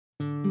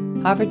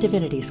Harvard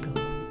Divinity School.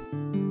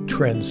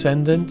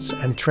 Transcendence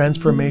and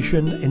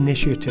Transformation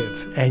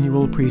Initiative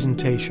Annual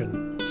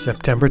Presentation,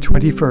 September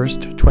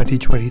 21st,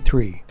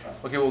 2023.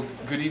 Okay, well,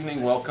 good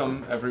evening.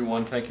 Welcome,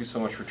 everyone. Thank you so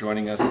much for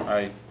joining us.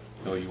 I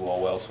know you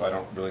all well, so I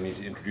don't really need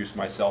to introduce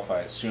myself. I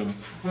assume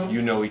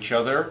you know each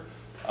other,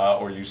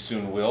 or you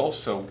soon will.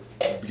 So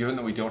given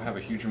that we don't have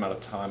a huge amount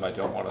of time, I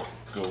don't want to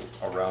go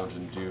around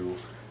and do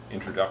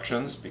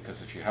introductions,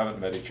 because if you haven't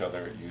met each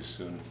other, you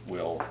soon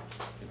will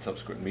in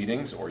subsequent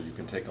meetings, or you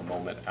can take a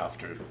moment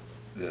after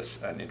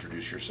this and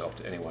introduce yourself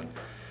to anyone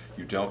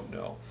you don't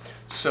know.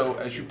 So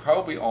as you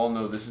probably all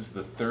know, this is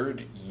the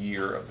third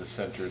year of the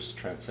Center's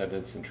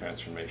Transcendence and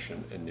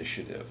Transformation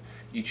Initiative.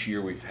 Each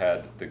year we've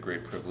had the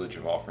great privilege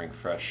of offering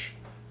fresh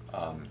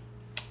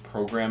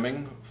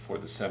programming for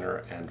the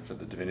Center and for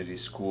the Divinity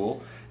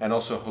School, and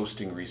also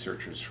hosting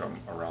researchers from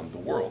around the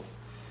world,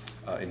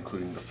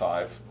 including the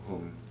five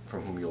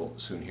from whom you'll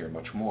soon hear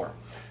much more.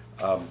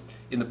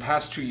 In the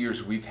past 2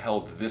 years, we've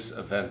held this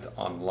event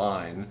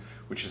online,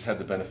 which has had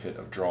the benefit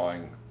of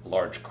drawing a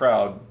large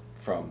crowd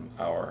from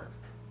our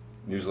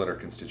newsletter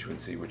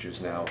constituency, which is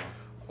now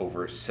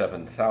over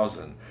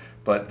 7,000.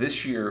 But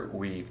this year,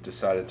 we've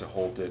decided to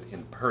hold it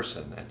in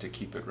person and to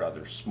keep it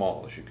rather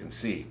small, as you can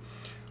see.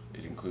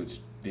 It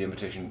includes, the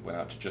invitation went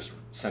out to just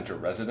Center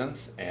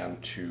residents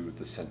and to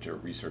the Center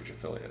research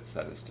affiliates,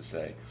 that is to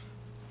say,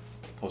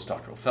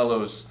 postdoctoral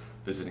fellows,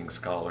 visiting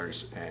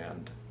scholars,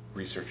 and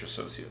research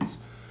associates.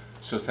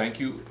 So thank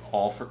you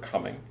all for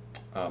coming.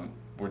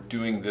 We're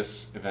doing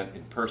this event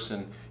in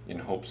person in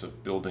hopes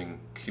of building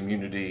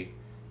community,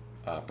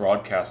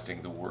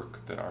 broadcasting the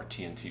work that our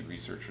TNT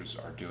researchers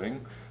are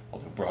doing,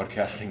 although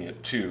broadcasting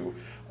it to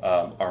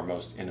our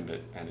most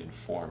intimate and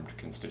informed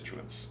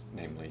constituents,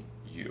 namely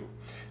you.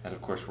 And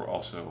of course, we're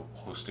also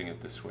hosting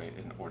it this way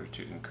in order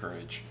to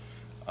encourage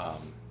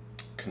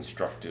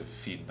constructive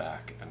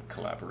feedback and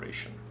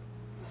collaboration.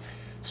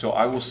 So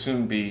I will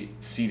soon be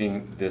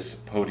ceding this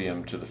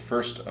podium to the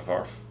first of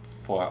our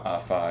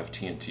five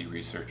TNT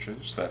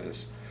researchers, that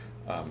is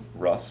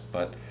Russ,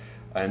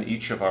 and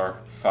each of our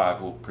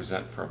five will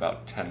present for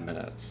about 10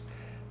 minutes.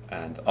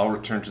 And I'll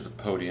return to the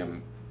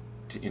podium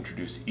to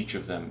introduce each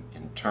of them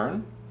in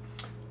turn.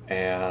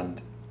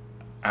 And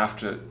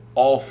after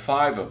all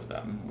five of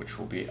them, which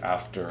will be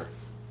after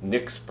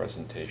Nick's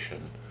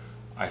presentation,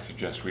 I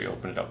suggest we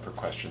open it up for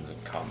questions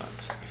and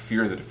comments. I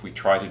fear that if we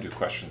try to do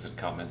questions and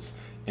comments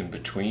in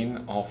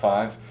between all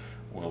five,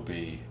 we'll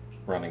be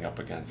running up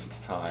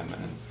against time,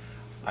 and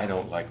I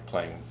don't like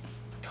playing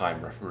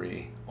time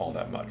referee all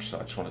that much, so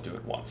I just want to do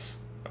it once,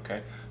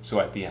 okay?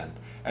 So at the end.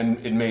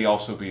 And it may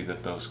also be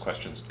that those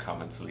questions and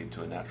comments lead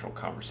to a natural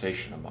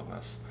conversation among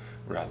us,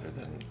 rather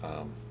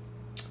than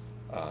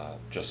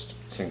just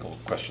single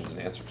questions and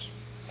answers.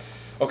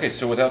 Okay,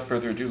 so without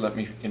further ado, let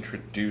me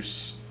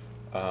introduce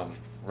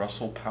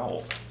Russell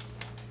Powell,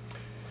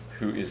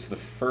 who is the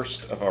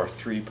first of our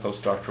three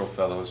postdoctoral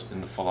fellows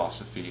in the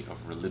philosophy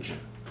of religion.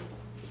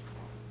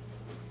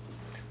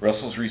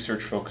 Russell's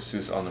research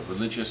focuses on the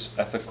religious,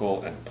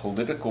 ethical, and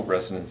political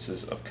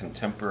resonances of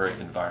contemporary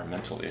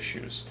environmental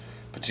issues,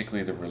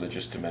 particularly the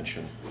religious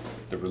dimension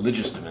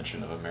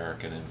of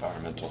American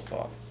environmental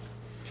thought.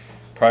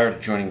 Prior to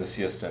joining the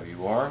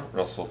CSWR,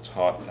 Russell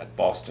taught at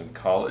Boston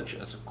College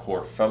as a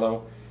core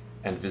fellow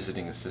and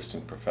visiting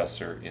assistant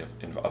professor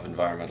of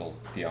environmental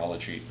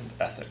theology and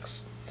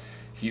ethics.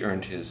 He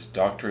earned his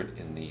doctorate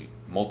in the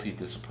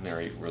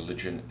Multidisciplinary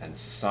Religion and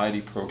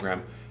Society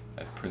program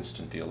at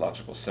Princeton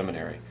Theological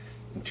Seminary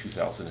in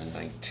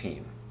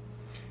 2019.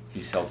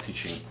 He's held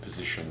teaching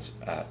positions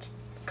at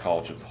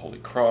College of the Holy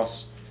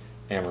Cross,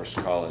 Amherst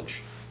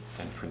College,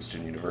 and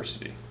Princeton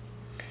University.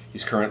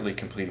 He's currently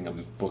completing a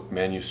book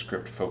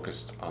manuscript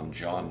focused on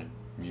John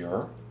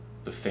Muir,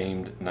 the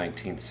famed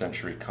 19th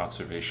century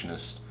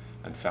conservationist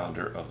and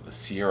founder of the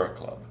Sierra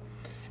Club,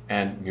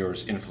 and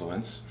Muir's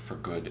influence, for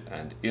good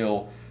and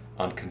ill,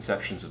 on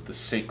conceptions of the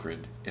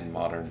sacred in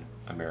modern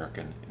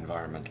American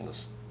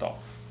environmentalist thought.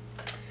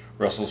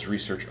 Russell's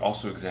research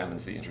also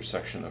examines the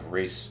intersection of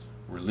race,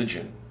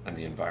 religion, and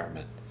the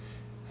environment.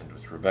 And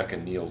with Rebecca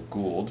Neal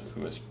Gould,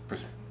 who is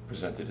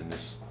presented in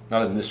this,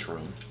 not in this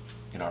room,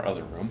 in our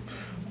other room,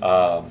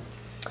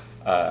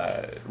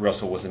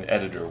 Russell was an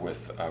editor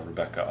with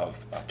Rebecca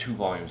of a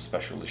 2-volume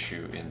special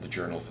issue in the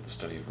Journal for the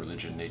Study of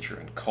Religion, Nature,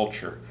 and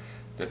Culture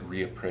that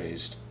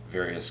reappraised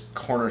various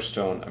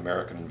cornerstone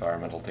American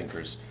environmental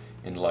thinkers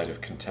in light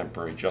of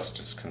contemporary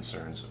justice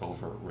concerns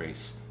over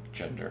race,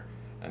 gender,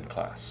 and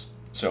class.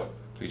 So,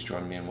 please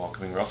join me in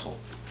welcoming Russell.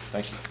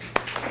 Thank you.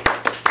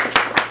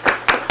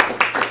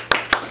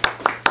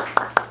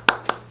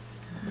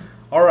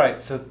 All right,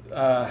 so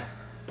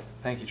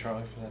thank you,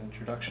 Charlie, for that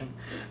introduction.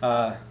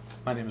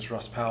 My name is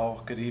Russ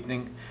Powell. Good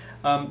evening.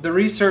 The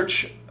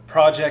research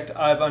project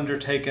I've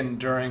undertaken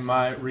during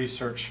my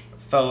research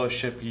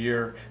fellowship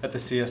year at the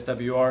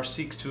CSWR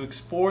seeks to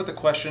explore the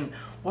question,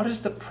 what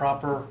is the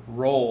proper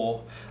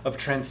role of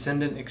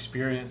transcendent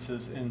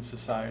experiences in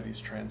society's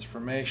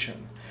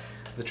transformation?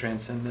 The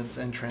Transcendence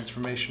and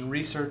Transformation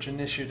Research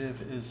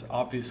Initiative is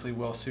obviously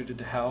well suited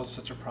to house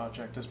such a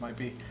project as might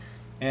be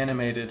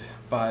animated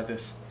by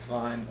this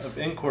line of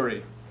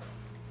inquiry.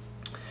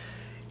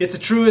 It's a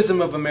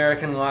truism of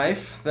American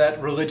life that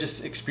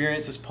religious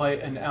experiences play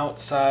an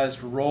outsized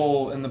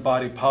role in the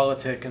body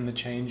politic and the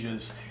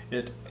changes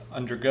it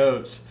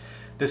undergoes.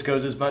 This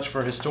goes as much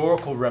for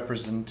historical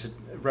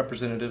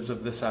representatives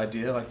of this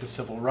idea, like the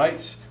civil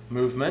rights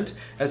movement,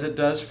 as it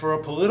does for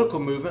a political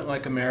movement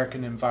like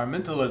American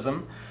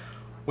environmentalism,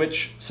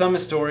 which some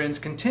historians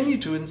continue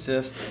to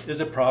insist is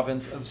a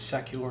province of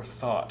secular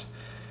thought.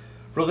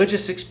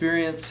 Religious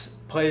experience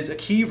plays a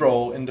key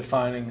role in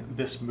defining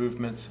this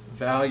movement's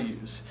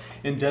values,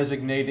 in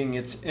designating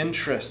its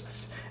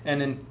interests,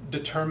 and in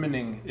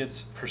determining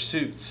its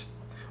pursuits,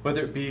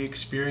 whether it be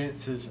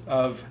experiences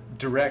of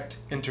direct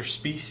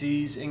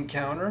interspecies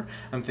encounter.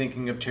 I'm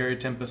thinking of Terry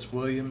Tempest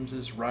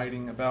Williams's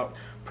writing about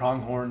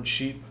pronghorn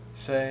sheep,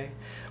 say,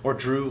 or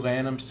Drew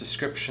Lanham's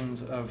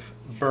descriptions of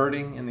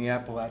birding in the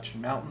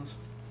Appalachian Mountains.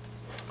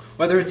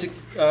 Whether it's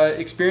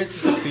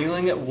experiences of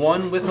feeling at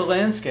one with the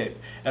landscape,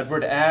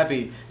 Edward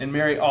Abbey and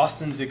Mary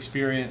Austin's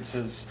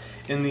experiences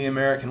in the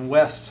American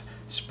West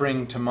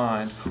spring to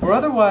mind, or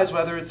otherwise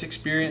whether it's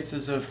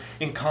experiences of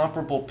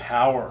incomparable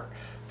power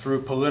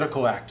through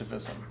political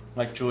activism,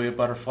 like Julia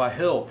Butterfly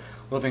Hill,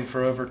 living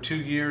for over 2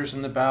 years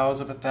in the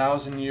boughs of a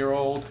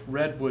 1,000-year-old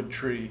redwood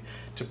tree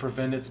to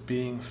prevent its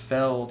being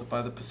felled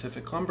by the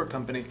Pacific Lumber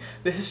Company.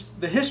 The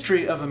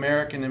history of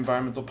American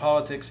environmental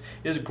politics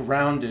is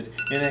grounded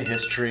in a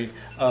history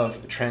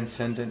of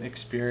transcendent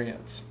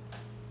experience.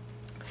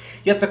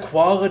 Yet the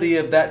quality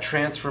of that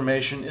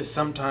transformation is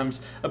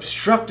sometimes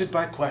obstructed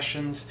by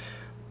questions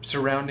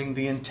surrounding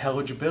the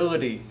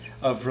intelligibility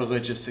of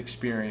religious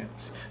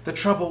experience. The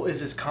trouble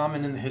is as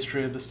common in the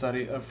history of the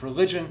study of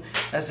religion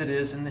as it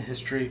is in the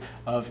history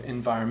of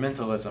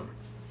environmentalism.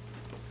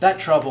 That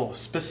trouble,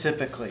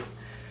 specifically,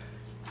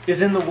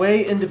 is in the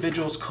way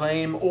individuals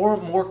claim, or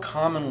more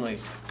commonly,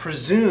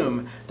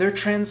 presume their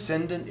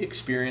transcendent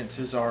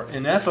experiences are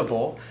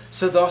ineffable,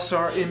 so thus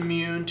are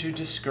immune to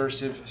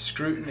discursive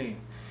scrutiny.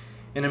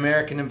 In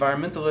American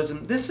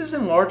environmentalism, this is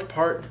in large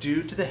part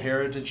due to the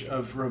heritage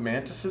of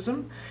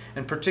Romanticism,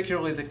 and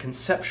particularly the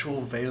conceptual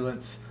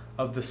valence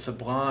of the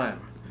sublime.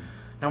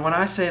 Now, when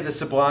I say the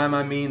sublime,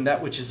 I mean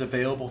that which is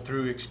available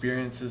through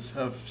experiences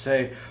of,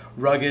 say,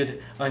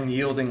 rugged,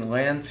 unyielding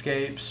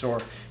landscapes or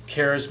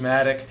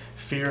charismatic,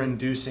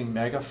 fear-inducing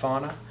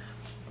megafauna.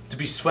 To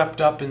be swept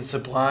up in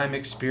sublime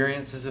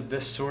experiences of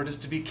this sort is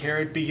to be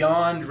carried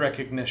beyond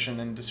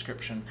recognition and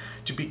description,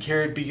 to be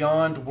carried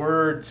beyond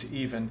words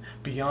even,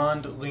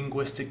 beyond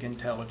linguistic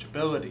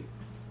intelligibility.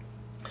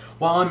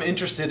 While I'm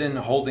interested in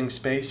holding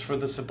space for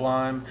the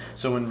sublime,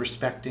 so in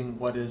respecting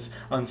what is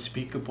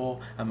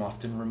unspeakable, I'm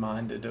often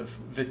reminded of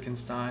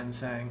Wittgenstein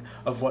saying,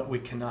 "Of what we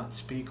cannot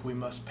speak, we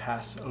must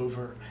pass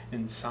over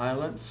in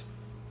silence."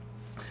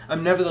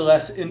 I'm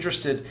nevertheless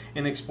interested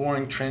in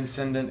exploring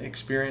transcendent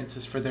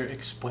experiences for their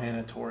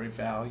explanatory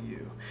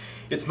value.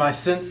 It's my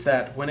sense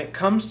that when it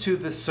comes to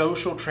the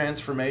social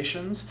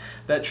transformations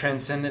that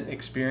transcendent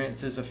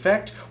experiences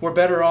affect, we're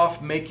better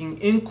off making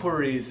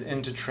inquiries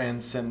into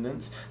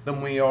transcendence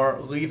than we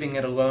are leaving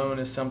it alone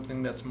as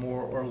something that's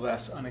more or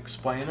less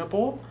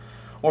unexplainable,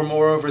 or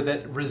moreover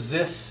that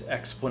resists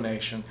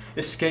explanation,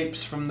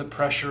 escapes from the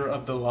pressure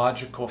of the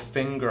logical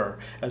finger,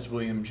 as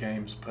William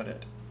James put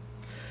it.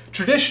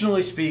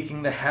 Traditionally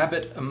speaking, the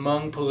habit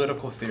among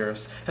political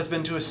theorists has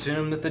been to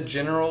assume that the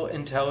general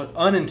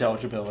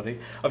unintelligibility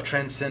of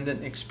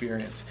transcendent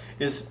experience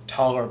is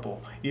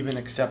tolerable, even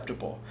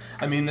acceptable.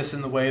 I mean this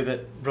in the way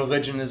that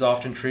religion is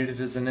often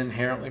treated as an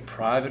inherently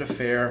private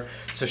affair,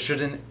 so should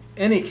in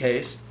any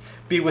case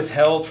be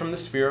withheld from the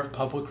sphere of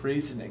public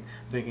reasoning.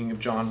 Thinking of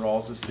John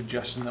Rawls's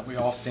suggestion that we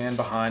all stand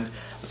behind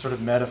a sort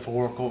of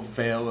metaphorical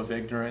veil of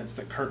ignorance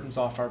that curtains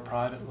off our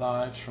private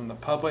lives from the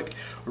public,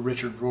 or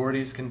Richard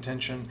Rorty's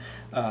contention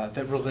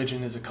that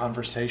religion is a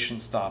conversation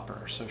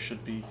stopper, so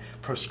should be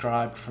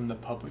proscribed from the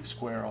public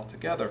square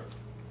altogether.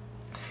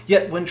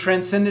 Yet when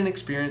transcendent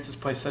experiences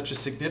play such a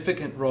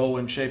significant role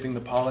in shaping the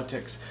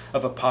politics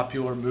of a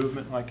popular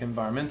movement like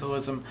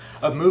environmentalism,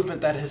 a movement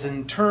that has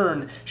in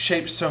turn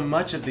shaped so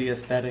much of the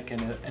aesthetic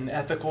and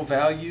ethical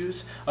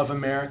values of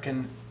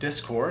American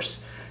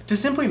discourse, to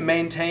simply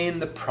maintain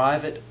the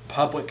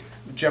private-public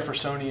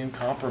Jeffersonian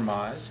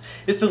compromise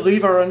is to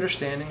leave our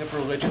understanding of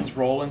religion's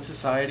role in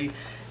society,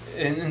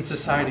 in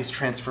society's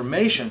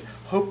transformation,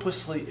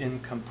 hopelessly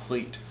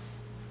incomplete.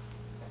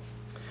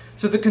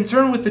 So the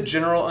concern with the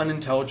general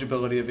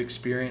unintelligibility of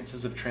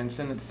experiences of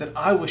transcendence that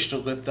I wish to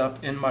lift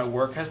up in my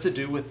work has to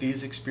do with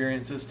these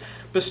experiences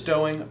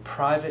bestowing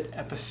private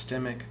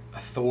epistemic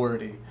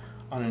authority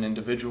on an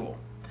individual.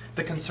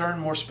 The concern,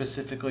 more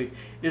specifically,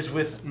 is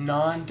with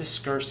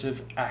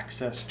non-discursive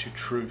access to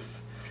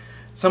truth.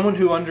 Someone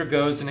who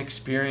undergoes an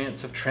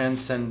experience of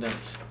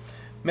transcendence,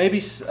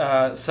 maybe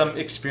some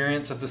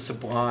experience of the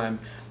sublime,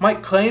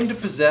 might claim to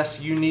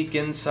possess unique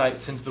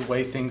insights into the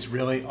way things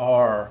really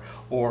are,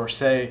 or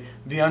say,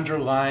 the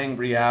underlying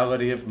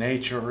reality of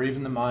nature, or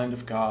even the mind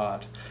of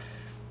God.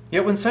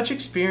 Yet when such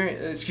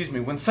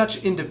when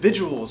such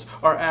individuals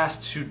are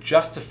asked to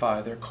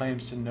justify their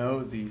claims to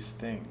know these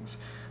things,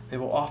 they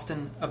will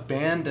often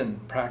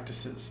abandon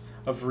practices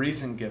of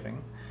reason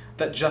giving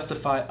that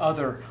justify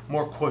other,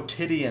 more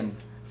quotidian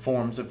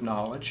forms of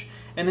knowledge,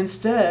 and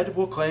instead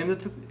will claim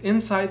that the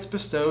insights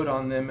bestowed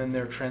on them in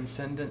their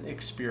transcendent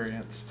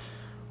experience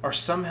are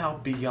somehow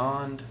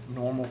beyond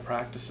normal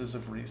practices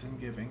of reason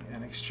giving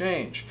and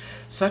exchange.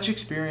 Such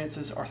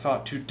experiences are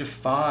thought to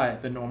defy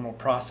the normal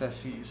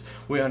processes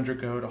we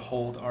undergo to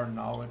hold our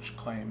knowledge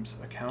claims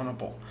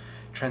accountable.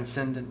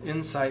 Transcendent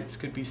insights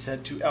could be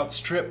said to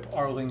outstrip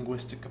our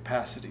linguistic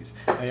capacities.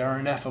 They are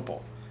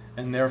ineffable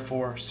and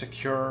therefore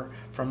secure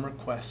from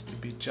request to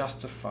be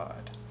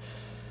justified.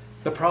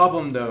 The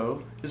problem,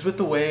 though, is with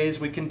the ways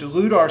we can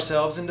delude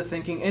ourselves into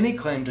thinking any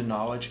claim to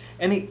knowledge,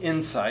 any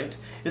insight,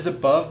 is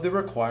above the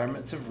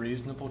requirements of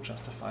reasonable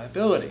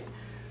justifiability.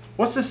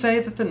 What's to say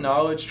that the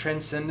knowledge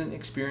transcendent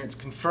experience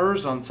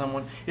confers on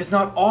someone is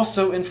not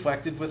also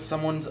inflected with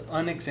someone's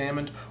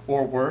unexamined,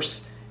 or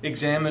worse,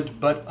 examined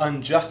but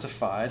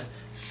unjustified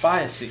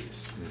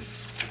biases?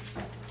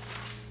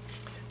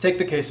 Take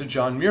the case of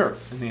John Muir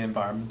and the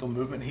environmental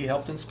movement he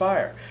helped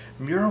inspire.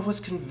 Muir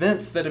was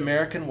convinced that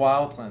American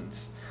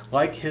wildlands,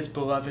 like his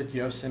beloved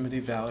Yosemite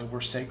Valley,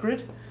 were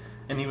sacred,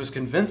 and he was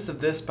convinced of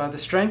this by the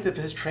strength of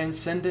his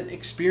transcendent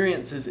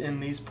experiences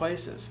in these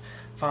places.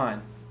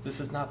 Fine,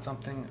 this is not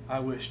something I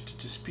wish to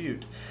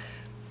dispute.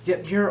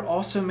 Yet Muir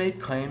also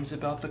made claims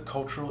about the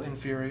cultural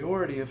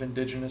inferiority of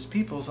indigenous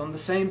peoples on the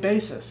same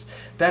basis.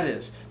 That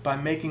is, by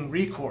making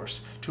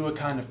recourse to a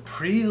kind of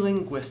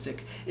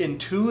pre-linguistic,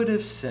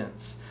 intuitive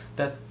sense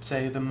that,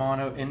 say, the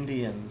Mono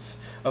Indians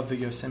of the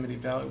Yosemite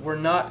Valley were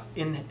not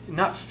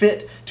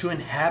fit to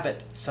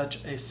inhabit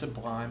such a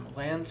sublime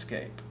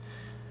landscape.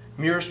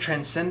 Muir's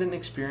transcendent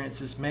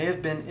experiences may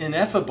have been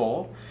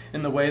ineffable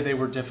in the way they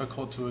were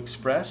difficult to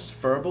express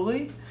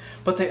verbally,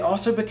 but they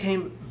also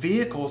became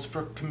vehicles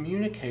for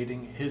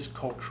communicating his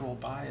cultural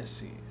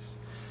biases.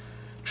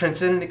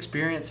 Transcendent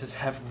experiences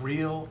have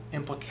real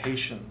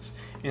implications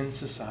in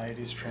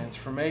society's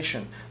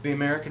transformation. The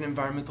American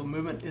environmental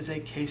movement is a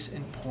case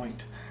in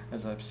point,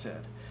 as I've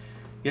said.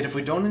 Yet if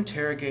we don't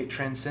interrogate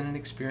transcendent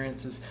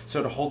experiences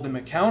so to hold them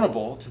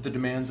accountable to the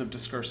demands of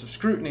discursive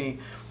scrutiny,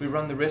 we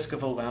run the risk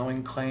of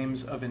allowing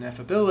claims of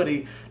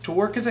ineffability to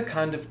work as a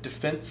kind of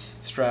defense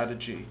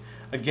strategy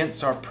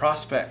against our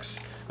prospects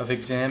of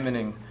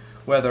examining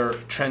whether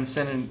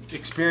transcendent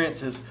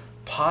experiences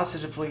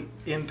positively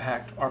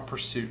impact our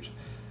pursuit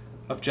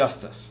of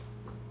justice.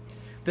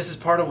 This is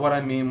part of what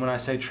I mean when I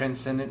say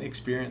transcendent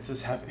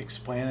experiences have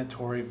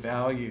explanatory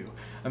value.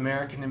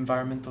 American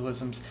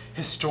environmentalism's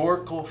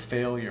historical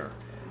failure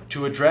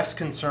to address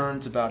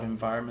concerns about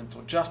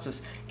environmental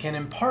justice can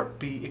in part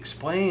be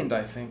explained,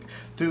 I think,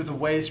 through the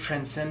ways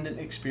transcendent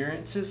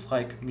experiences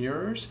like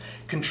Muir's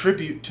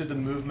contribute to the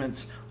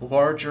movement's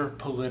larger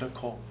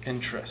political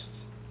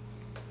interests.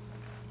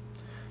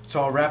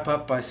 So I'll wrap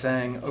up by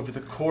saying, over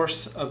the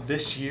course of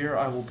this year,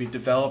 I will be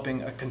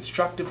developing a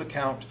constructive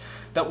account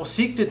that will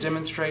seek to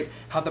demonstrate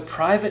how the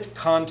private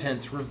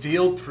contents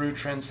revealed through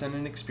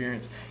transcendent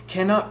experience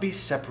cannot be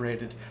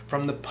separated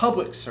from the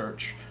public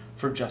search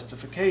for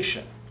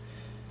justification.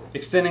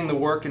 Extending the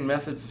work and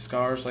methods of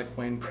scholars like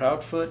Wayne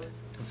Proudfoot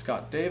and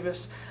Scott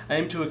Davis, I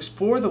aim to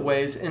explore the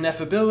ways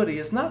ineffability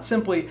is not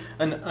simply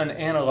an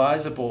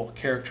unanalyzable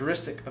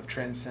characteristic of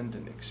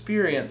transcendent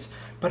experience,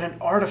 but an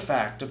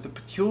artifact of the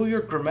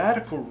peculiar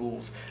grammatical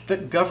rules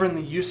that govern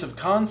the use of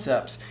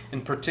concepts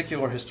in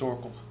particular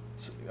historical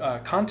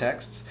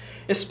contexts,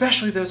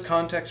 especially those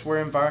contexts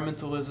where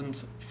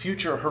environmentalism's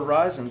future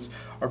horizons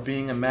are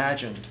being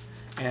imagined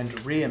and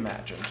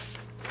reimagined.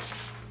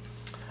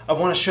 I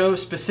want to show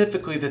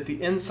specifically that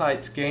the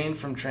insights gained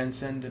from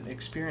transcendent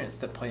experience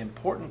that play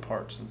important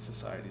parts in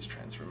society's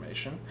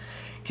transformation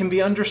can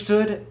be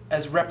understood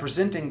as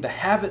representing the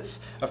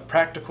habits of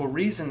practical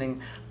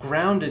reasoning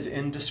grounded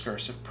in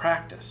discursive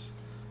practice.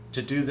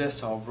 To do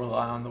this, I'll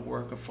rely on the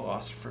work of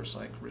philosophers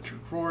like Richard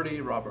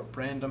Rorty, Robert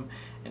Brandom,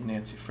 and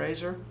Nancy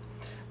Fraser.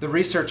 The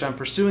research I'm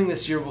pursuing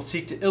this year will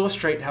seek to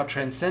illustrate how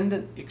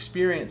transcendent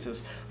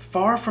experiences,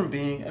 far from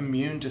being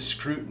immune to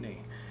scrutiny,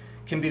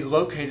 can be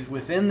located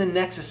within the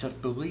nexus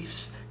of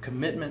beliefs,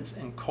 commitments,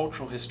 and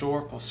cultural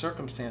historical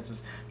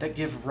circumstances that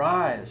give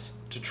rise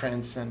to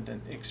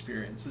transcendent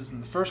experiences in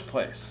the first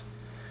place.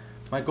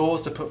 My goal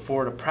is to put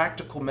forward a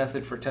practical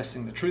method for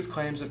testing the truth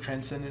claims of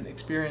transcendent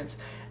experience,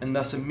 and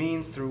thus a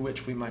means through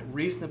which we might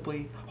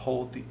reasonably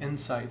hold the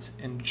insights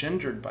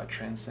engendered by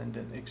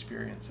transcendent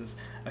experiences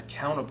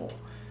accountable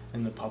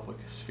in the public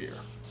sphere.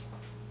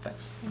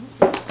 Thanks.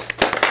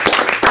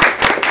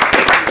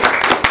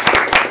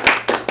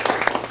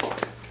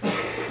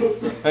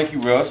 Thank you,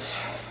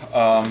 Russ.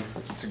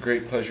 It's a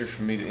great pleasure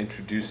for me to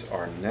introduce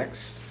our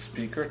next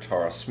speaker,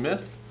 Tara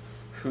Smith,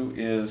 who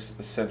is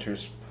the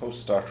Center's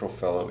postdoctoral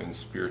fellow in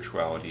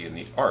spirituality and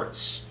the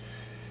arts.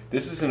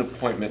 This is an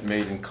appointment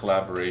made in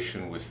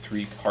collaboration with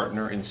 3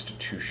 partner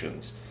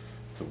institutions: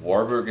 the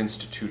Warburg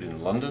Institute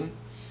in London,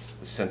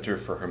 the Center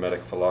for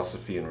Hermetic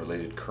Philosophy and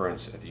Related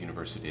Currents at the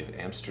University of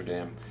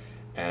Amsterdam,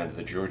 and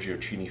the Giorgio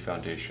Cini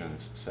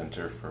Foundation's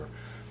Center for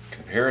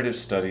Comparative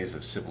Studies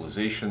of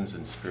Civilizations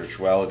and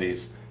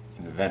Spiritualities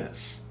in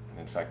Venice. And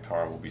in fact,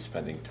 Tara will be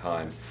spending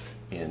time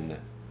in,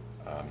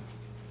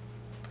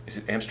 is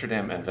it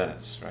Amsterdam and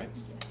Venice, right?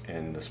 Yeah.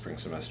 In the spring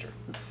semester.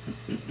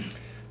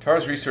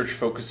 Tara's research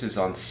focuses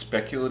on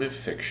speculative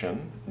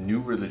fiction, new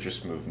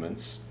religious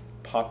movements,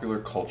 popular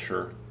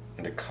culture,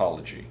 and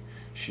ecology.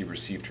 She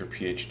received her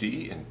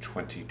PhD in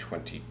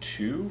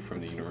 2022 from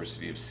the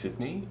University of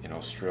Sydney in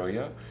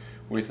Australia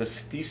with a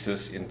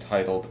thesis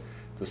entitled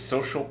The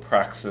Social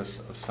Praxis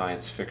of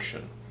Science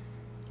Fiction,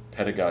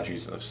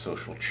 Pedagogies of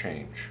Social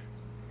Change.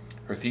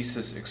 Her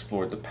thesis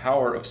explored the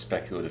power of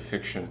speculative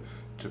fiction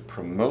to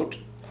promote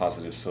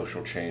positive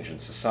social change in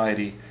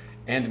society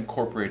and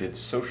incorporated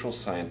social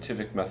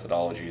scientific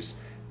methodologies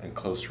and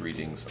close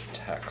readings of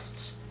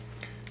texts.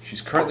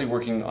 She's currently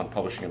working on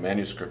publishing a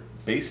manuscript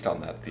based on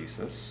that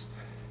thesis,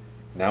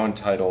 now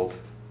entitled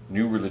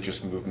New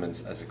Religious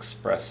Movements as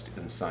Expressed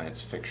in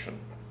Science Fiction.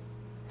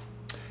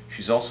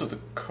 She's also the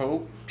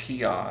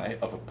co-PI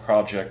of a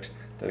project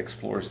that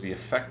explores the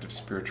effect of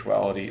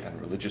spirituality and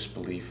religious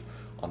belief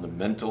on the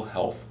mental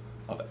health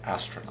of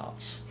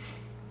astronauts.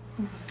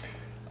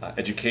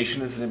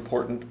 Education is an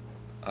important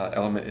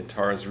element in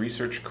Tara's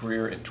research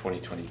career. In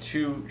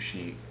 2022,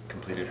 she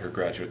completed her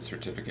graduate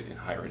certificate in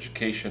higher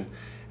education,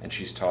 and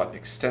she's taught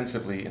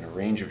extensively in a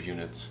range of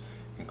units,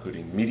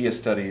 including media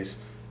studies,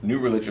 new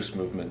religious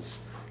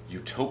movements,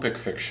 utopic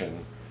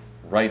fiction,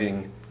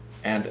 writing,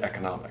 and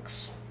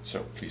economics.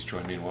 So please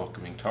join me in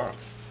welcoming Tara.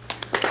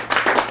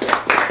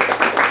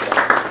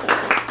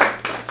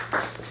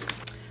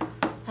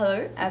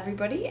 Hello,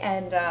 everybody,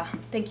 and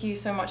thank you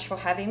so much for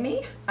having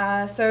me.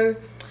 So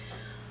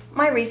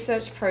my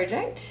research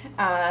project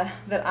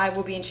that I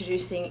will be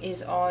introducing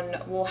is on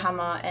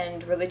Warhammer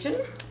and religion.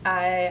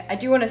 I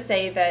do want to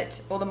say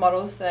that all the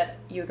models that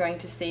you're going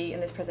to see in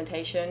this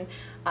presentation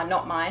are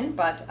not mine,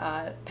 but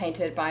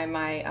painted by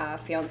my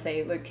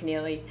fiance, Luke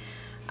Keneally.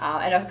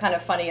 And a kind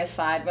of funny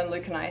aside, when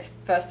Luke and I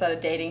first started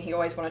dating, he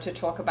always wanted to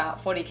talk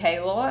about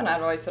 40K lore, and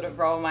I'd always sort of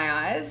roll my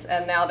eyes.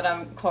 And now that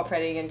I'm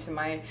incorporating into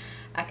my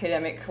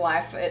academic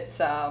life, it's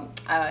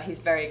he's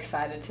very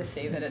excited to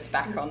see that it's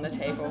back on the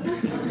table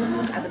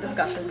as a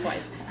discussion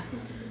point.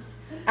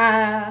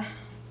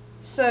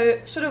 So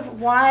sort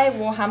of why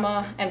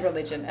Warhammer and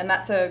religion? And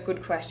that's a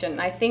good question.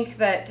 I think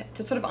that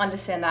to sort of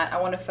understand that,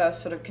 I want to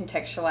first sort of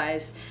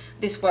contextualize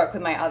this work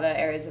with my other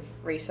areas of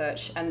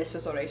research, and this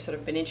has already sort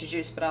of been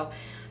introduced, but I'll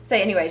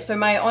say anyway. So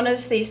my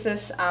honors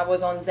thesis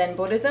was on Zen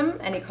Buddhism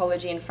and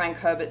ecology in Frank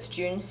Herbert's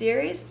Dune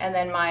series, and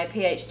then my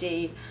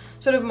PhD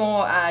sort of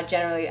more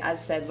generally,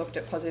 as said, looked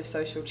at positive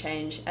social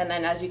change. And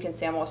then as you can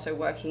see, I'm also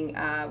working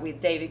with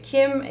David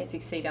Kim, as you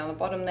can see down the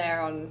bottom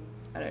there on,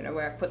 I don't know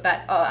where I put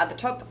that, at the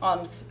top,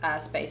 on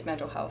space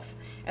mental health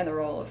and the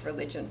role of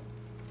religion.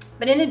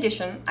 But in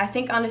addition, I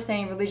think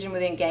understanding religion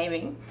within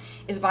gaming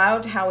is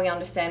vital to how we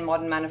understand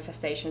modern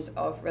manifestations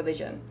of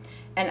religion.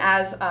 And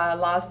as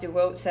Lars de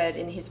Wilt said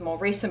in his more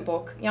recent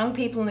book, young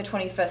people in the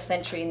 21st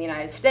century in the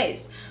United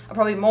States are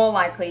probably more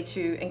likely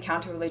to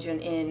encounter religion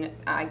in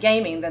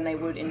gaming than they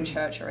would in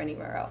church or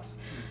anywhere else.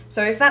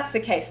 So if that's the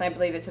case, then I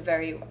believe it's a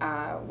very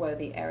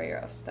worthy area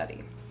of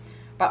study.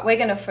 But we're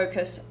going to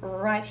focus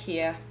right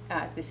here,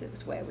 as this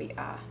is where we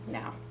are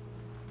now.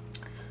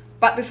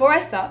 But before I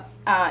start,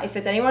 if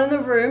there's anyone in the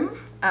room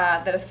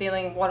that are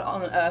feeling what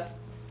on earth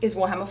is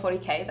Warhammer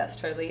 40K, that's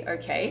totally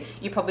okay.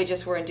 You probably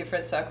just were in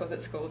different circles at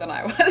school than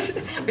I was,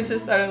 which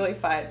is totally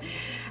fine.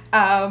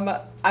 I'm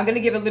going to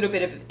give a little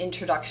bit of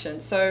introduction.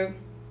 So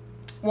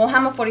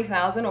Warhammer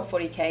 40,000 or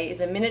 40K is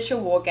a miniature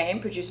war game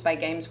produced by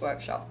Games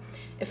Workshop.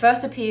 It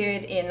first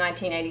appeared in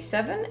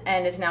 1987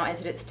 and has now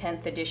entered its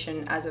 10th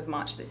edition as of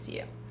March this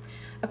year.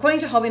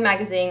 According to hobby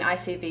magazine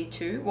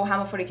ICV2,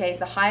 Warhammer 40K is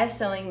the highest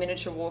selling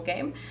miniature war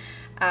game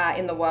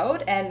in the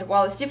world, and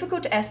while it's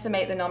difficult to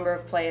estimate the number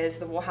of players,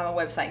 the Warhammer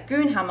website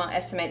Goonhammer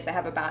estimates they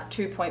have about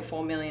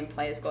 2.4 million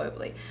players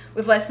globally,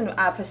 with less than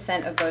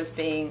 1% of those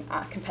being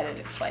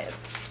competitive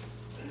players.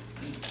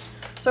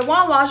 So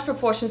while large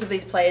proportions of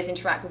these players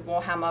interact with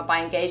Warhammer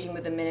by engaging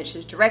with the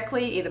miniatures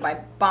directly, either by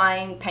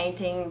buying,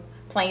 painting,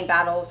 playing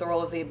battles, or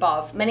all of the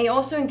above, many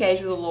also engage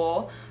with the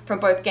lore from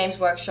both Games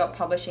Workshop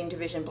Publishing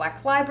Division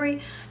Black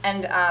Library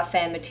and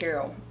fan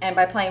material, and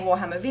by playing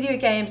Warhammer video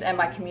games and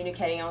by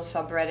communicating on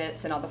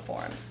subreddits and other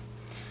forums.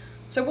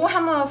 So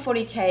Warhammer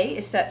 40K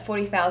is set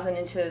 40,000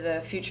 into the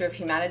future of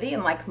humanity,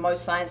 and like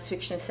most science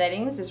fiction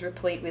settings, is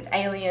replete with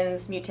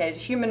aliens, mutated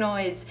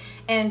humanoids,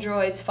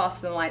 androids,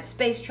 faster-than-light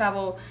space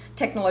travel,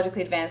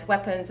 technologically advanced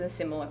weapons, and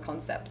similar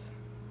concepts.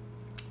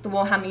 The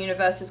Warhammer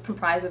universe is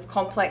comprised of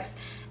complex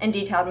and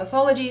detailed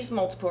mythologies,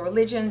 multiple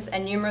religions,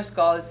 and numerous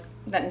gods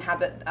that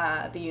inhabit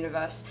the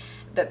universe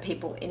that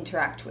people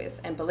interact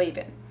with and believe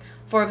in.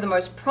 Four of the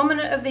most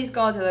prominent of these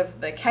gods are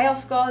the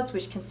Chaos gods,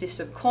 which consist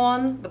of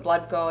Khorne, the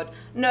Blood God,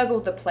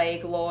 Nurgle, the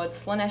Plague Lord,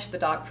 Slaanesh, the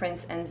Dark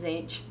Prince, and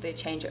Tzeentch, the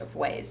Changer of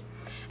Ways.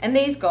 And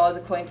these gods,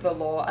 according to the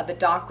lore, are the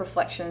dark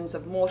reflections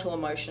of mortal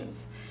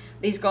emotions.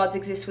 These gods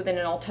exist within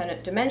an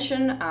alternate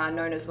dimension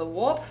known as the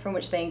warp, from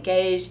which they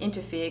engage,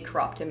 interfere,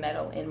 corrupt, and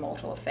meddle in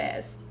mortal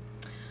affairs.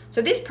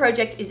 So this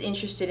project is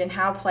interested in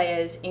how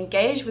players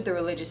engage with the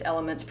religious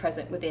elements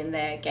present within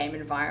their game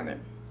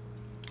environment.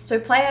 So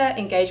player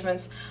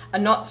engagements are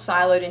not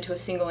siloed into a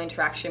single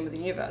interaction with the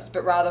universe,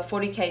 but rather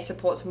 40K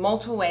supports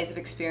multiple ways of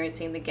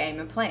experiencing the game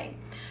and playing.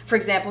 For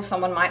example,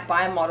 someone might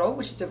buy a model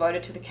which is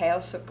devoted to the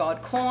chaos of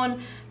god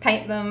Khorne,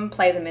 paint them,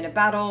 play them in a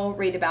battle,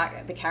 read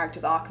about the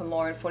character's arc and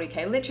lore in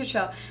 40K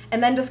literature,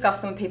 and then discuss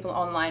them with people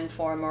online,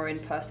 forum, or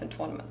in-person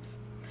tournaments.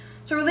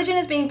 So religion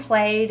is being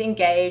played,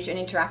 engaged, and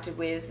interacted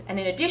with, and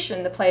in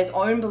addition, the player's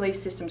own belief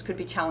systems could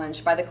be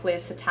challenged by the clear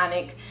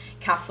satanic,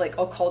 Catholic,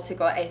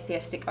 occultic, or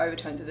atheistic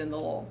overtones within the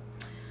lore.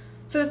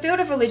 So the field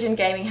of religion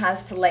gaming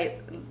has to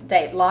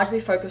date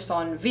largely focused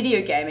on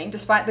video gaming,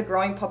 despite the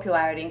growing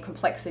popularity and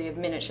complexity of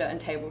miniature and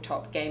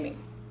tabletop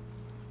gaming.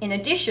 In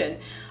addition,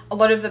 a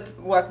lot of the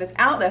work that's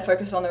out there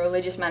focuses on the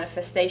religious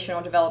manifestation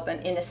or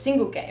development in a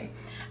single game,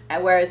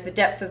 whereas the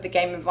depth of the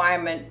game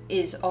environment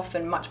is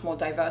often much more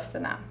diverse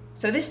than that.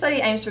 So this study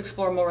aims to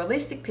explore a more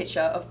realistic picture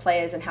of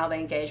players and how they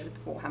engage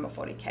with Warhammer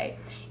 40K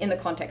in the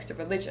context of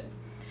religion.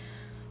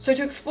 So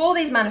to explore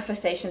these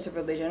manifestations of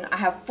religion, I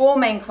have 4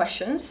 main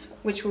questions,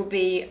 which will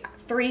be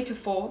 3 to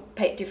 4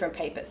 different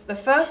papers. The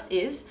first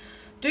is,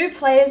 do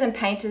players and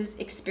painters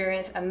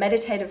experience a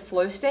meditative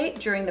flow state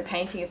during the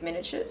painting of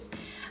miniatures?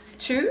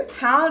 2,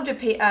 how do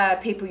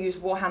people use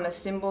Warhammer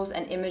symbols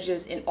and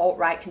images in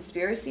alt-right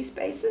conspiracy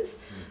spaces?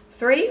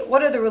 3,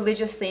 what are the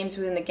religious themes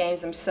within the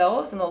games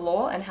themselves and the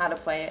lore, and how do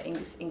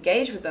players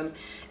engage with them?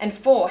 And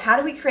 4, how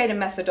do we create a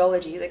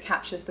methodology that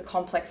captures the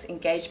complex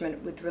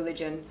engagement with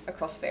religion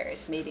across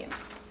various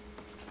mediums?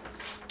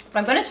 But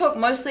I'm going to talk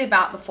mostly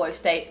about the flow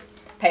state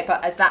paper,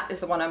 as that is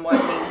the one I'm working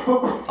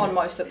on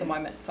most at the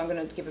moment. So I'm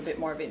going to give a bit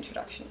more of an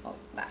introduction of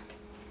that.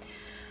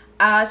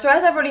 So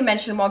as I've already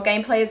mentioned, while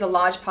gameplay is a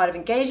large part of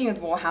engaging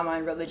with Warhammer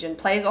and religion,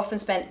 players often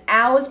spend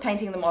hours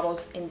painting the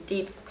models in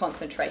deep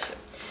concentration.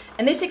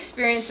 And this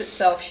experience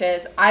itself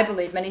shares, I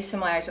believe, many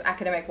similarities with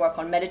academic work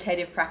on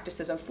meditative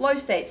practices and flow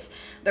states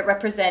that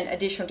represent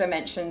additional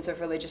dimensions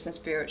of religious and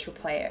spiritual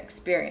player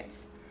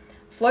experience.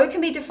 Flow can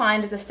be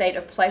defined as a state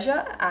of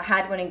pleasure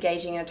had when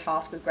engaging in a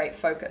task with great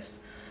focus.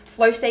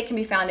 Flow state can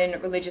be found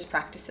in religious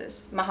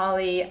practices.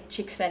 Mihaly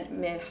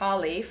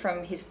Csikszentmihalyi,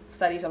 from his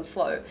studies on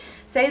flow,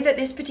 stated that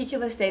this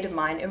particular state of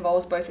mind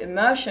involves both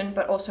immersion,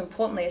 but also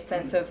importantly a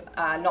sense of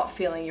not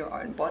feeling your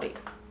own body.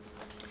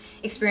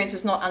 Experience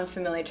is not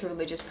unfamiliar to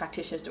religious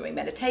practitioners doing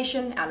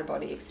meditation,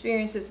 out-of-body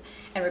experiences,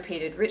 and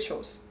repeated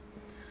rituals.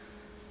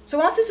 So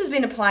once this has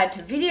been applied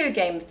to video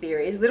game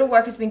theories, little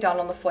work has been done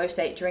on the flow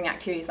state during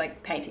activities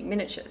like painting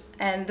miniatures.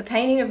 And the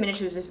painting of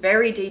miniatures is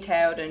very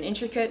detailed and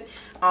intricate.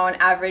 On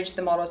average,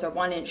 the models are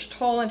 1 inch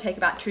tall and take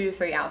about 2 to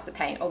 3 hours to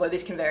paint, although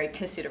this can vary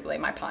considerably.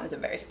 My partner's a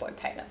very slow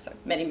painter, so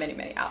many, many,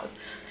 many hours.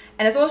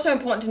 And it's also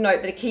important to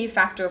note that a key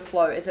factor of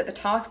flow is that the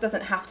task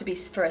doesn't have to be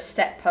for a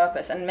set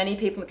purpose, and many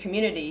people in the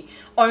community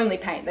only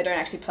paint, they don't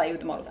actually play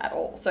with the models at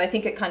all. So I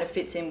think it kind of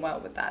fits in well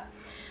with that.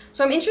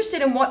 So I'm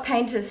interested in what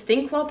painters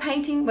think while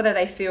painting, whether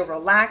they feel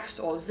relaxed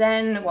or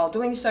zen while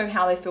doing so,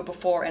 how they feel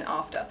before and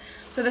after.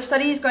 So the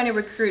study is going to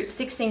recruit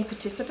 16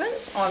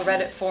 participants on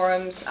Reddit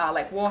forums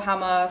like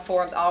Warhammer,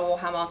 forums are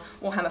Warhammer,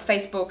 Warhammer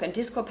Facebook and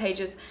Discord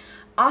pages,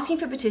 asking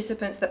for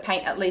participants that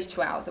paint at least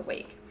 2 hours a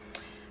week.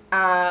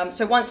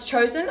 So once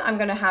chosen, I'm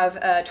going to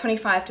have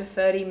 25 to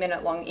 30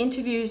 minute long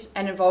interviews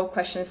and involve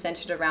questions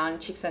centered around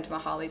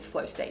Csikszentmihalyi's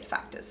flow state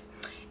factors.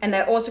 And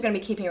they're also going to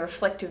be keeping a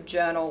reflective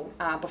journal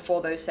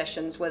before those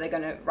sessions where they're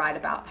going to write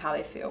about how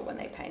they feel when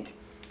they paint.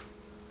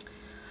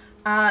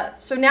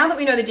 So now that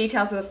we know the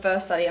details of the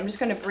first study, I'm just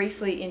going to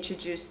briefly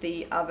introduce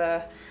the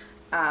other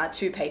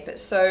 2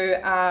 papers.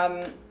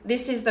 So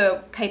this is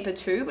the paper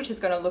 2, which is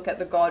going to look at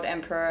the God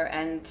Emperor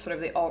and sort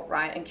of the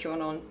alt-right and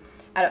QAnon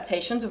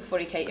adaptations of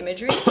 40K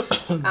imagery.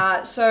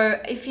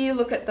 So if you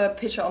look at the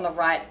picture on the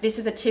right, this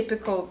is a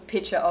typical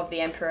picture of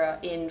the Emperor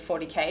in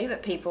 40K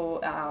that people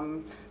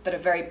that are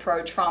very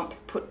pro-Trump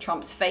put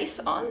Trump's face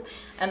on.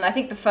 And I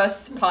think the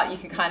first part you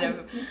can kind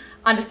of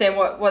understand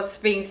what's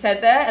being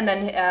said there, and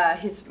then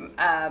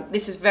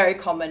this is very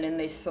common in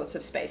these sorts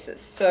of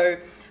spaces. So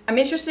I'm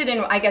interested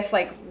in, I guess,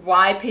 like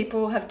why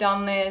people have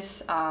done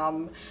this,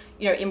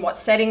 in what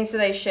settings do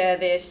they share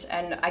this,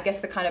 and I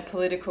guess the kind of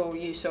political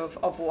use of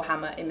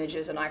Warhammer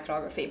images and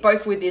iconography,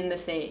 both within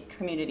the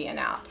community and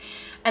out.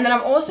 And then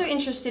I'm also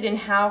interested in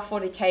how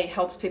 40K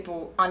helps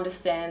people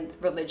understand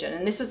religion.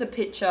 And this is a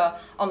picture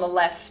on the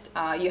left.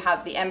 You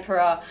have the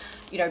Emperor,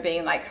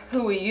 being like,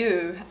 who are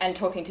you? And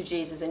talking to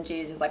Jesus, and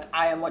Jesus is like,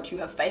 I am what you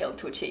have failed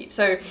to achieve.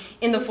 So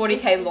in the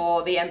 40K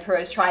lore, the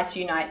Emperor tries to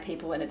unite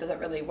people and it doesn't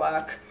really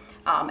work.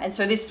 And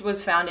so this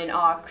was found in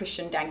our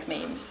Christian dank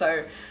memes.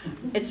 So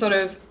it's sort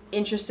of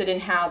interested in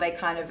how they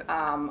kind of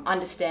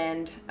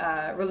understand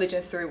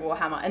religion through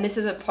Warhammer. And this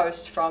is a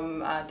post from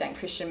Dan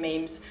Christian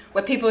Memes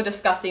where people are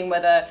discussing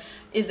whether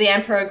is the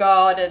Emperor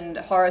God and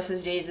Horus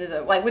is Jesus,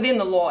 or, like within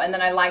the lore. And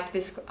then I liked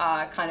this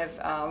kind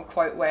of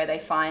quote where they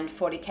find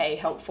 40k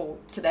helpful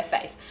to their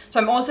faith. So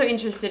I'm also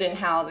interested in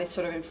how this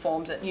sort of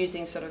informs it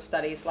using sort of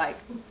studies like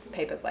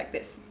papers like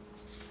this.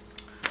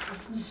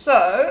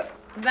 So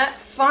that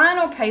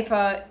final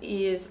paper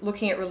is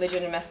looking at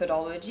religion and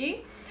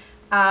methodology.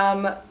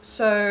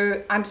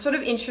 So I'm sort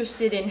of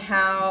interested in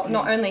how,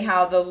 not only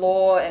how the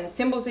law and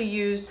symbols are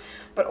used,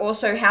 but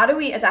also how do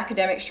we as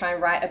academics try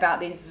and write about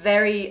these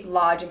very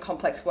large and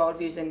complex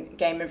worldviews and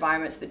game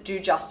environments that do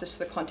justice to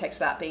the context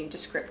without being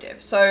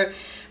descriptive. So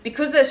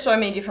because there's so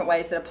many different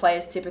ways that a player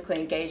is typically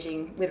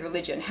engaging with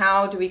religion,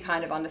 how do we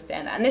kind of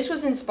understand that? And this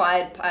was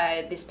inspired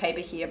by this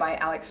paper here by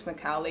Alex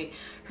McCauley,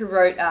 who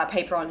wrote a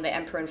paper on the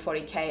Emperor in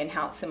 40k and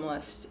how it's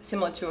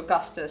similar to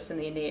Augustus and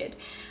the Aeneid.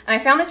 And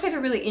I found this paper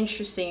really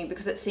interesting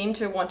because it seemed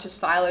to want to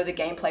silo the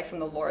gameplay from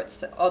the lore,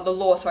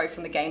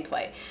 from the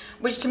gameplay,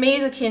 which to me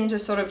is akin to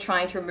sort of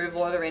trying to remove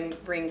Lord of the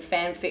Ring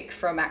fanfic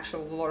from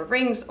actual Lord of the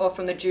Rings or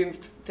from the Dune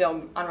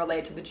film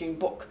unrelated to the Dune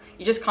book.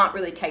 You just can't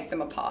really take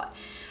them apart.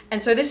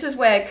 And so this is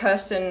where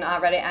Kirsten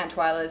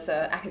Rede-Antweiler's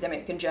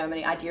academic in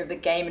Germany idea of the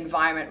game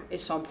environment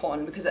is so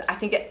important because I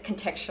think it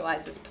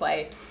contextualizes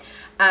play.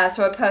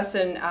 So a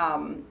person,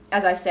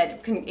 as I said,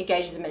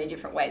 engages in many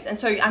different ways. And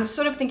so I'm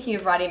sort of thinking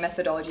of writing a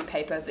methodology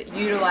paper that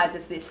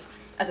utilizes this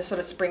as a sort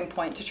of spring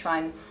point to try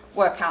and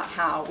work out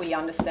how we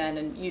understand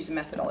and use a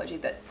methodology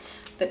that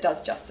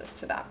does justice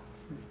to that.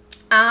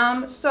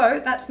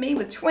 So that's me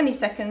with 20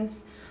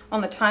 seconds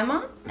on the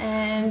timer,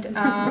 and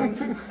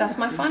that's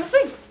my final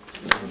thing.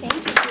 Thank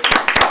you.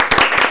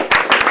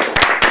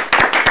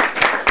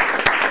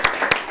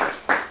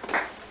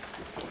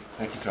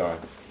 Thank you, Tara.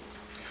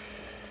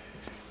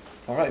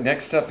 All right,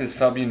 next up is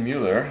Fabian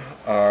Müller,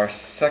 our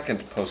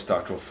second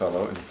postdoctoral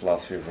fellow in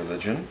philosophy of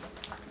religion.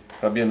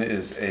 Fabian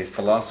is a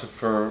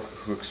philosopher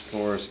who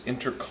explores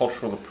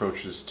intercultural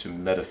approaches to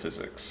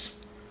metaphysics.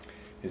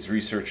 His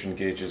research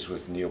engages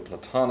with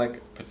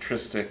Neoplatonic,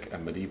 patristic,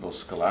 and medieval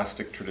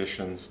scholastic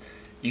traditions,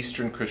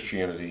 Eastern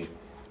Christianity,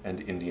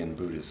 and Indian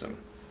Buddhism.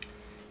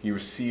 He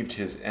received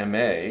his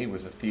MA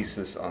with a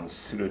thesis on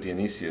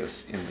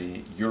Pseudo-Dionysius in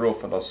the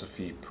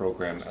Europhilosophy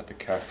program at the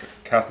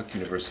Catholic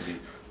University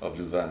of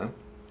Louvain,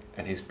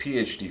 and his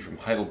PhD from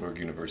Heidelberg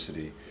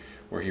University,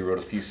 where he wrote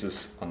a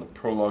thesis on the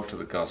prologue to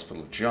the Gospel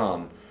of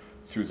John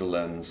through the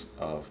lens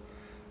of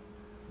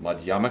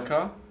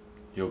Madhyamaka,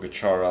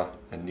 Yogacara,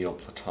 and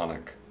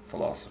Neoplatonic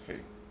philosophy.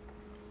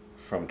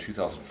 From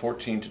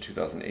 2014 to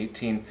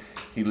 2018,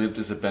 he lived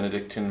as a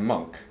Benedictine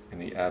monk in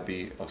the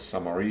Abbey of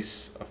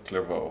Saint-Maurice of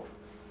Clairvaux.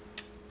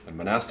 And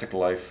monastic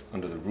life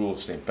under the rule of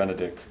Saint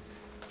Benedict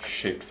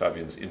shaped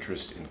Fabian's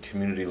interest in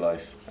community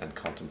life and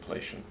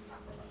contemplation.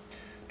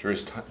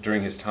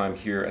 During his time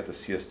here at the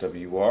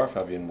CSWR,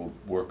 Fabian will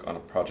work on a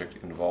project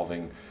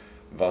involving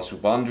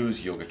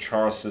Vasubandhu's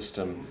Yogacara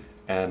system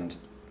and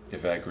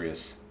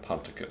Evagrius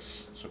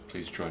Ponticus. So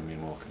please join me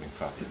in welcoming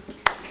Fabian.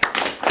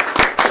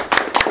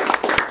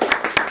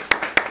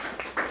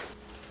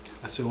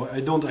 So I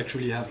don't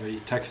actually have a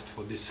text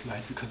for this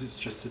slide because it's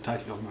just the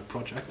title of my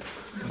project.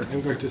 But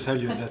I'm going to tell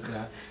you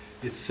that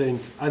it's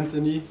Saint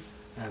Anthony,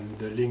 and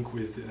the link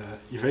with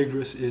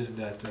Evagrius is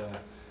that,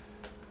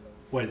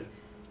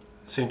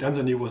 Saint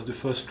Anthony was the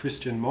first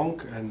Christian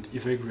monk, and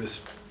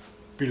Evagrius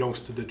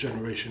belongs to the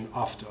generation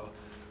after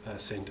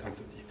Saint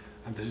Anthony.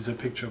 And this is a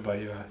picture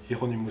by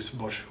Hieronymus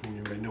Bosch, whom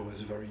you may know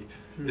as a very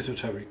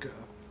esoteric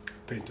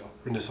painter,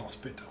 Renaissance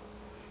painter.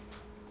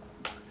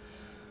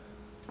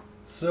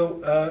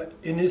 So,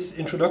 in his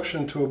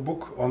introduction to a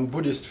book on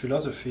Buddhist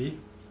philosophy,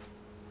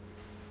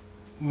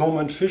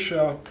 Norman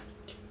Fisher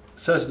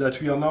says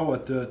that we are now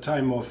at the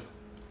time of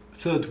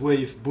third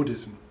wave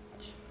Buddhism.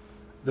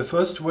 The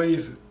first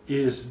wave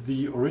is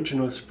the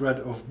original spread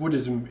of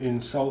Buddhism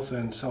in South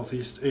and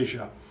Southeast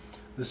Asia.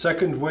 The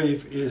second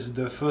wave is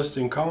the first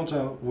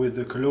encounter with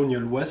the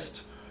colonial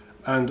West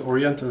and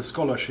Oriental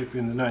scholarship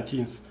in the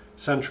 19th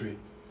century.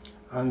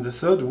 And the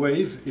third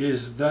wave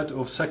is that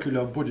of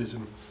secular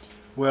Buddhism,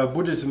 where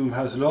Buddhism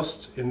has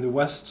lost in the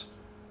West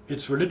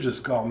its religious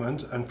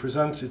garment and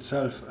presents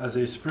itself as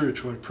a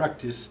spiritual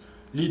practice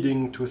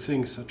leading to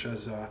things such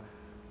as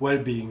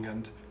well-being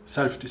and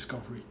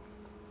self-discovery.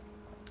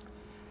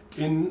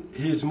 In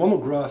his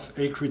monograph,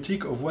 A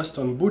Critique of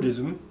Western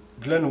Buddhism,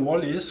 Glenn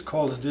Wallis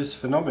calls this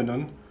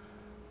phenomenon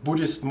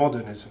Buddhist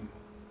modernism.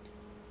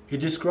 He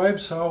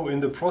describes how, in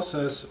the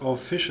process of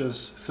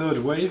Fisher's third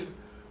wave,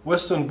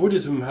 Western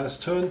Buddhism has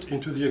turned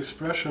into the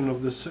expression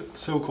of the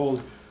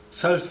so-called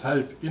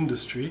self-help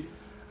industry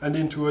and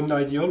into an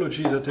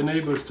ideology that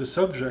enables the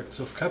subjects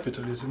of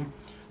capitalism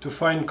to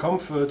find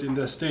comfort in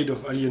their state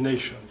of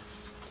alienation.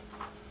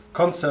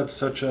 Concepts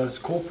such as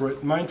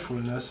corporate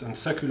mindfulness and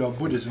secular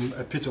Buddhism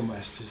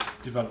epitomize this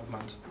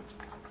development.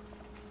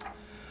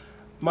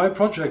 My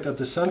project at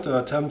the center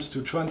attempts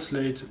to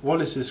translate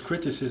Wallis's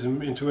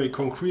criticism into a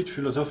concrete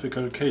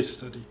philosophical case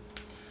study.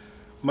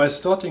 my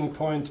starting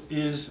point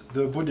is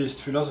the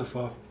Buddhist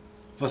philosopher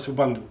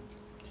Vasubandhu.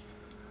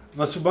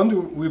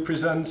 Vasubandhu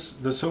represents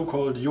the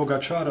so-called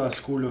Yogacara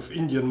school of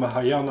Indian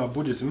Mahayana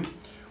Buddhism,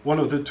 one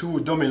of the two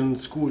dominant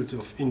schools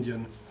of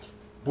Indian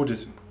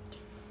Buddhism.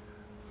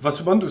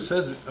 Vasubandhu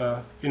says,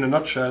 in a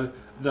nutshell,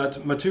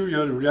 that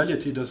material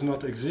reality does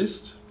not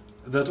exist,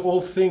 that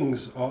all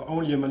things are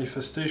only a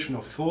manifestation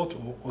of thought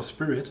or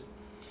spirit,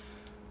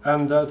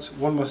 and that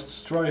one must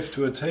strive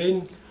to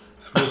attain,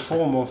 through a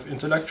form of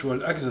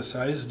intellectual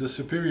exercise, the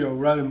superior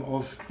realm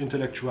of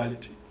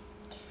intellectuality.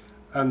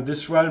 And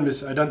this realm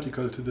is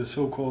identical to the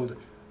so-called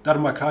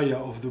Dharmakaya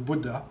of the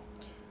Buddha,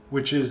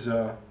 which is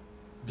the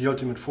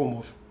ultimate form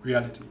of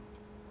reality.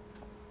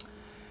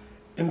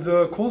 In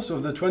the course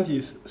of the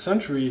 20th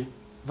century,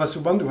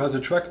 Vasubandhu has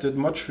attracted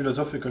much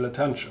philosophical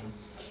attention.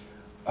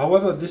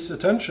 However, this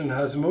attention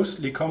has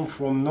mostly come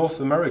from North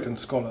American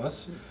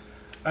scholars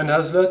and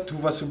has led to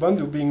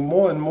Vasubandhu being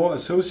more and more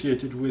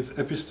associated with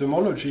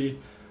epistemology,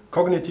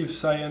 cognitive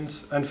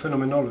science, and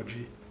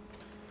phenomenology.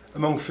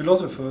 Among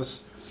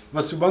philosophers,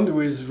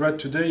 Vasubandhu is read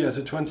today as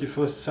a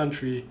 21st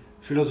century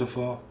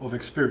philosopher of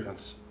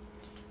experience,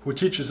 who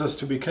teaches us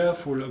to be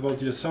careful about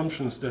the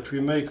assumptions that we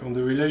make on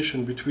the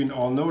relation between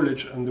our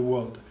knowledge and the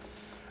world.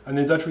 And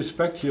in that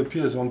respect, he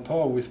appears on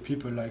par with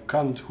people like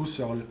Kant,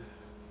 Husserl,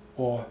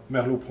 or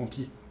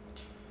Merleau-Ponty.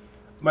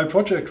 My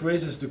project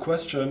raises the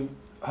question,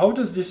 how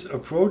does this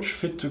approach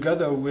fit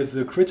together with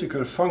the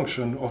critical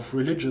function of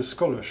religious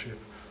scholarship?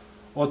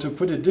 Or to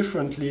put it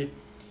differently,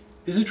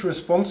 is it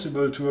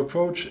responsible to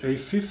approach a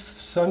 5th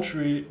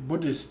century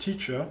Buddhist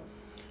teacher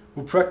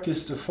who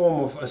practiced a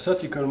form of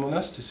ascetical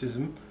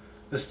monasticism,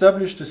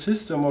 established a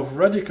system of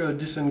radical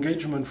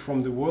disengagement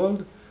from the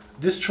world,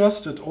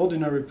 distrusted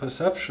ordinary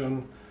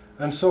perception,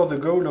 and saw the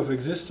goal of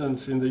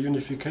existence in the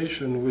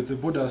unification with the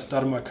Buddha's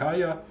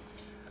Dharmakaya,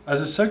 as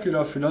a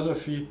secular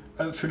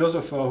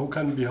philosopher who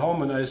can be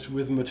harmonized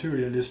with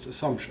materialist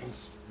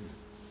assumptions?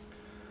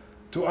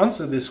 To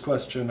answer this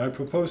question, I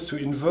propose to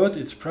invert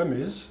its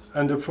premise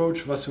and approach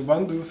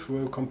Vasubandhu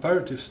through a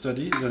comparative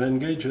study that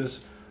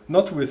engages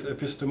not with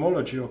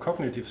epistemology or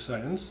cognitive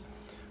science,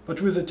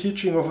 but with the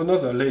teaching of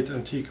another late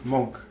antique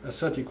monk,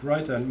 ascetic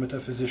writer and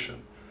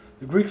metaphysician,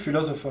 the Greek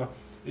philosopher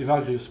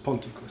Evagrius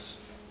Ponticus.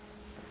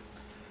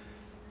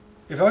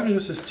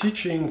 Evagrius'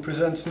 teaching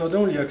presents not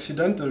only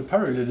accidental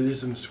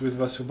parallelisms with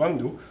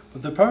Vasubandhu,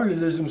 but the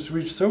parallelisms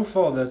reach so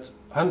far that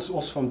Hans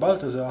Urs von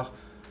Balthasar,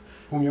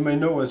 whom you may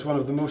know as one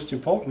of the most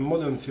important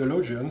modern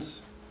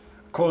theologians,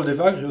 called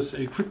Evagrius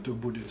a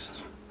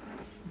crypto-Buddhist,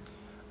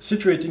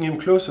 situating him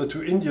closer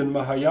to Indian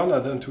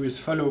Mahayana than to his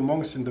fellow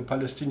monks in the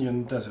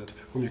Palestinian desert,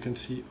 whom you can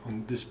see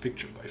on this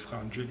picture by Fra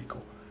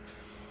Angelico.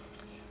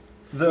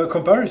 The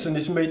comparison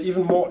is made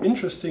even more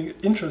interesting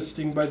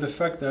by the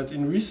fact that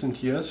in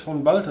recent years,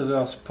 von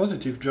Balthasar's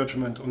positive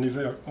judgment on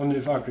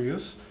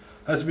Evagrius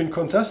has been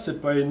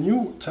contested by a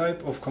new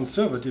type of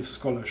conservative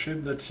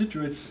scholarship that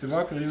situates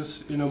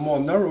Evagrius in a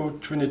more narrow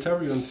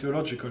Trinitarian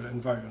theological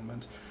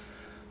environment.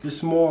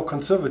 This more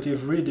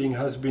conservative reading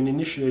has been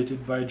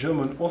initiated by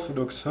German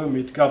Orthodox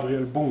hermit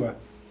Gabriel Bunger,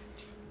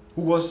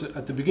 who was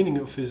at the beginning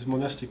of his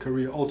monastic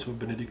career also a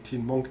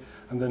Benedictine monk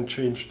and then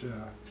changed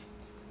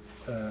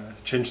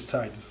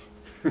sides.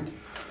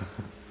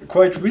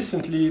 Quite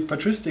recently,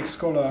 patristic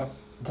scholar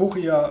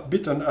Bruchia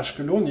Bitton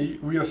Ashkeloni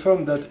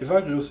reaffirmed that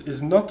Evagrius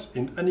is not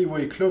in any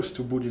way close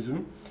to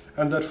Buddhism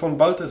and that von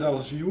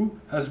Balthasar's view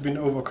has been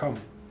overcome.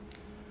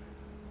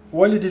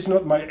 While it is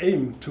not my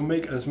aim to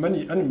make as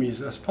many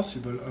enemies as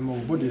possible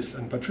among Buddhist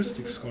and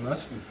patristic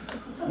scholars,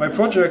 my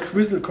project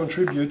will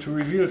contribute to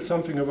reveal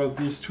something about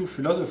these two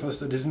philosophers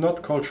that is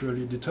not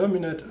culturally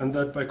determinate and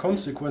that by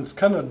consequence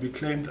cannot be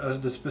claimed as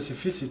the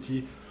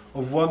specificity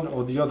of one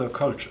or the other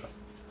culture.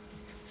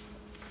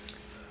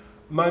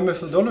 My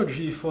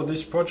methodology for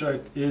this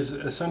project is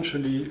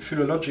essentially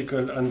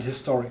philological and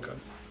historical.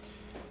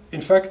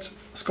 In fact,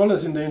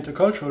 scholars in the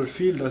intercultural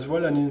field, as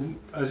well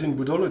as in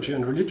Buddhology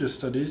and religious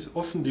studies,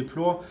 often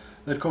deplore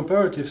that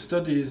comparative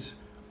studies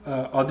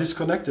are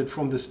disconnected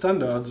from the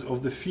standards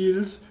of the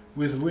fields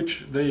with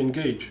which they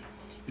engage.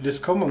 It is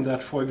common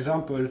that, for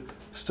example,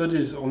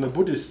 studies on a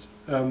Buddhist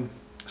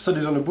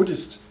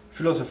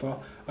philosopher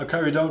are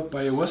carried out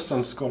by a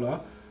Western scholar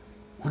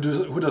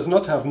who does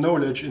not have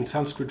knowledge in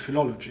Sanskrit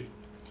philology.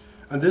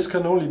 And this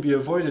can only be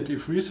avoided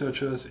if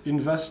researchers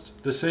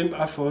invest the same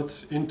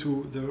efforts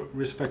into the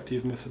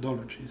respective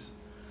methodologies.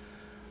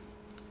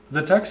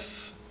 The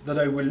texts that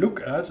I will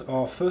look at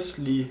are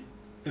firstly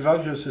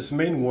Evagrius'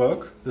 main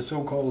work, the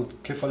so-called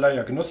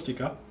Kephalaia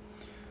Gnostica.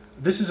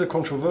 This is a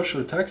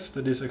controversial text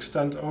that is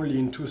extant only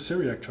in 2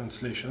 Syriac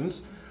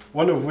translations,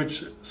 one of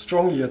which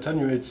strongly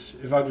attenuates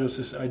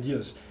Evagrius'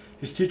 ideas.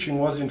 His teaching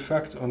was in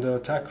fact under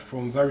attack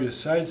from various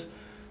sides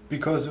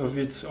because of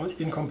its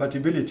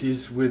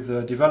incompatibilities with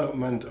the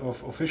development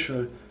of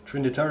official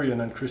Trinitarian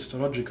and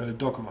Christological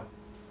dogma.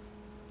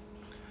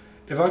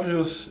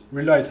 Evagrius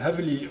relied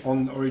heavily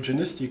on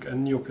origenistic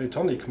and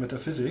Neoplatonic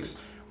metaphysics,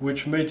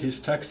 which made his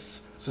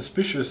texts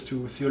suspicious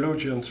to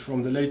theologians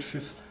from the late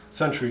 5th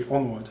century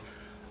onward.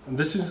 And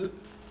this is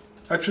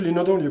actually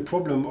not only a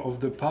problem of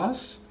the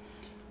past,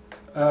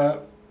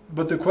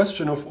 but the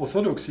question of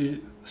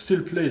orthodoxy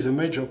still plays a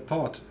major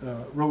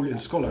role in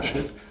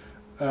scholarship,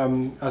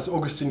 as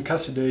Augustine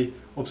Cassidy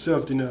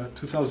observed in a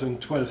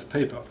 2012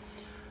 paper.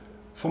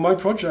 For my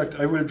project,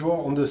 I will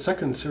draw on the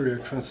second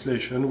Syriac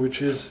translation,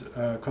 which is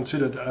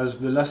considered as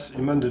the less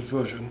emended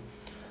version.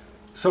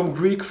 Some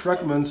Greek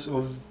fragments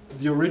of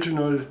the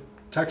original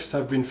text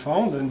have been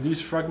found, and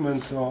these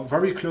fragments are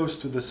very close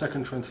to the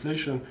second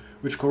translation,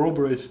 which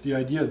corroborates the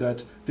idea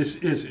that this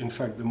is, in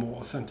fact, the more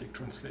authentic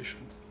translation.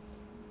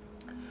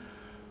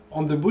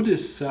 On the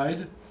Buddhist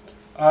side,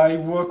 I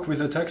work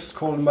with a text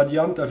called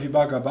Madhyanta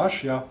Vibhaga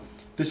Bhashya.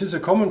 This is a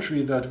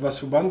commentary that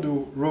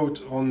Vasubandhu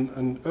wrote on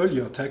an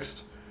earlier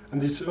text,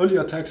 and this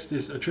earlier text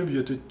is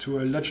attributed to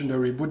a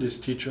legendary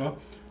Buddhist teacher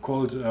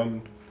called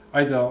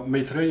either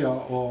Maitreya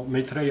or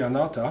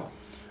Maitreyanatha,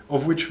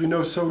 of which we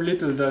know so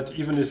little that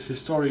even his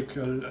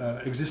historical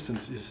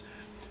existence is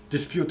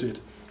disputed.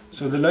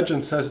 So the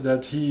legend says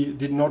that he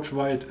did not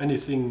write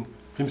anything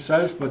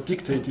himself, but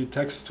dictated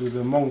texts to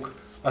the monk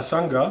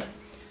Asanga,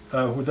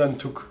 who then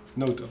took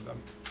note of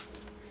them.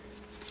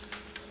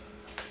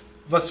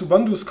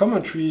 Vasubandhu's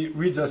commentary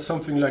reads as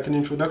something like an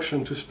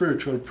introduction to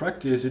spiritual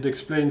practice. It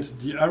explains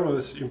the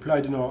errors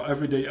implied in our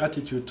everyday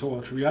attitude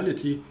toward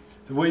reality,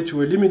 the way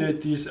to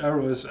eliminate these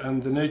errors,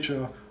 and the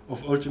nature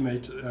of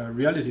ultimate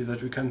reality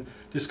that we can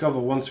discover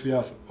once we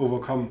have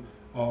overcome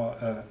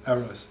our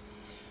errors.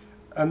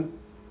 And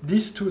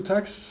these two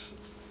texts,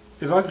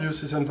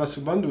 Evagrius's and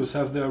Vasubandhu's,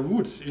 have their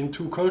roots in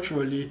two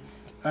culturally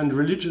and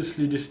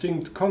religiously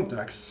distinct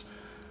contexts,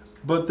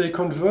 but they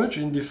converge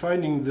in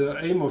defining the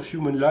aim of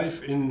human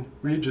life in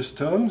religious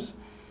terms,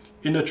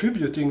 in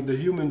attributing the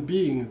human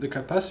being the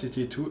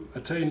capacity to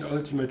attain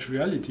ultimate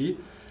reality,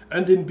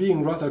 and in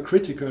being rather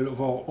critical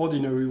of our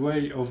ordinary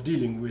way of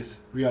dealing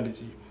with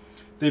reality.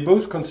 They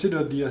both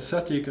consider the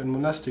ascetic and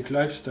monastic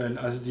lifestyle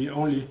as the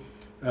only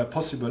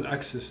possible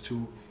access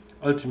to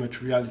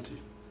ultimate reality.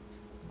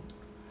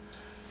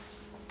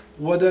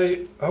 What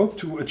I hope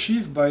to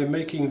achieve by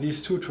making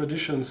these two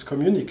traditions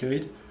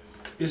communicate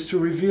is to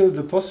reveal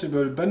the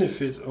possible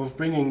benefit of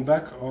bringing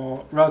back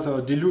our rather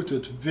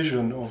diluted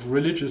vision of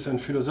religious and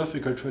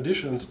philosophical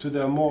traditions to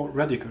their more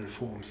radical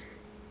forms.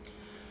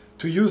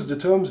 To use the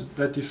terms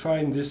that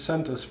define this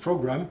center's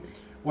program,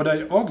 what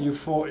I argue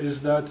for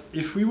is that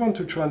if we want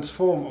to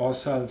transform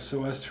ourselves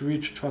so as to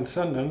reach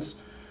transcendence,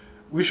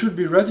 we should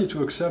be ready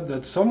to accept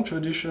that some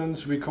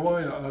traditions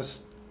require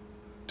us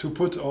to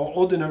put our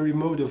ordinary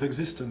mode of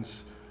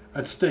existence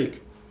at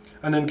stake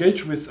and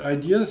engage with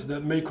ideas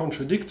that may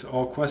contradict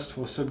our quest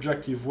for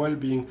subjective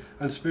well-being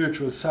and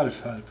spiritual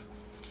self-help.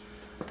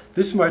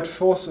 This might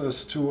force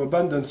us to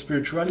abandon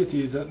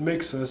spirituality that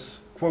makes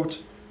us,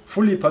 quote,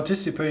 fully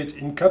participate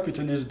in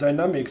capitalist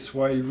dynamics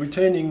while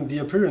retaining the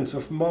appearance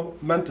of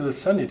mental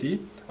sanity,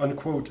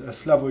 unquote,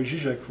 as Slavoj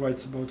Žižek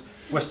writes about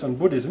Western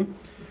Buddhism.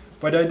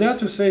 But I dare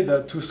to say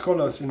that to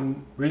scholars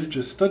in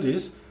religious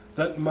studies,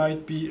 that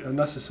might be a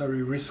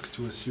necessary risk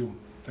to assume.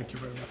 Thank you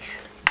very much.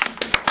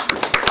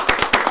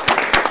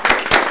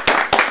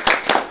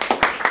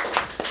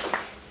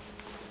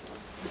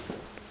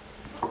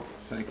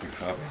 Thank you,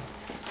 Fabian.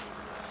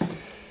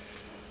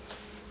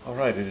 All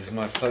right, it is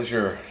my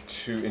pleasure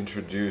to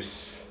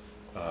introduce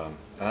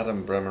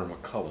Adam Bremer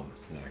McCullum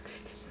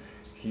next.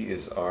 He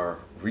is our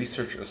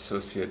research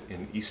associate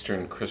in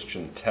Eastern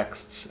Christian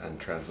texts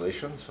and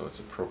translation, so it's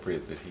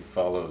appropriate that he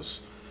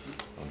follows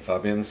on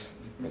Fabian's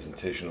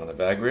presentation on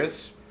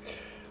Evagrius.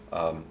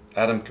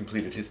 Adam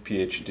completed his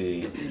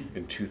PhD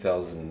in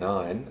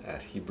 2009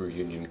 at Hebrew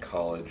Union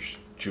College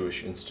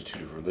Jewish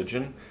Institute of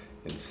Religion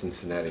in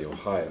Cincinnati,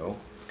 Ohio,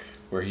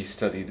 where he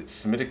studied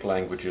Semitic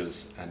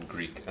languages and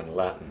Greek and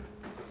Latin.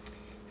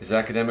 His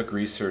academic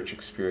research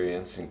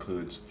experience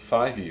includes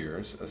 5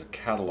 years as a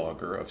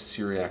cataloger of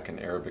Syriac and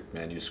Arabic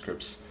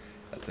manuscripts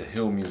at the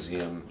Hill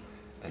Museum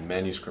and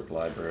Manuscript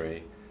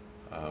Library,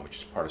 which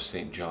is part of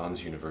St.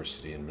 John's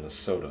University in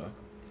Minnesota,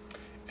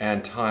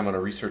 and time on a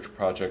research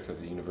project at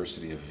the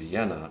University of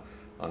Vienna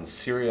on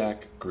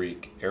Syriac,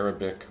 Greek,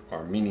 Arabic,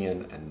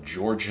 Armenian, and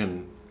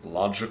Georgian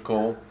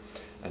logical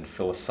and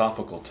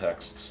philosophical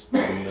texts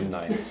in the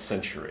 9th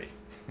century.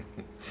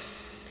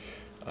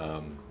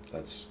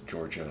 That's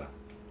Georgia,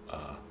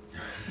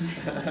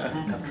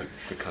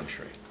 the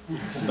country.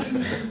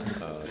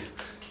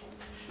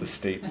 The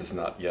state does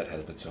not yet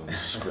have its own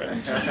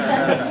script.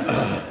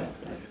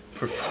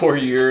 For 4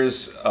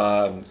 years,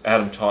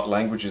 Adam taught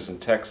languages and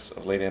texts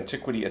of late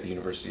antiquity at the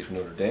University of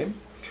Notre Dame.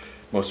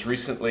 Most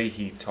recently,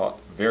 he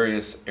taught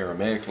various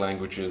Aramaic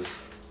languages,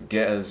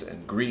 Ge'ez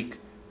and Greek,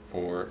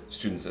 for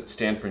students at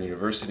Stanford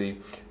University,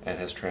 and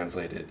has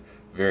translated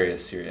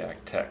various Syriac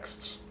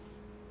texts.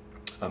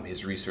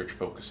 His research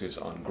focuses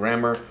on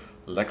grammar,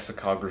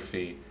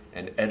 lexicography,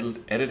 and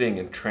editing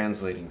and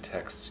translating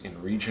texts in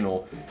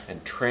regional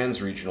and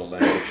trans-regional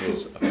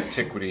languages of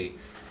antiquity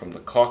from the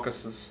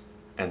Caucasus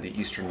and the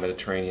Eastern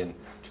Mediterranean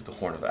to the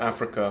Horn of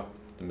Africa,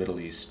 the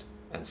Middle East,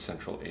 and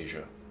Central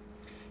Asia.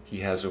 He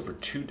has over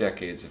 2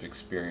 decades of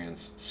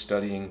experience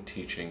studying,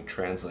 teaching,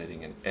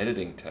 translating, and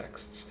editing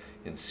texts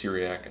in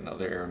Syriac and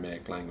other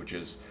Aramaic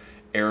languages,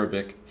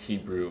 Arabic,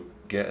 Hebrew,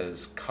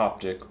 Ge'ez,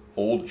 Coptic,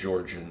 Old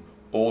Georgian,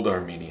 Old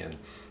Armenian,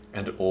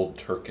 and Old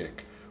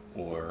Turkic,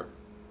 or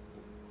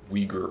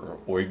Uyghur or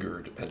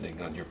Uyghur,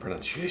 depending on your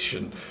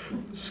pronunciation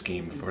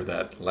scheme for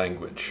that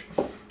language.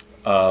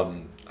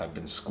 I've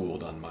been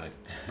schooled on my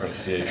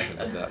pronunciation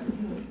of that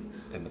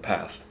in the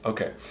past.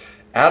 Okay.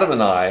 Adam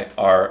and I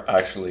are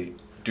actually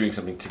doing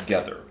something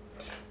together.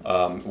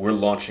 We're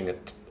launching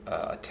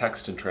a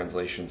text and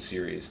translation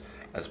series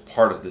as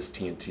part of this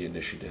TNT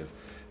initiative,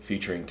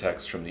 featuring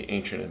texts from the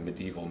ancient and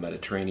medieval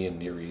Mediterranean,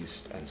 Near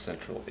East, and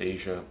Central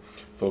Asia,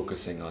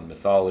 focusing on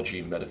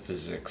mythology,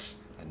 metaphysics,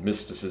 and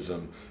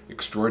mysticism,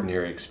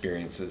 extraordinary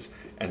experiences,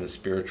 and the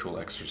spiritual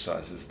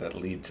exercises that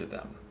lead to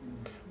them.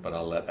 But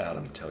I'll let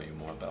Adam tell you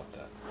more about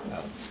that.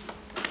 Adam.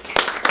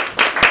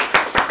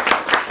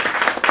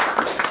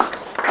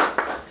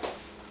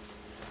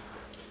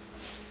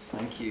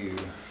 Thank you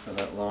for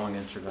that long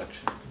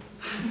introduction. All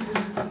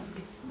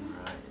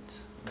right,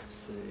 let's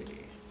see.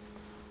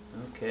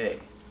 Okay,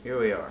 here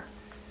we are.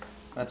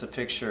 That's a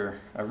picture,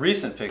 a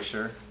recent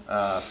picture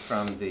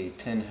from the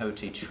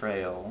Pinhoti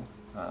Trail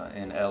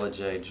in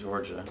Ellijay,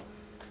 Georgia,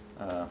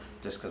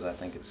 just because I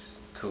think it's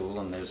cool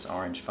and there's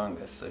orange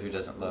fungus, so who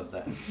doesn't love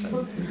that?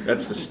 So,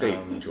 That's the state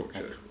of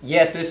Georgia.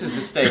 yes, this is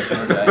the state of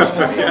Georgia.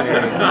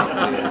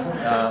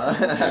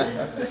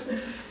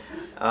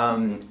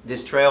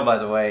 This trail, by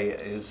the way,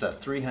 is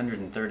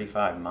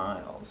 335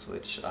 miles,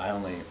 which I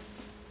only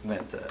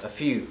went a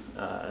few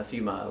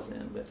miles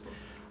in. But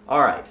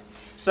all right.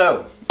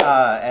 So,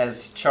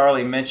 as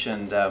Charlie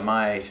mentioned,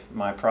 my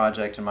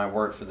project and my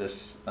work for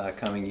this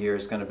coming year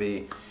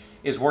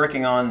is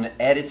working on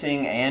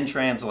editing and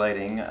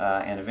translating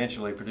and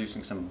eventually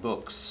producing some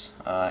books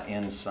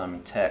in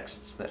some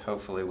texts that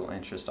hopefully will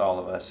interest all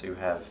of us who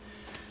have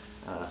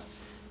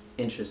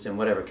interest in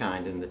whatever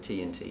kind in the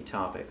TNT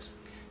topics.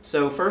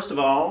 So first of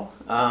all,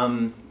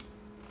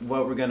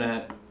 what we're going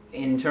to,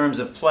 in terms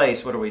of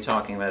place, what are we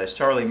talking about? As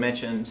Charlie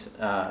mentioned,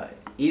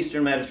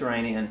 Eastern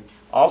Mediterranean,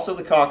 also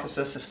the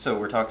Caucasus, so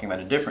we're talking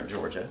about a different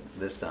Georgia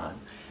this time,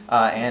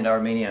 and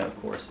Armenia,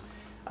 of course.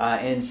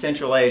 In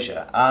Central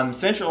Asia.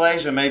 Central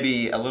Asia may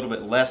be a little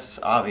bit less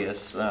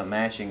obvious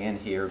matching in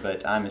here,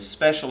 but I'm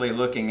especially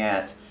looking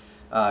at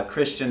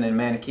Christian and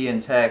Manichaean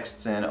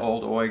texts in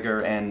Old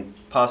Uyghur and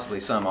possibly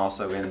some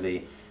also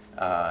in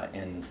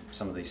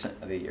some of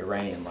the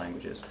Iranian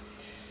languages.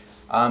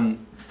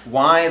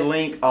 Why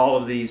link all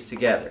of these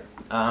together?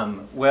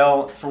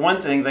 Well, for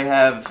one thing,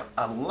 a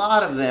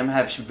lot of them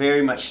have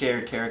very much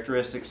shared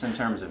characteristics in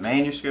terms of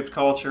manuscript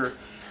culture.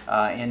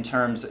 If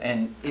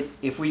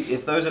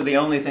those are the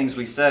only things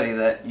we study,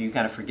 that you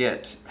kind of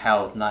forget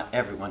how not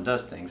everyone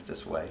does things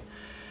this way.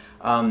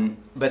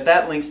 But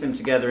that links them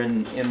together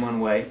in one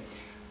way.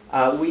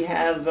 We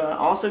have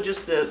also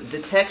just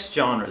the text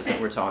genres that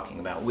we're talking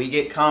about. We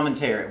get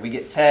commentary, we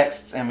get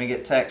texts, and we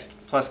get text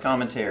plus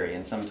commentary,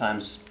 and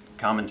sometimes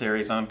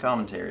commentaries on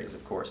commentaries,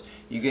 of course.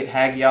 You get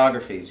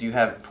hagiographies, you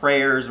have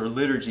prayers or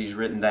liturgies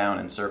written down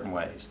in certain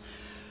ways.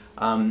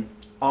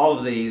 All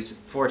of these,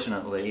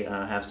 fortunately,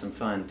 have some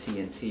fun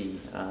TNT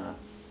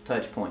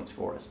touch points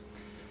for us.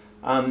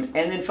 And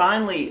then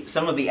finally,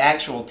 some of the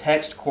actual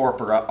text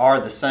corpora are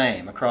the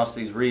same across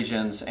these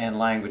regions and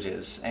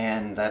languages.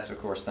 And that's,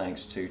 of course,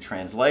 thanks to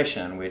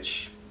translation,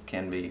 which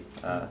can be,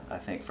 I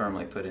think,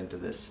 firmly put into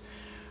this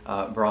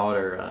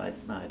broader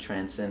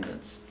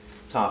transcendence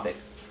topic.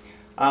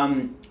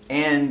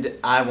 And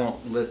I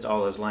won't list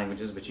all those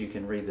languages, but you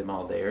can read them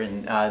all there.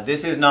 And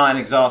this is not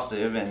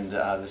exhaustive, and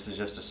this is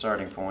just a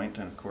starting point.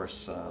 And of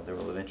course, there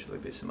will eventually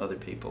be some other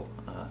people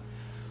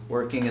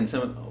working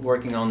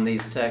on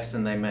these texts,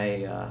 and that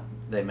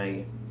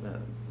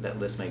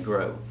list may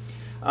grow.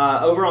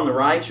 Over on the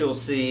right, you'll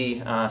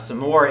see some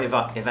more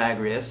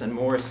Evagrius and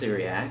more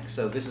Syriac.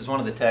 So this is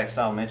one of the texts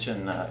I'll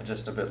mention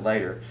just a bit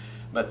later.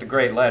 But the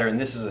Great Letter, and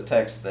this is a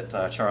text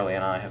that Charlie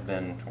and I have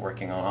been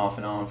working on off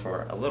and on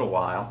for a little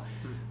while.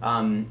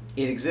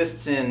 It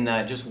exists in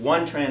just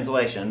one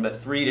translation, but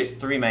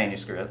three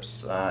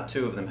manuscripts.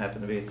 Two of them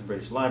happen to be at the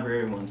British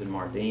Library, one's in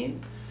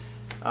Mardin.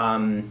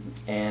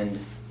 And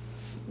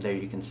there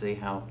you can see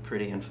how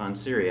pretty and fun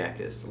Syriac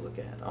is to look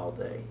at all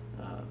day.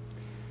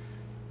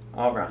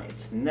 All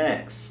right,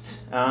 next.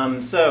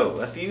 So,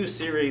 a few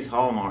series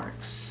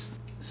hallmarks.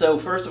 So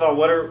first of all,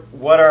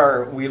 what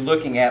are we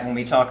looking at when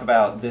we talk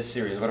about this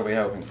series? What are we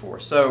hoping for?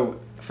 So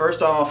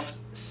first off,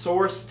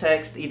 source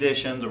text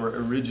editions, or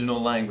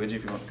original language,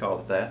 if you want to call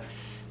it that,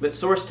 but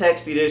source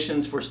text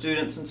editions for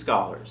students and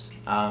scholars.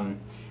 I'm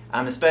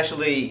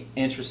especially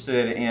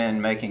interested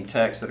in making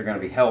texts that are going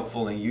to be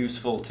helpful and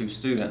useful to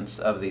students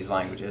of these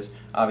languages.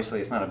 Obviously,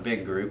 it's not a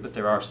big group, but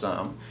there are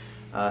some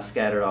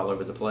scattered all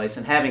over the place.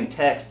 And having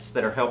texts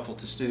that are helpful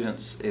to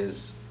students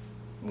is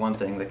one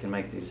thing that can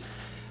make these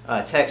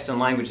text and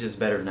languages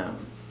better known.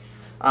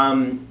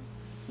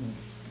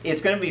 It's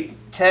going to be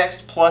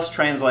text plus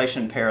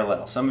translation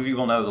parallel. Some of you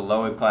will know the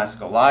Loeb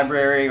Classical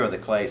Library or the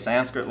Clay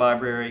Sanskrit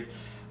Library.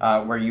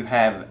 where you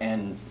have,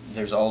 and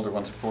there's older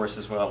ones, of course,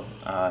 as well,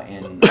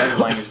 in other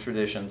language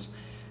traditions,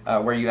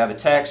 where you have a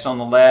text on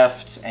the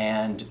left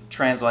and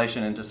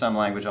translation into some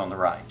language on the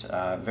right.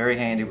 Very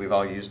handy. We've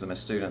all used them as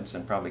students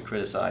and probably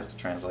criticized the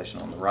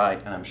translation on the right,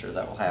 and I'm sure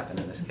that will happen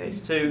in this case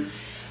too.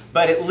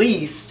 But at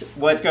least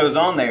what goes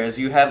on there is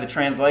you have the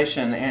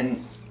translation,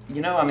 and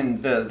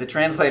the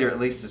translator at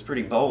least is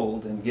pretty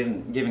bold in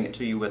giving it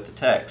to you with the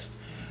text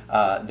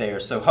there.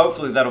 So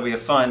hopefully that'll be a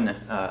fun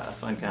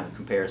kind of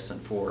comparison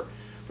for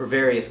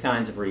various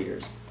kinds of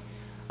readers.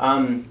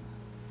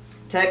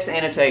 Text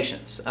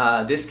annotations.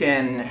 This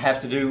can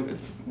have to do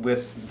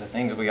with the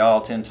things we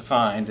all tend to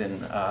find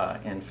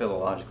in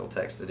philological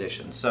text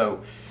editions.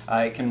 So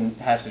it can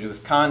have to do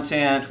with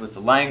content, with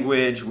the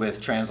language,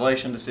 with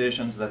translation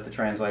decisions that the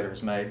translator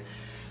has made,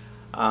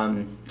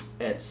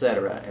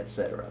 etc.,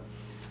 etc.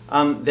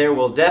 There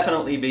will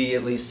definitely be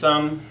at least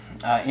some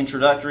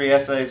introductory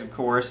essays, of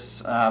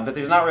course, but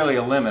there's not really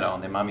a limit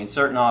on them. I mean,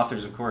 certain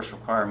authors, of course,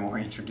 require more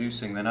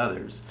introducing than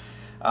others,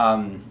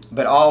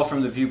 but all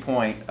from the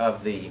viewpoint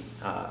of the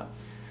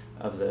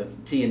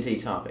T&T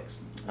topics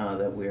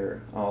that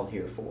we're all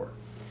here for.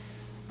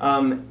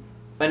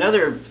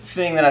 Another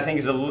thing that I think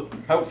is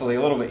hopefully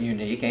a little bit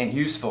unique and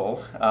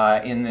useful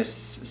in this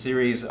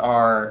series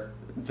are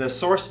the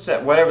source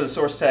whatever the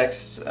source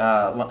text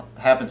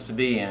happens to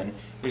be in.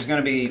 There's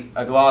going to be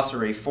a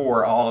glossary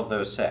for all of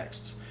those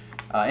texts.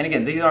 And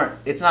again,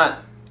 it's not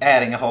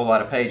adding a whole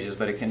lot of pages,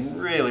 but it can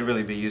really,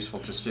 really be useful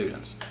to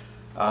students.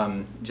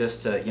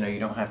 Just to, you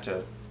don't have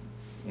to,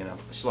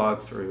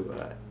 slog through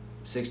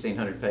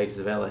 1,600 pages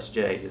of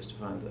LSJ just to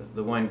find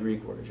the one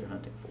Greek word you're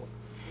hunting for.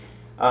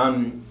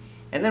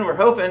 And then we're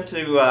hoping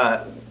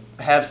to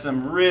have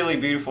some really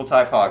beautiful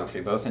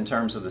typography, both in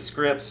terms of the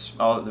scripts,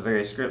 all of the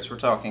various scripts we're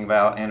talking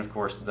about, and of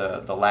course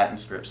the Latin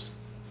scripts.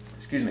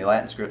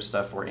 Latin script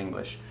stuff for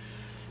English,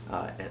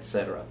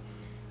 etc.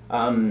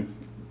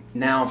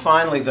 Now,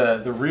 finally,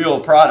 the real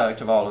product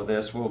of all of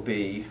this will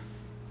be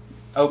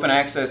open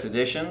access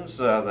editions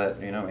that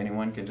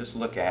anyone can just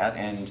look at,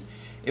 and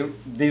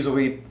these will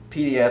be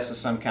PDFs of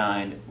some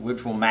kind,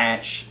 which will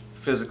match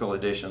physical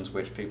editions,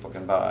 which people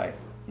can buy,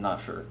 not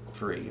for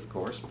free, of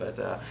course,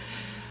 but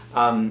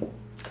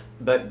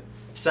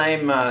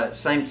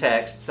same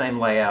text, same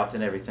layout,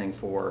 and everything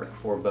for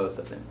both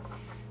of them.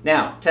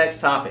 Now,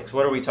 text topics,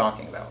 what are we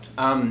talking about?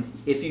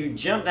 If you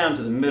jump down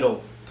to the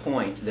middle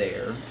point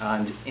there,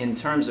 in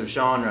terms of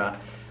genre,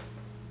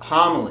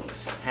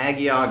 homilies,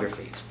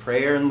 hagiographies,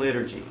 prayer and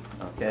liturgy,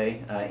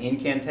 okay,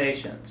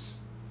 incantations,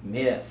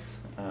 myth,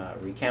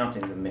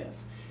 recountings of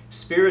myth,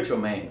 spiritual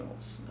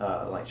manuals,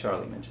 like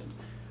Charlie mentioned.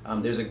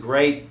 There's a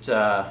great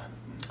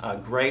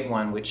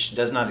one which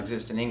does not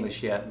exist in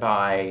English yet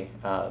by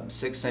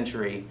 6th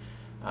century,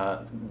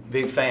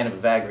 big fan of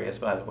Evagrius,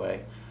 by the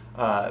way,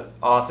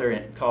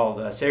 author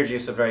called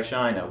Sergius of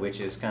Raishina,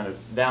 which is kind of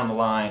down the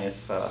line.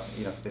 If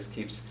this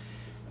keeps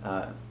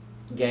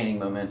gaining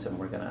momentum,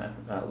 we're going to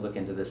look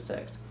into this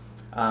text.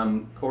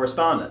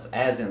 Correspondence,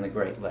 as in the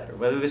Great Letter,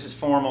 whether this is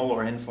formal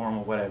or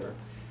informal, whatever.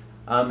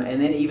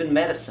 And then even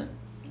medicine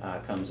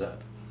comes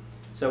up.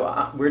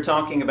 So we're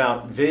talking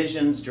about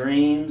visions,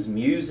 dreams,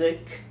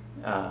 music,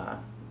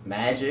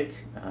 magic,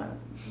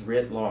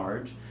 writ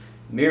large,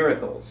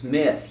 miracles,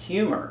 myth,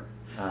 humor.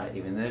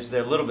 Even there's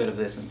a little bit of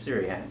this in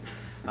Syriac,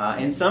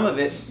 and some of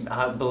it,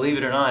 believe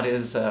it or not,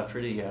 is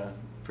pretty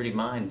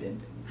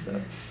mind-bending. So,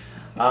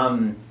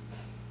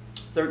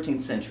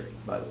 13th century,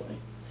 by the way.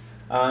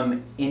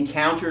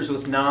 Encounters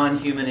with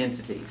non-human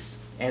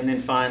entities, and then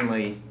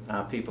finally,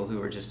 people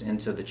who are just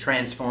into the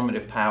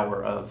transformative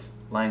power of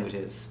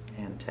languages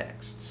and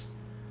texts.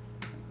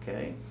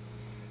 Okay.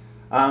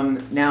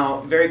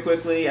 Now, very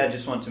quickly, I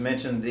just want to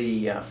mention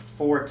the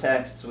 4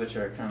 texts which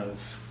are kind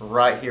of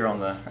right here on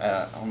the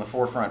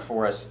forefront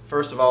for us.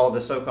 First of all,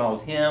 the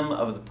so-called Hymn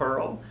of the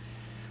Pearl.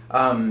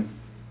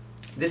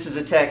 This is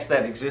a text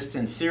that exists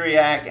in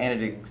Syriac,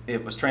 and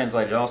it was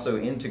translated also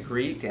into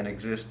Greek and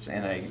exists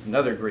in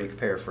another Greek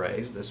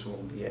paraphrase. This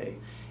will be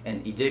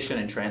an edition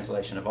and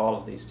translation of all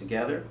of these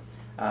together.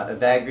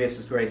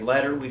 Evagrius' Great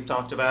Letter we've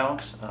talked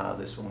about.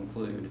 This will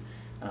include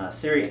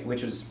Syriac,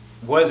 which was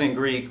in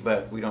Greek,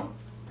 but we don't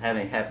have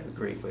any half of the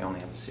Greek, we only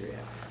have the Syriac.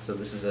 So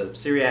this is a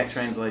Syriac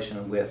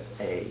translation with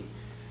a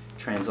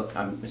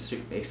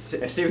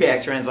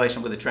Syriac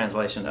translation with a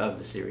translation of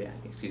the Syriac,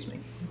 excuse me.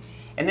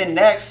 And then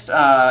next,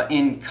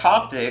 in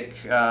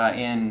Coptic,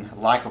 in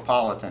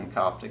Lycopolitan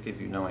Coptic,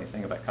 if you know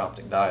anything about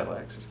Coptic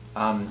dialects,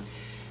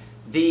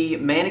 the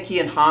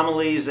Manichaean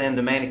homilies and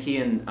the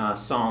Manichaean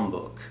psalm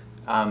book.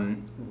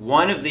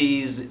 One of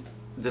these,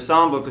 the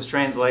psalm book was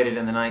translated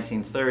in the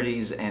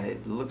 1930s, and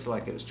it looks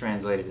like it was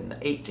translated in the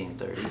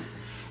 1830s.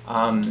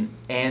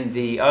 And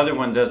the other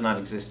one does not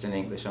exist in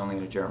English, only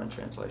in a German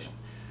translation.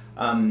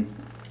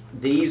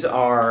 These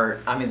are,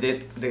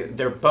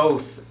 they're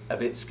both a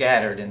bit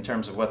scattered in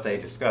terms of what they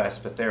discuss,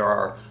 but there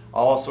are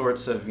all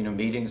sorts of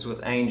meetings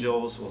with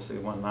angels. We'll see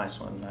one nice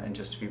one in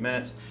just a few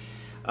minutes.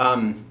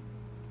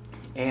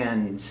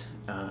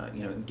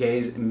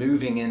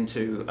 Moving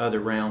into other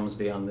realms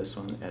beyond this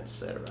one,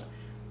 etc.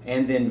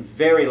 And then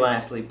very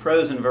lastly,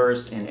 prose and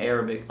verse in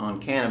Arabic on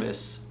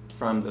cannabis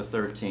from the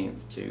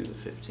 13th to the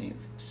 15th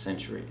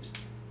centuries.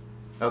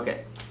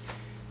 Okay.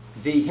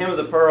 The Hymn of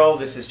the Pearl,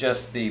 this is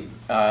just the,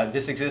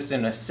 this exists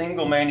in a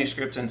single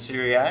manuscript in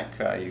Syriac.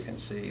 You can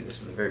see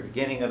this is the very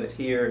beginning of it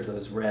here,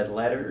 those red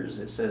letters.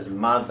 It says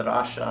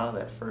Madrasha,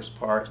 that first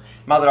part.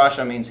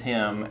 Madrasha means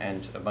hymn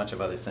and a bunch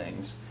of other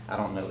things. I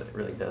don't know that it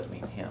really does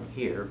mean hymn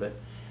here, but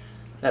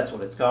that's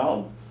what it's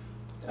called.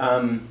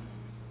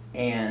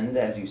 And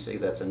as you see,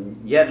 that's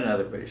yet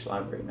another British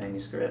Library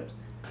manuscript.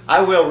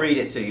 I will read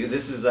it to you.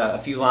 This is a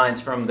few lines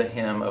from the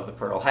Hymn of the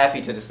Pearl.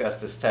 Happy to discuss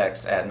this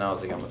text ad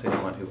nauseum with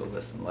anyone who will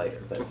listen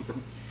later.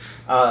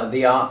 But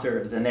the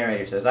author, the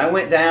narrator says, I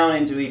went down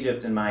into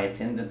Egypt and my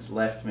attendants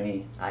left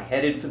me. I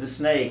headed for the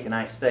snake and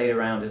I stayed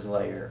around his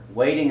lair,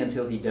 waiting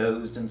until he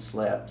dozed and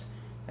slept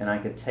and I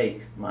could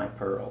take my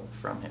pearl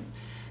from him.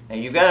 Now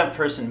you've got a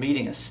person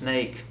meeting a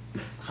snake,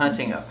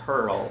 hunting a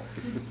pearl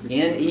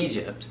in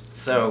Egypt.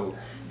 So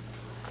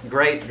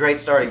great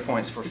starting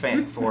points for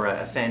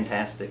a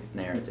fantastic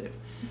narrative.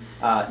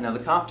 Now the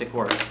Coptic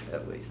worked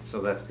at least,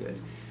 so that's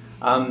good.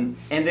 And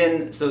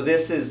then, so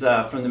this is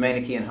from the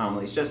Manichaean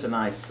Homilies, just a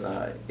nice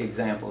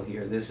example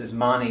here. This is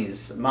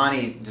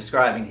Mani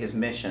describing his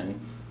mission,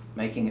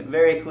 making it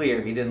very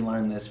clear he didn't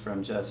learn this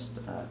from just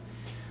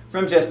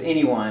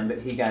anyone,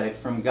 but he got it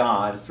from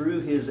God through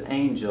his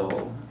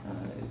angel.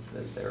 It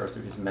says there, or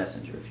through his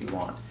messenger, if you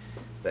want,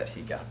 that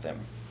he got them.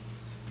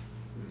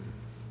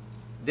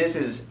 This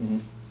is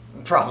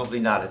probably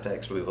not a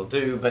text we will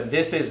do, but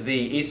this is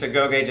the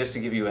Isagoge, just to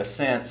give you a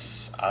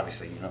sense.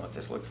 Obviously, you know what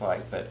this looks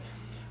like,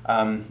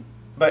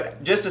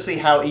 but just to see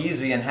how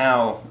easy and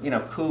how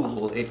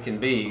cool it can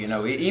be.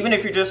 Even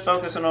if you're just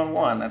focusing on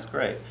one, that's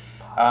great.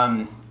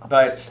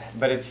 But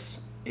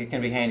it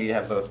can be handy to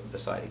have both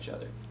beside each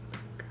other.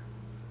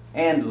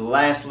 And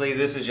lastly,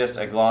 this is just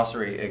a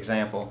glossary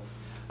example.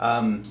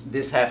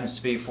 This happens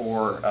to be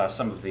for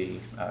some of the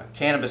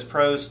cannabis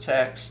prose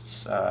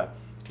texts.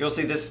 You'll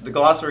see the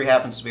glossary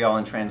happens to be all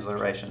in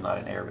transliteration, not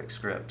in Arabic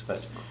script.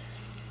 But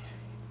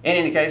in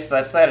any case,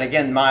 that's that.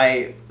 Again,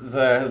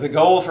 the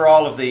goal for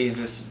all of these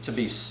is to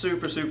be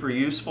super, super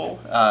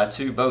useful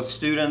to both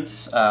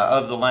students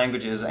of the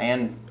languages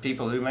and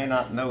people who may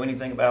not know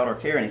anything about or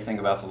care anything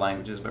about the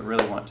languages, but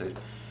really want to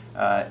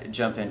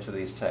jump into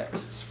these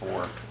texts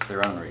for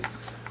their own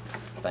reasons.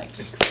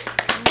 Thanks.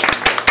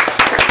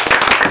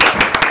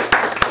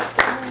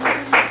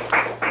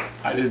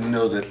 I didn't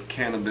know that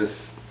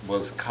cannabis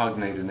was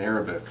cognate in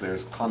Arabic.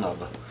 There's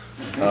qanab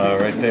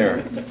right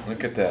there.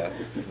 Look at that.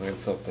 Learned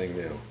something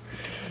new.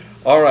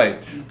 All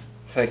right.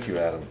 Thank you,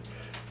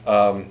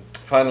 Adam.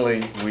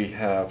 Finally, we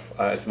have,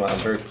 I'm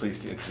very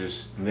pleased to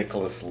introduce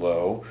Nicholas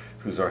Lowe,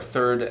 who's our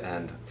third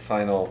and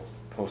final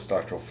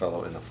postdoctoral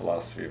fellow in the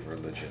philosophy of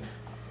religion.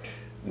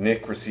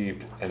 Nick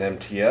received an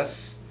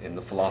MTS in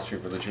the philosophy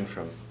of religion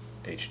from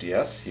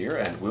HDS here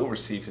and will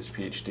receive his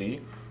PhD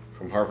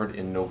from Harvard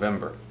in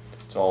November.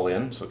 It's all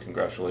in, so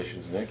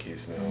congratulations, Nick.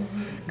 He's now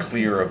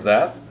clear of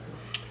that.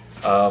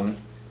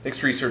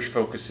 Nick's research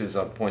focuses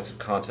on points of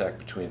contact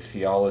between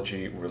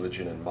theology,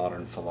 religion, and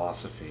modern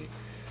philosophy,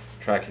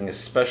 tracking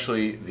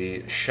especially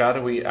the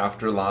shadowy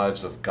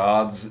afterlives of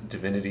gods,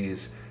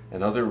 divinities,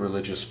 and other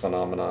religious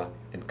phenomena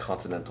in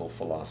continental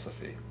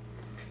philosophy.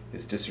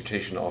 His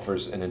dissertation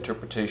offers an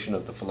interpretation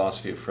of the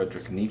philosophy of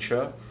Friedrich Nietzsche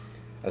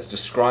as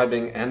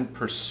describing and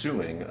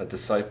pursuing a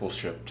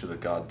discipleship to the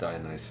god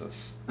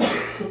Dionysus,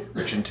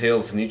 which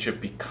entails Nietzsche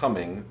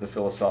becoming the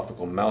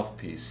philosophical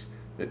mouthpiece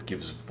that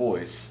gives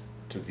voice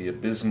to the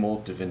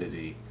abysmal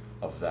divinity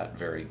of that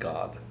very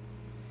god.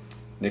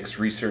 Nick's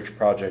research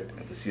project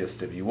at the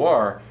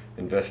CSWR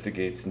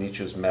investigates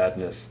Nietzsche's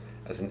madness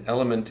as an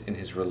element in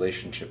his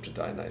relationship to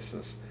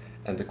Dionysus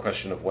and the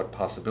question of what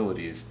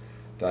possibilities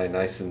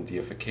Dionysian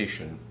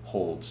deification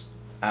holds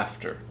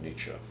after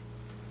Nietzsche.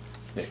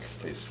 Nick,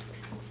 please.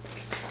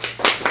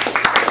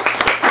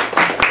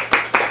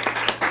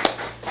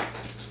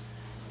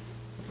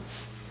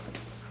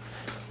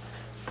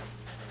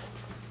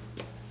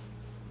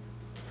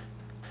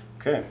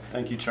 Okay,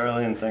 thank you,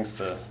 Charlie, and thanks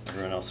to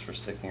everyone else for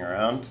sticking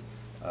around.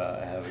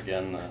 I have,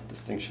 again, the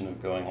distinction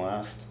of going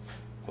last.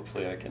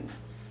 Hopefully I can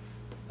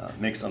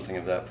make something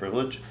of that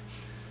privilege.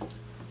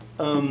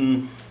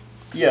 So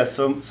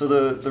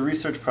the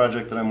research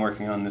project that I'm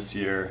working on this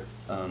year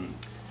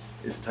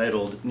is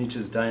titled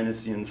Nietzsche's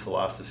Dionysian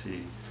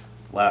Philosophy,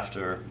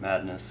 Laughter,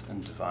 Madness,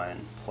 and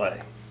Divine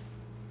Play.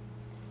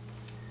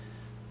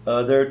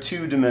 There are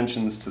two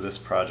dimensions to this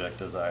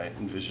project as I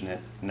envision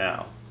it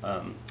now.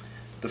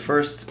 The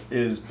first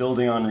is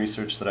building on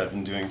research that I've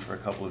been doing for a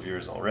couple of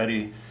years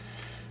already,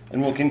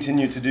 and will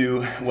continue to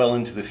do well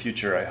into the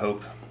future, I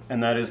hope,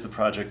 and that is the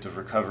project of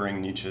recovering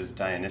Nietzsche's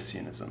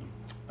Dionysianism.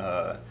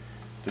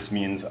 This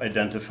means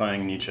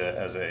identifying Nietzsche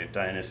as a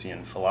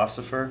Dionysian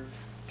philosopher,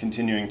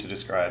 continuing to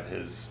describe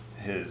his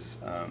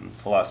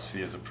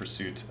philosophy as a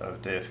pursuit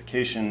of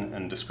deification,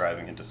 and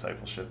describing a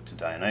discipleship to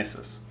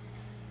Dionysus.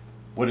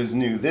 What is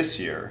new this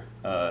year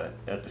at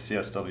the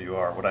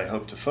CSWR, what I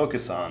hope to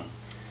focus on,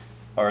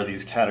 are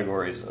these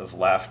categories of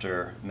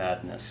laughter,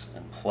 madness,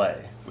 and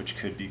play, which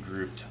could be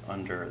grouped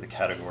under the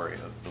category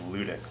of the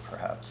ludic,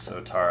 perhaps.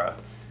 So Tara,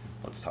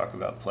 let's talk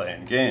about play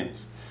and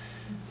games.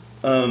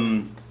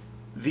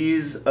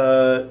 There's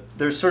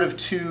sort of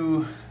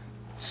two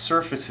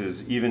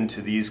surfaces even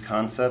to these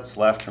concepts,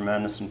 laughter,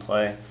 madness, and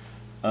play.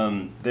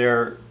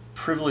 They're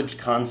privileged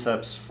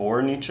concepts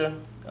for Nietzsche.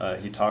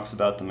 He talks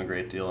about them a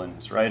great deal in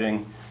his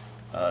writing.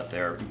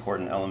 They're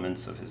important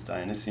elements of his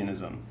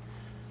Dionysianism.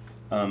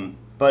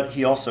 But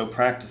he also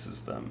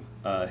practices them.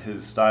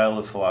 His style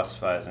of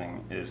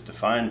philosophizing is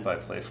defined by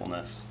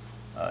playfulness.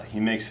 He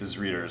makes his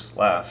readers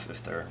laugh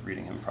if they're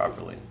reading him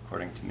properly,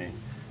 according to me.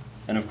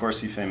 And of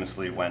course, he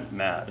famously went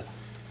mad.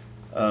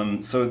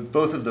 So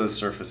both of those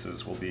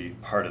surfaces will be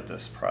part of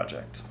this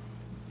project.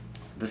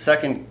 The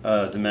second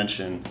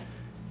dimension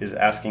is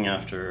asking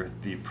after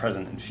the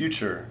present and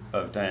future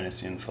of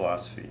Dionysian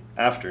philosophy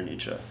after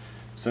Nietzsche.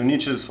 So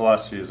Nietzsche's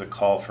philosophy is a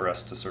call for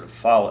us to sort of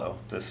follow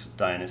this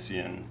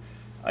Dionysian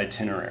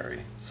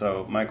itinerary.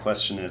 So my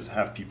question is,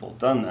 have people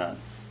done that?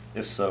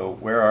 If so,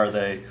 where are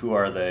they, who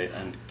are they,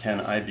 and can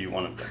I be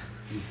one of them?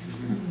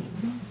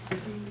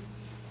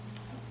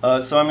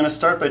 So I'm going to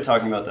start by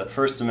talking about that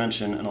first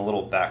dimension and a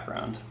little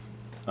background.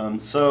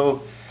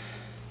 So,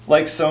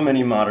 like so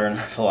many modern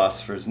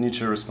philosophers,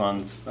 Nietzsche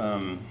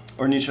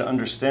Nietzsche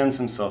understands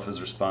himself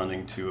as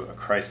responding to a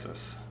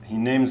crisis. He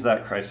names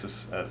that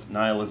crisis as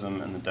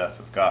nihilism and the death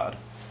of God.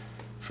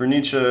 For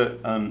Nietzsche,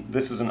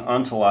 this is an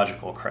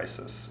ontological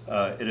crisis.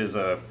 It is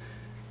a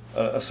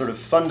sort of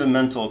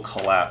fundamental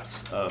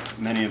collapse of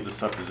many of the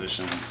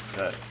suppositions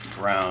that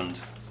ground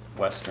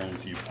Western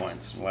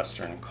viewpoints and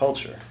Western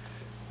culture.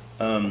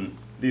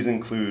 These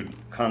include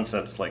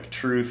concepts like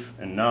truth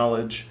and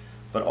knowledge,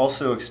 but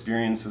also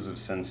experiences of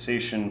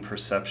sensation,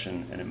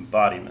 perception, and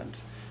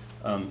embodiment.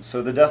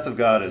 So the death of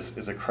God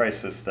is a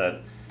crisis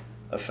that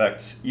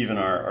affects even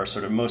our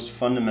sort of most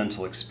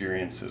fundamental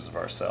experiences of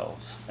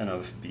ourselves and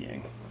of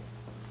being.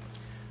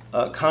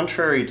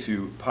 Contrary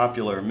to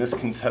popular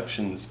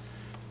misconceptions,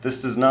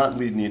 this does not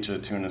lead Nietzsche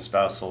to an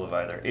espousal of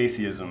either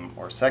atheism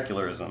or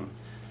secularism.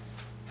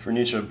 For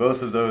Nietzsche,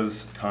 both of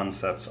those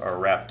concepts are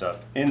wrapped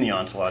up in the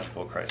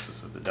ontological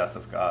crisis of the death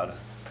of God.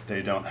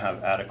 They don't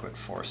have adequate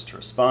force to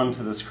respond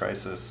to this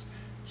crisis.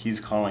 He's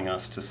calling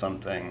us to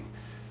something,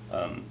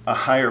 a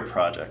higher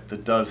project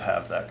that does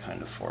have that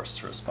kind of force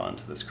to respond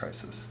to this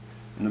crisis.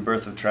 In The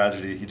Birth of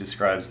Tragedy, he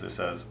describes this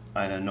as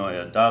eine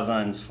neue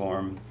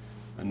Daseinsform,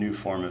 a new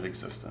form of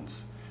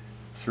existence.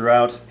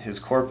 Throughout his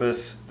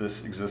corpus,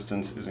 this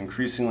existence is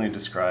increasingly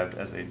described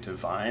as a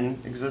divine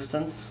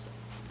existence,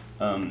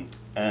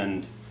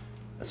 and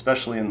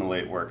especially in the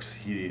late works,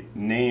 he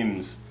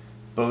names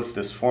both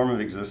this form of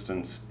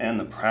existence and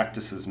the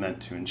practices meant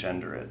to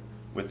engender it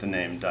with the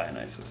name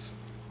Dionysus.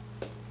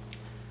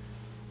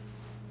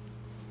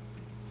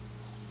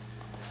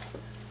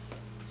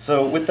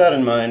 So with that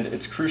in mind,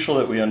 it's crucial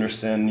that we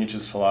understand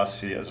Nietzsche's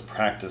philosophy as a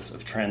practice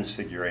of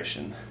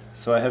transfiguration.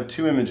 So I have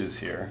two images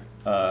here.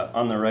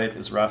 On the right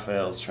is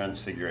Raphael's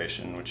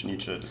Transfiguration, which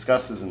Nietzsche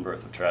discusses in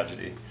Birth of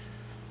Tragedy.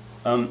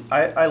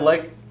 I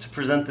like to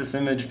present this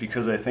image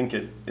because I think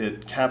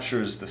it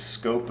captures the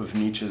scope of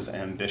Nietzsche's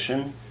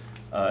ambition.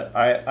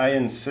 I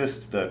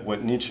insist that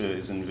what Nietzsche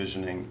is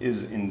envisioning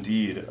is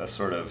indeed a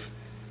sort of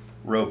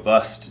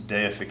robust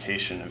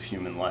deification of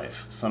human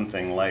life,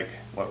 something like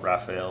what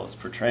Raphael is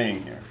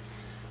portraying here.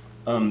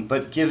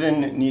 But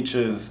given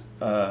Nietzsche's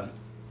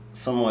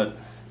somewhat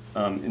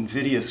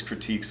invidious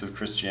critiques of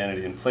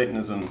Christianity and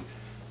Platonism,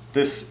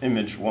 this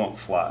image won't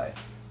fly.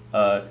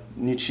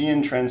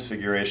 Nietzschean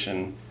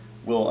transfiguration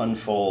will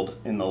unfold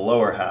in the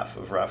lower half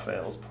of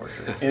Raphael's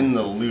portrait, in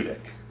the ludic,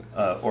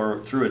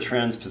 or through a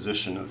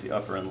transposition of the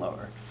upper and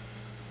lower.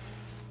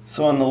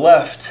 So on the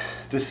left,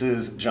 this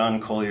is John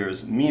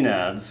Collier's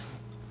Maenads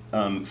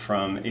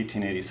from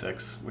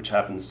 1886, which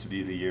happens to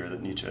be the year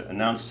that Nietzsche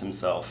announced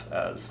himself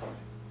as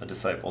a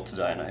disciple to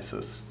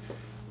Dionysus.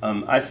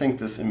 I think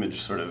this image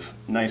sort of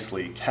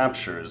nicely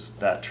captures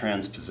that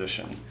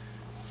transposition.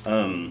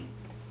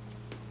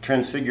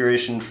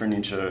 Transfiguration for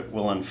Nietzsche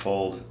will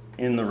unfold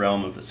in the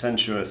realm of the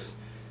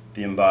sensuous,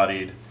 the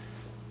embodied,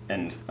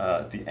 and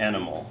the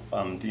animal,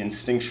 the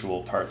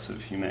instinctual parts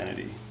of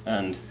humanity.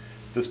 And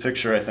this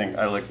picture, I think,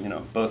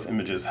 both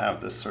images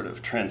have this sort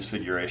of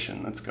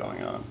transfiguration that's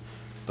going on.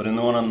 But in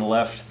the one on the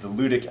left, the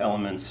ludic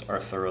elements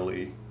are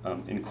thoroughly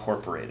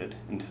incorporated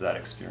into that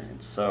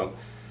experience. So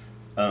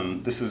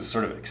this is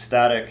sort of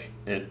ecstatic,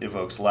 it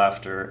evokes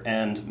laughter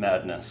and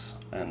madness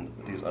and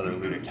these other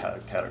ludic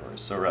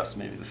categories. So Russ,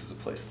 maybe this is a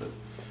place that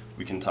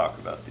we can talk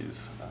about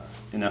these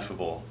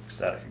ineffable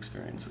ecstatic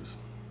experiences.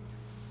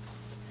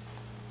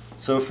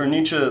 So for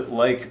Nietzsche,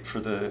 like for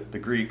the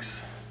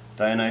Greeks,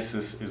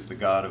 Dionysus is the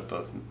god of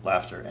both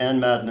laughter and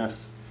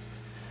madness.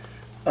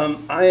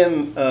 I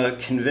am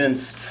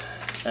convinced,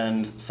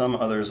 and some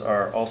others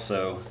are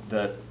also,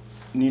 that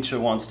Nietzsche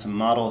wants to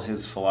model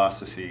his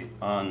philosophy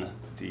on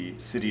the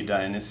City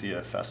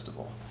Dionysia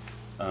festival,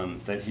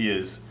 that he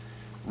is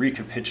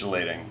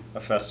recapitulating a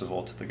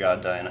festival to the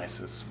god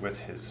Dionysus with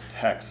his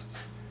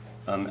texts.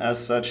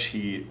 As such,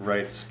 he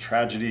writes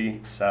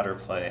tragedy, satyr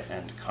play,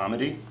 and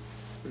comedy.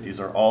 These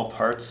are all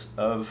parts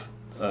of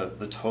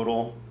the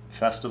total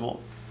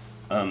festival.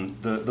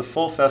 The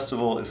full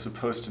festival is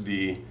supposed to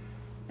be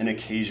an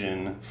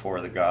occasion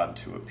for the god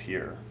to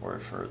appear, or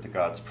for the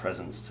god's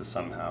presence to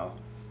somehow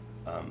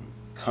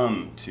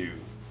come to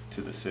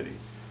the city.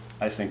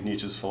 I think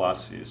Nietzsche's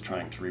philosophy is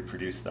trying to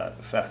reproduce that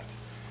effect.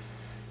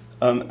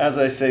 As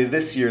I say,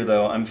 this year,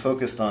 though, I'm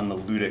focused on the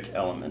ludic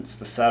elements.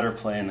 The satyr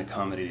play and the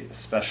comedy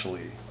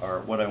especially are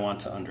what I want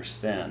to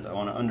understand. I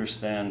want to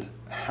understand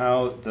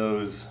how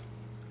those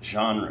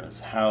genres,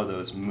 how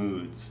those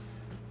moods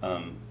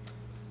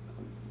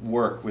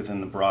work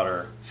within the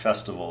broader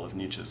festival of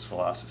Nietzsche's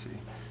philosophy.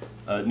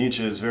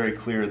 Nietzsche is very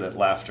clear that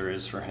laughter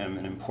is for him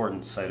an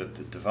important site of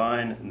the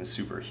divine and the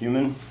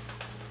superhuman.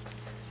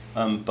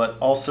 But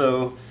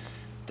also,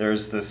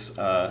 there's this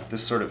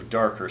sort of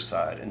darker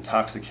side.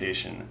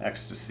 Intoxication,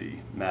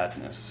 ecstasy,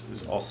 madness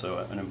is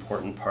also an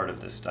important part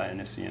of this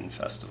Dionysian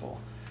festival.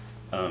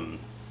 And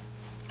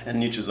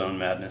Nietzsche's own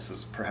madness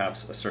is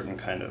perhaps a certain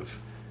kind of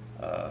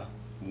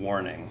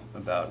warning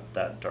about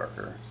that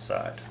darker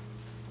side.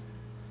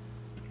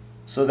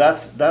 So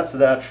that's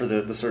that for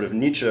the sort of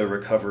Nietzsche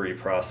recovery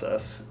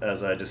process,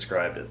 as I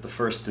described it, the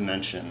first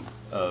dimension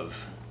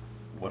of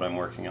what I'm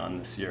working on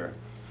this year.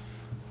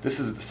 This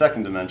is the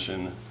second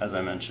dimension, as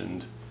I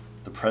mentioned,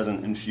 the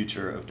present and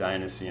future of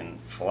Dionysian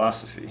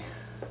philosophy.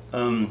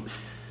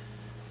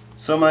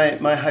 So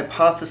my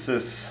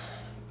hypothesis,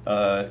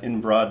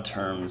 in broad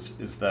terms,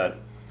 is that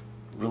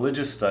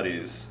religious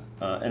studies,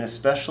 and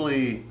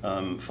especially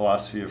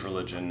philosophy of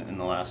religion in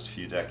the last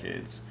few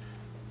decades,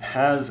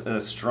 has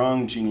a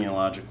strong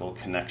genealogical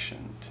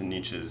connection to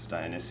Nietzsche's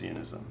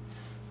Dionysianism,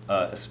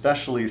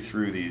 especially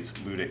through these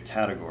ludic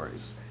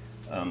categories.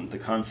 The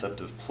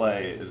concept of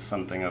play is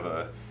something of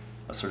a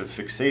sort of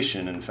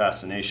fixation and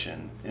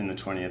fascination in the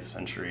 20th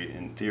century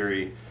in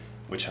theory,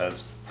 which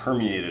has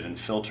permeated and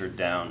filtered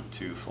down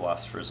to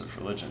philosophers of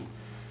religion.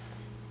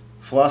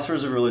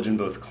 Philosophers of religion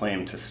both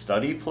claim to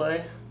study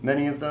play,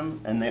 many of them,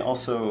 and they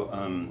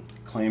also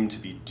claim to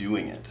be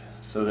doing it.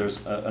 So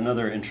there's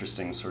another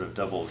interesting sort of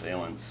double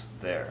valence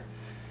there.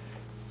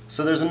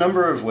 So there's a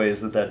number of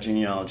ways that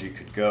genealogy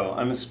could go.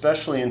 I'm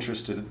especially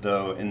interested,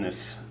 though, in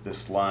this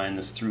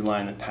through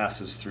line that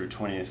passes through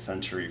 20th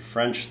century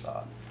French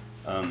thought,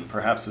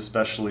 perhaps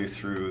especially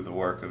through the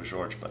work of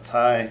Georges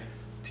Bataille,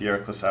 Pierre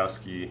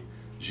Klosowski,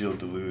 Gilles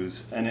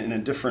Deleuze, and in a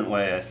different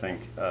way, I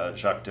think,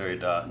 Jacques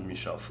Derrida and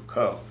Michel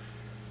Foucault.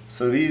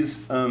 So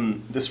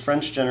this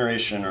French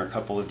generation, or a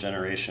couple of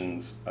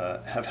generations,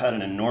 have had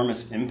an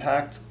enormous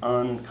impact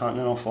on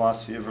continental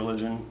philosophy of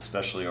religion,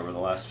 especially over the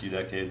last few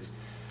decades.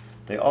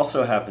 They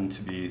also happen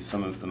to be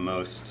some of the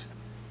most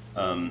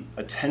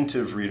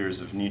attentive readers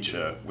of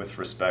Nietzsche with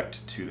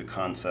respect to the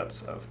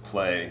concepts of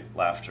play,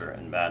 laughter,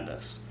 and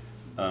madness.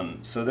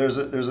 So there's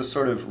a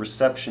sort of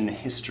reception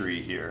history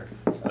here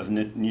of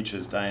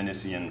Nietzsche's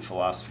Dionysian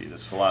philosophy,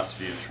 this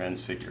philosophy of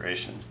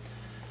transfiguration.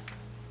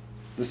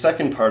 The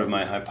second part of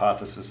my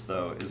hypothesis,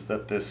 though, is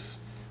that this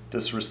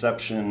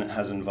reception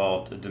has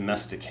involved a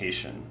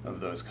domestication of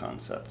those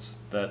concepts,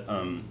 that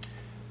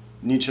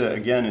Nietzsche,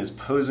 again, is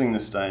posing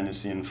this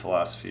Dionysian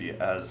philosophy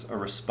as a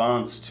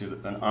response to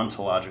an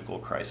ontological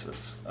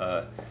crisis.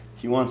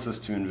 He wants us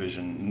to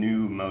envision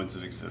new modes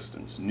of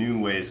existence, new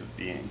ways of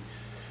being.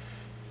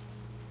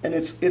 And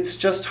it's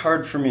just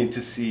hard for me to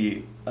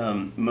see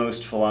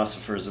most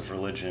philosophers of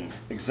religion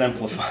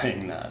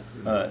exemplifying that,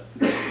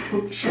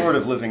 short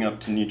of living up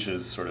to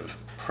Nietzsche's sort of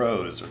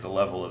prose or the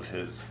level of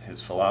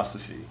his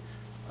philosophy.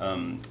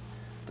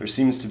 There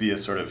seems to be a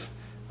sort of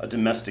a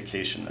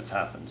domestication that's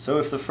happened. So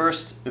if the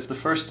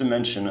first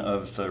dimension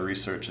of the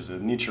research is a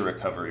Nietzsche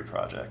recovery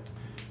project,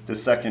 the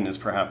second is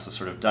perhaps a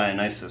sort of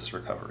Dionysus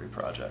recovery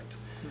project.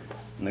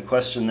 And the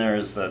question there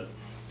is that,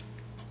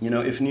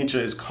 if Nietzsche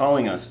is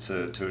calling us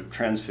to a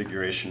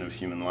transfiguration of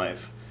human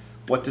life,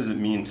 what does it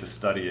mean to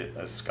study it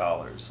as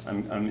scholars?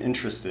 I'm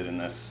interested in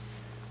this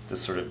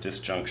sort of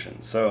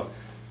disjunction. So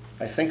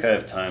I think I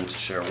have time to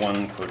share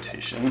one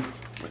quotation,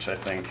 which I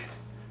think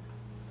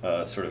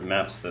sort of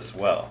maps this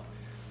well.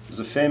 There's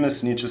a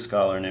famous Nietzsche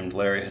scholar named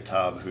Larry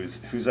Hatab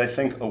who's I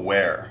think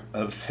aware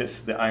of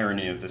the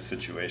irony of this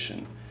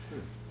situation.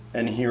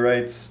 And he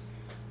writes,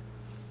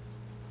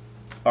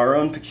 "Our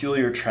own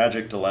peculiar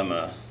tragic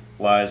dilemma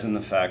lies in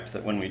the fact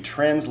that when we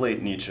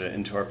translate Nietzsche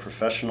into our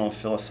professional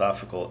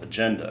philosophical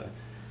agenda,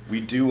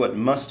 we do what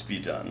must be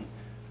done,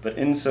 but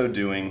in so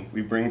doing,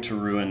 we bring to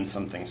ruin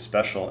something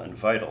special and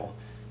vital,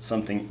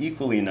 something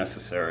equally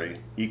necessary,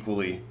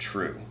 equally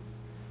true.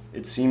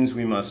 It seems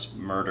we must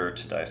murder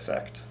to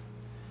dissect.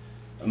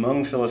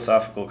 Among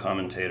philosophical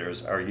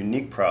commentators, our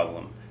unique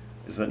problem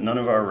is that none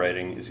of our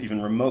writing is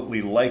even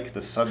remotely like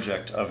the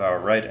subject of our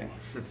writing.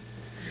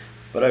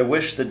 But I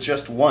wish that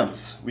just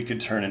once we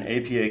could turn an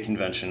APA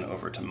convention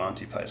over to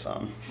Monty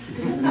Python.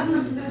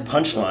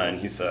 Punchline,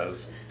 he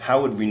says, how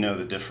would we know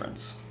the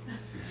difference?"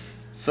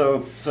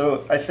 So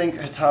I think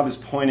Hatab is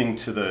pointing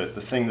to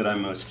the thing that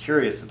I'm most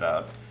curious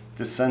about,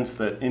 the sense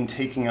that in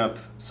taking up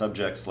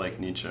subjects like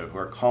Nietzsche, who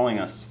are calling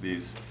us to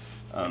these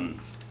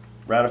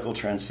radical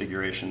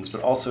transfigurations,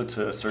 but also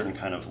to a certain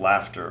kind of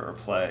laughter or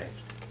play,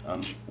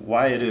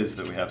 why it is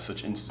that we have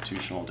such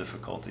institutional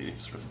difficulty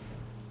sort of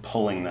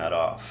pulling that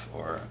off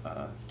or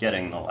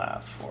getting the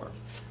laugh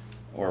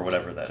or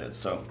whatever that is.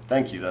 So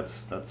thank you.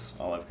 That's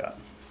all I've got.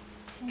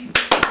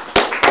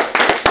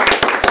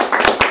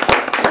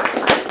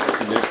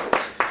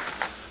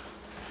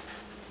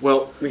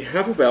 Well, we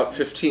have about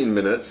 15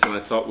 minutes, and I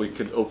thought we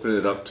could open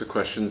it up to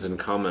questions and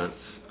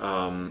comments.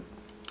 And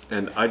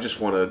I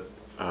just want to,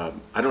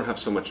 I don't have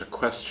so much a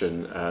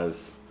question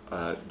as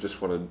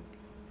just want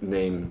to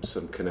name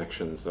some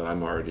connections that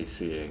I'm already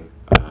seeing.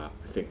 I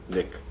think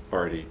Nick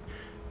already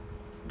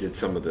did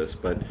some of this,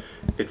 but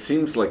it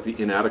seems like the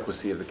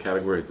inadequacy of the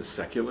category of the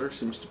secular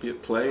seems to be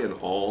at play in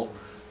all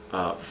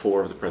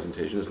 4 of the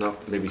presentations,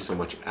 not maybe so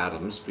much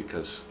atoms,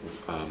 because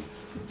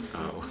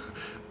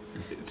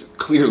it's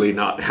clearly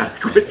not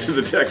adequate to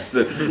the text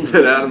that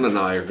Adam and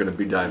I are going to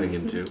be diving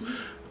into.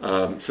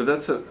 So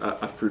that's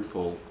a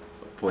fruitful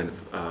point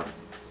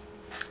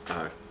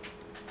of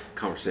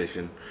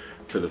conversation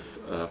for the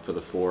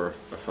 4 or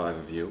 5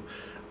 of you,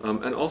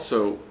 and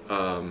also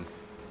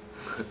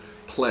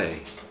play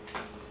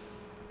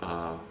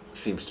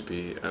seems to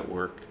be at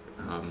work,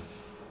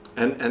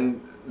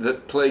 and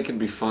that play can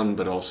be fun,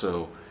 but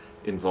also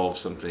involve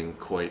something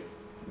quite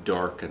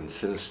dark and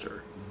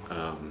sinister.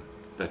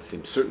 That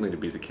seems certainly to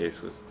be the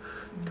case with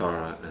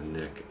Tara and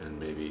Nick and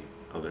maybe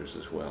others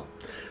as well.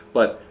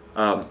 But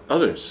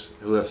others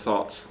who have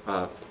thoughts,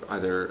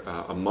 either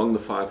among the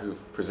 5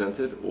 who've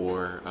presented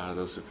or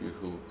those of you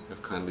who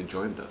have kindly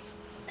joined us.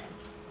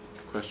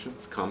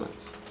 Questions,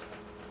 comments?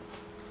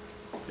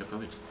 Yeah,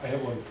 Bobby. I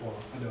have one for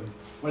Adam.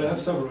 Well, I have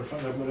several for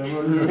Adam, but I'm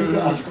only going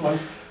to ask one.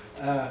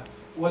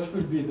 What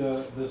would be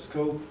the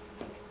scope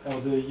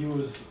or the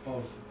use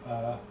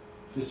of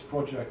this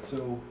project?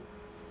 So,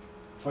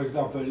 for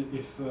example,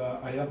 if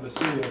I have a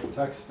Syriac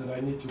text that I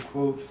need to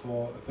quote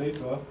for a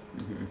paper,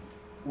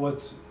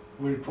 what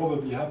will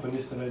probably happen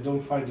is that I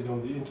don't find it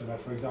on the internet.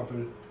 For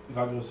example,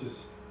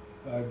 Evagnos'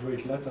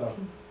 great letter.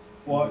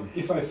 Or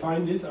if I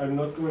find it, I'm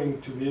not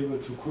going to be able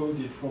to quote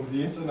it from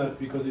the internet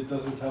because it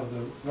doesn't have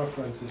the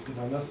references that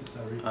are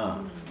necessary.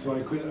 So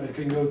I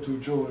can go to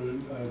Joel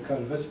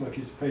Karl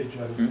Vesmaki's page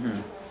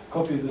and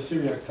copy the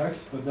Syriac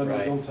text, but then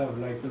I don't have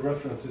like the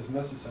references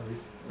necessary.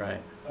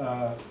 Right.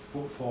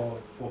 For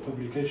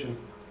publication.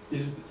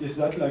 Is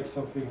that like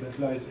something that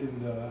lies in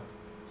the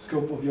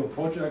scope of your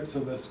project so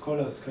that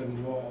scholars can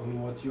draw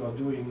on what you are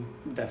doing?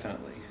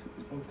 Definitely.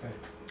 Okay.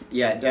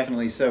 Yeah,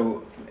 definitely.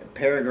 So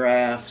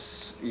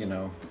paragraphs,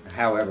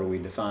 however we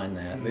define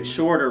that, but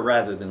shorter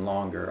rather than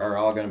longer are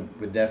all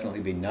would definitely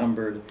be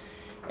numbered.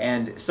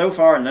 And so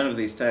far, none of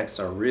these texts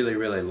are really,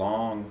 really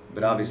long,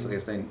 but obviously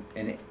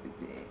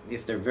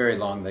if they're very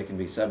long, they can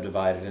be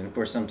subdivided. And of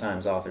course,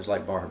 sometimes authors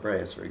like Bar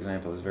Hebraeus, for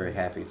example, is very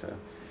happy to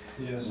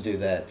do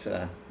that,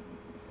 to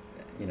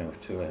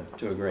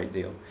a great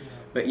deal. Yeah.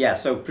 But yeah,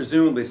 so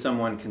presumably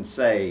someone can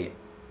say,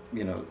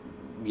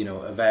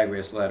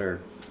 Evagrius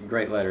letter,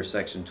 great letter,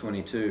 section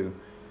 22,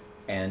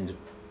 and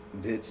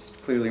it's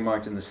clearly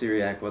marked in the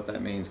Syriac what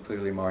that means,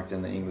 clearly marked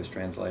in the English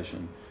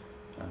translation,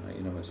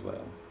 as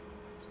well.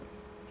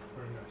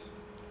 Very nice.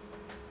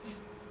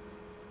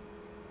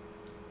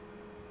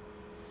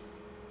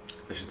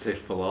 I should say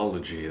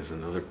philology is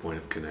another point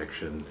of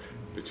connection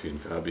between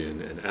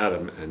Fabian and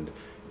Adam, and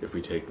if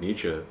we take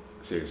Nietzsche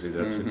seriously,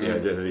 that's the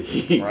identity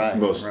he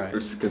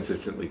most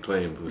consistently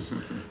claimed was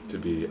to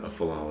be a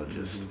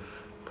philologist.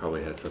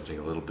 Probably had something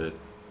a little bit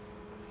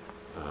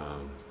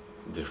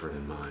different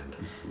in mind.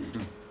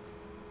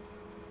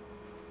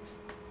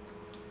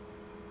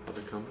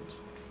 Other comments?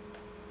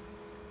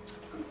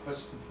 Good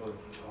question for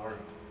Tara.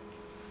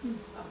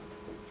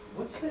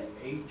 What's the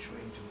age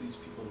range of these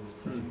people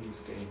who play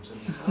these games,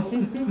 and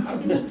how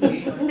does the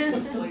game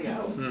actually play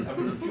out? I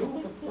mean, if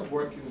you're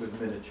working with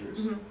miniatures,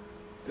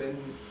 then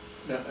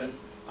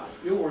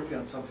you're working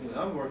on something and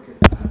I'm working.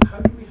 How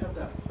do we have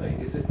that play?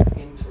 Is it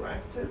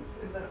interactive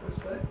in that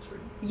respect? Or?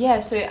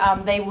 Yeah, so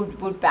they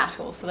would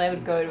battle. So they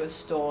would go to a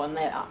store and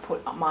they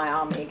put my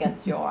army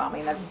against your army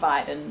and they'd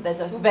fight. And there's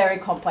a very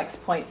complex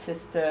point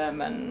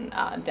system and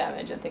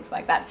damage and things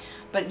like that.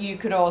 But you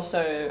could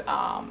also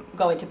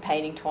go into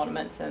painting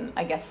tournaments, and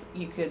I guess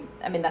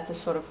that's a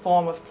sort of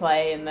form of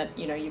play in that,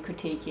 you're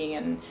critiquing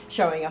and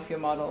showing off your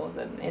models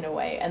and in a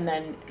way. And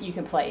then you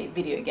can play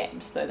video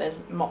games. So there's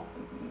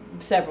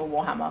several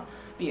Warhammer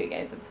video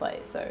games of play,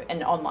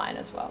 and online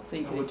as well, so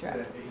you can interact.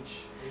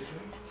 What's their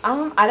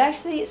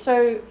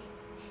age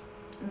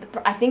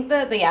I think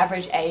that the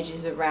average age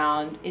is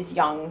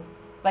young,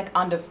 like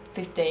under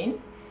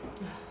 15.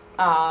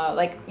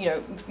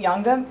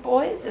 Younger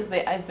boys is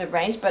the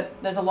range, but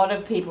there's a lot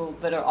of people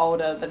that are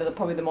older that are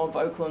probably the more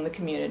vocal in the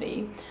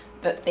community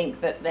that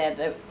think that they're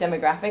the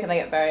demographic, and they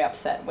get very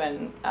upset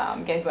when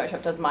Games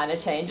Workshop does minor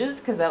changes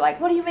because they're like,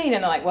 what do you mean?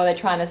 And they're like, well, they're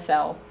trying to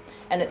sell,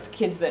 and it's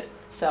kids that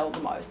sell the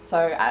most.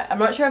 So I'm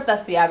not sure if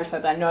that's the average,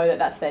 but I know that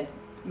that's their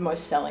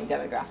most selling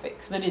demographic,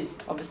 because it is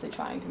obviously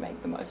trying to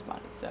make the most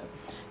money. So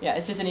yeah,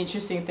 it's just an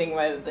interesting thing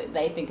where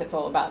they think it's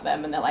all about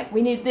them, and they're like,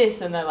 we need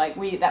this, and they're like,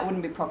 that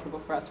wouldn't be profitable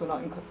for us, we're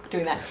not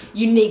doing that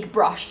unique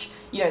brush.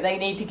 You know, they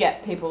need to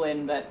get people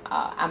in that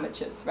are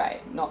amateurs,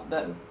 right, not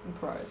the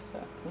pros.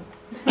 So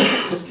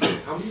Just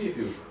curious, how many of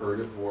you have heard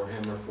of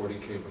Warhammer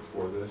 40K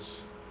before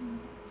this?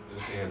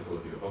 Just a handful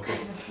of you. Okay,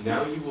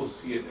 now you will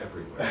see it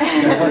everywhere.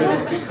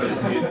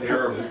 Because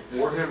there are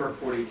Warhammer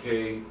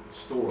 40K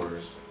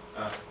stores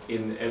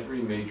in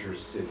every major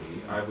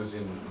city. I was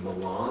in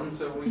Milan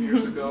several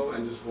years ago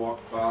and just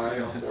walked by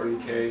a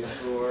 40K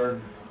store.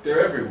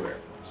 They're everywhere.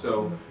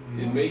 So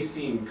it may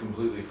seem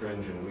completely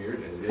fringe and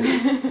weird, and it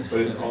is, but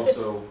it's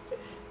also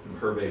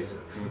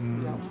pervasive,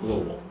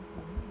 global.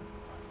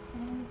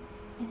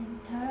 And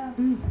Tara,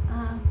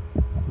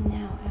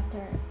 now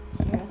after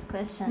Shira's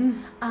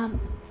question,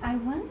 I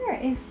wonder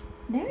if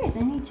there is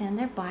any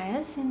gender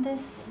bias in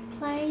this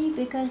play,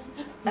 because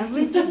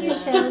everything you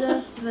showed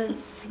us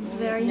was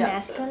very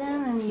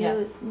masculine, and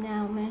you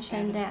now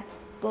mentioned that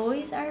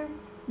boys are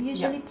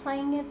usually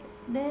playing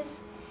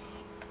this,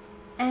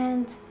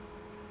 and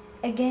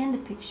again the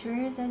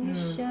pictures that you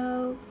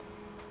showed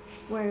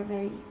were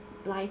very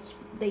like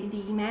they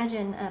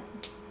imagine a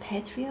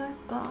patriarch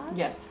god.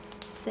 yes.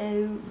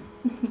 So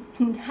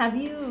have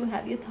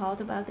you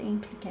thought about the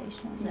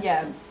implications of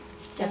this?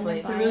 Definitely,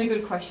 it's a really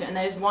good question. And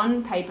there's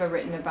one paper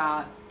written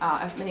about,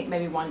 I think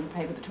maybe one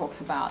paper that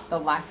talks about the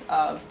lack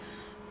of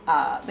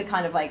the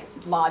kind of like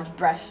large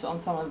breasts on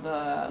some of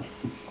the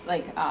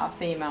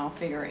female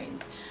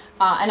figurines.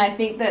 And I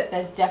think that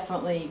there's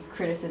definitely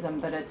criticism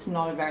that it's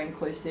not a very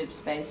inclusive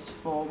space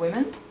for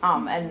women.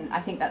 And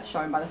I think that's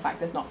shown by the fact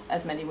there's not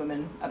as many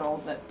women at all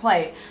that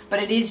play.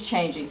 But it is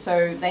changing.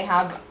 So they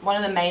have one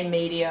of the main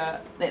media,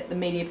 the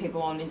media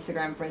people on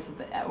Instagram, for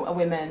instance, are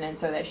women, and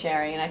so they're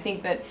sharing. And I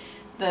think that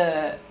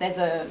there's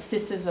a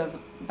Sisters of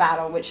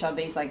Battle, which are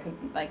these like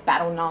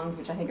battle nuns,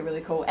 which I think are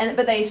really cool.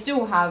 But they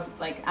still have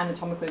like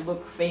anatomically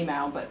look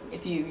female. But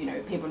if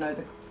people know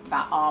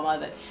about armor,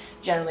 that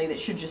generally that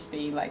should just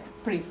be like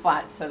pretty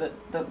flat, so that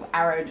the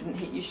arrow didn't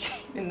hit you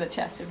straight in the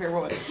chest if you're a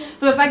woman.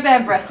 So the fact they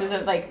have breasts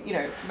isn't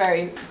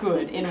very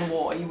good in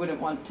war. You wouldn't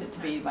want it to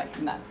be like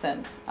in that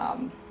sense.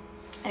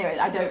 Anyway,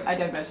 I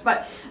don't know.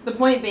 But the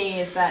point being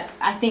is that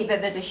I think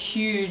that there's a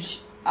huge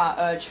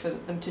urge for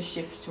them to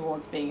shift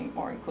towards being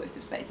more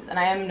inclusive spaces, and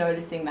I am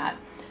noticing that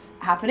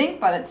happening,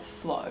 but it's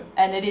slow,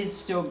 and it is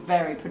still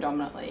very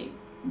predominantly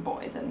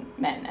boys and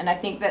men. And I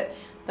think that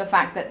the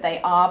fact that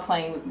they are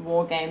playing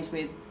war games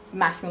with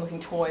masculine looking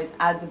toys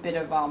adds a bit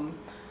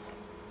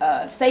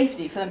of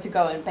safety for them to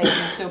go, and they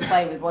can still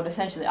play with what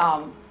essentially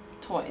are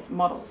toys,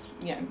 models,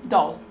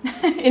 dolls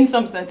in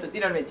some senses,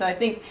 you know what I mean? So I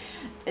think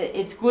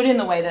it's good in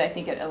the way that I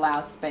think it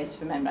allows space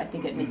for men, but I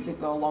think it needs to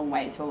go a long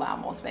way to allow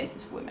more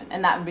spaces for women.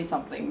 And that would be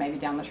something maybe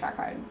down the track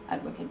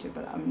I'd look into,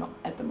 but I'm not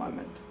at the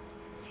moment.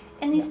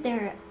 And is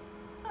there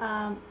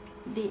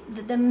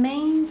the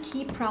main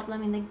key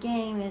problem in the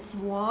game is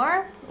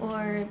war,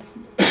 or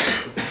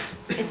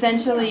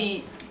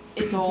essentially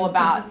it's all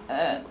about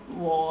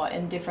war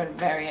and different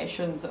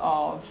variations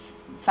of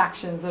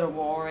factions that are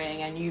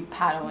warring, and you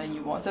paddle and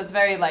you war. So it's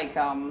very like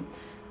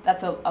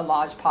that's a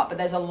large part, but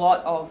there's a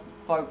lot of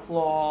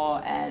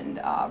folklore and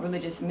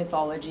religious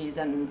mythologies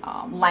and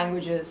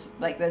languages.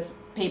 Like there's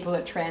people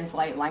that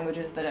translate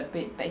languages that have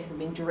basically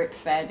been drip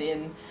fed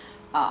in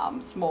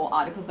small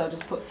articles. They'll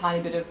just put a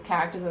tiny bit of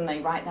characters and they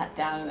write that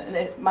down.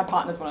 And my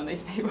partner's one of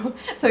these people,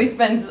 so he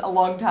spends a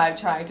long time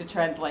trying to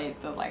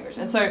translate the language.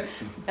 And so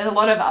there's a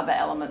lot of other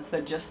elements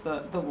than just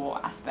the war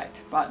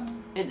aspect, but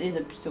it is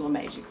still a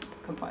major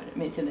component. I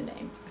mean, it's in the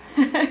name.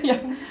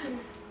 Yeah.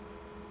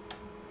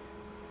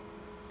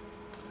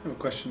 I have a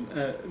question.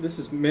 This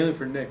is mainly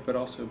for Nick, but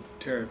also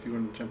Tara, if you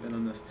want to jump in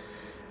on this.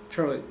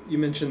 Charlie, you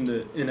mentioned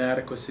the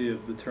inadequacy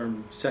of the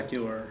term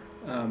secular,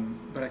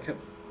 but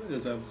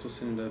as I was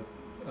listening to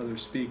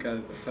others speak, I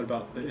thought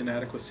about the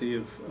inadequacy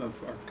of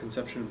our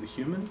conception of the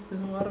human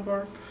in a lot of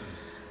our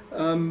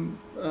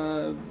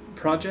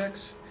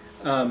projects.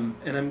 And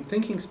I'm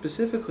thinking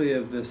specifically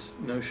of this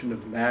notion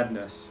of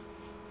madness.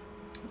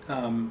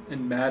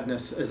 And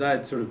madness, as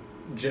I'd sort of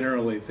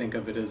generally think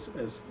of it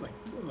as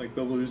like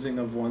the losing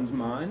of one's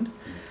mind.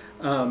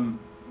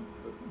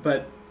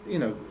 But,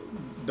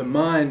 the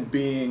mind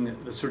being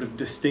the sort of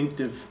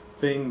distinctive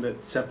thing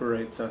that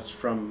separates us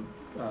from,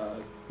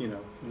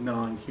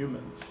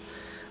 non-humans.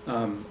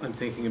 I'm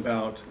thinking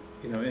about,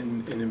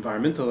 in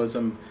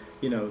environmentalism,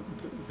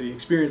 the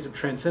experience of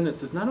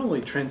transcendence is not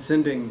only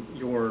transcending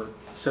your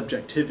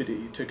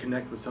subjectivity to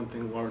connect with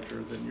something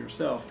larger than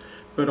yourself,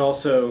 but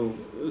also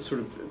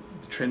sort of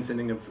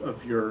transcending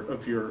of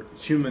your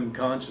human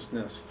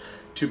consciousness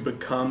to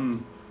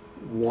become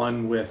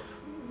one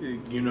with,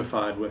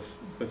 unified with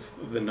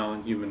the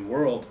non-human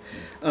world.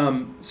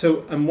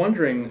 So I'm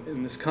wondering,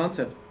 in this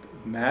concept of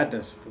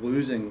madness, of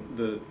losing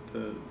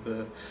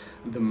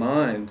the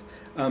mind,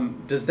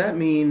 does that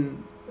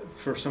mean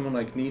for someone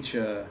like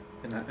Nietzsche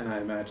and I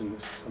imagine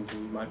this is something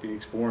you might be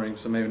exploring,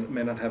 so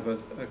may not have a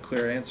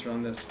clear answer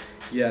on this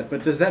yet,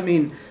 but does that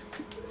mean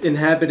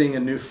inhabiting a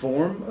new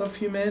form of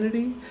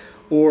humanity,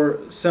 or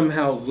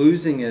somehow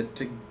losing it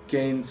to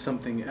gain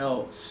something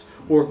else,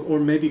 or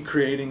maybe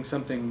creating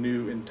something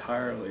new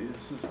entirely?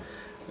 This is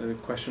a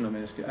question I'm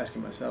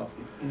asking myself.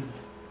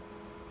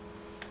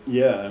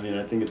 Yeah, I mean,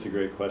 I think it's a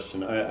great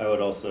question. I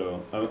would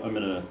also, I'm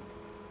going to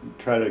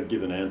try to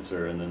give an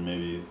answer and then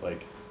maybe,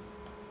 like,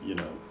 you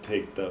know,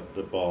 take the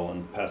ball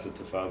and pass it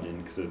to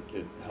Fabian, because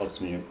it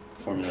helps me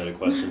formulate a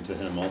question to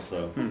him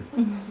also.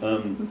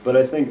 But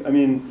I think, I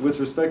mean, with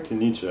respect to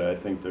Nietzsche, I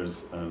think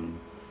there's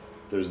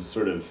a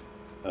sort of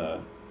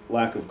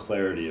lack of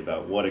clarity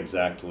about what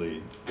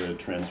exactly the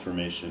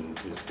transformation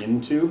is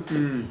into.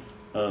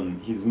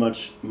 He's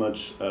much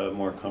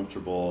more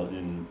comfortable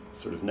in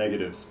sort of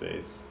negative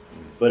space,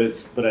 but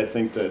I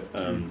think that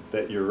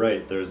that you're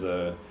right. There's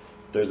a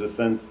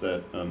sense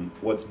that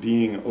what's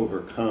being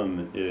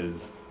overcome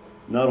is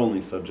not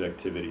only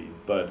subjectivity,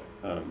 but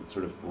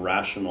sort of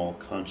rational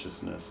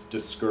consciousness,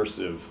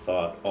 discursive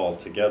thought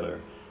altogether.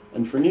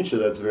 And for Nietzsche,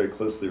 that's very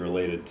closely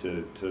related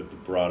to the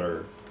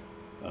broader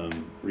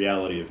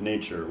reality of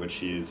nature, which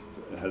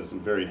has some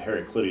very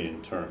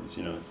Heraclitean terms.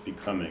 You know, it's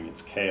becoming,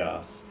 it's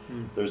chaos.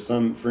 There's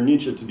for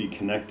Nietzsche, to be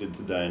connected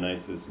to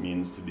Dionysus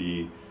means to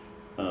be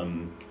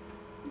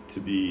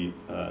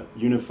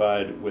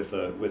unified with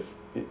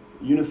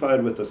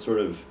a sort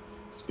of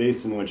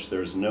space in which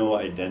there's no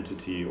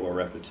identity or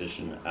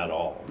repetition at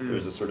all.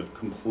 There's a sort of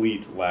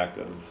complete lack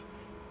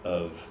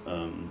of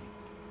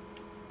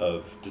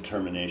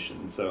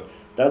determination. So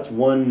that's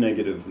one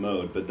negative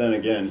mode. But then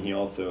again, he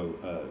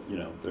also, you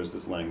know, there's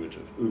this language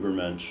of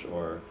Übermensch,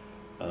 or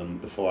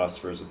the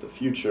philosophers of the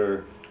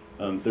future.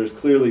 There's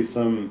clearly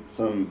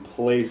some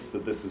place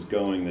that this is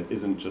going that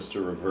isn't just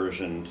a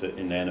reversion to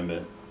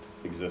inanimate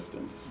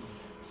existence.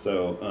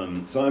 So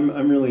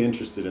I'm really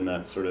interested in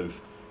that sort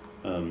of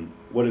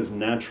what is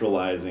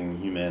naturalizing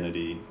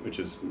humanity, which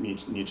is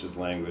Nietzsche's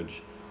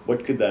language.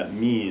 What could that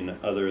mean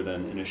other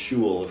than in a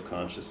shul of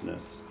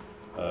consciousness?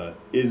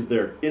 Is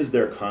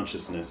there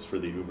consciousness for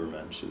the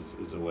Übermensch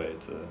is a way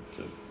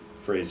to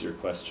phrase your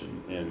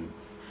question in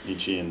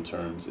Nietzschean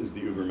terms. Is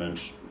the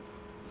Übermensch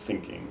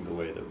thinking the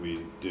way that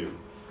we do?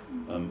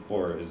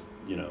 Or is,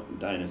 you know,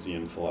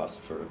 Dionysian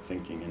philosopher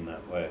thinking in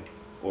that way?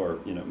 Or,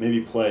 you know,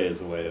 maybe play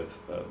is a way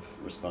of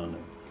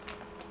responding.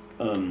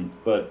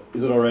 But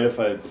is it all right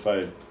if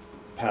I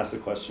pass a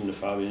question to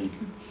Fabian?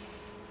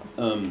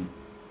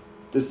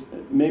 This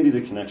maybe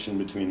the connection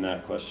between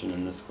that question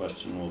and this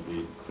question will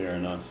be clear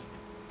enough.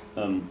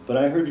 But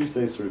I heard you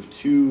say sort of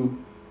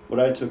what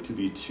I took to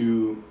be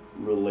two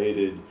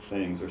related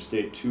things, or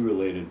state two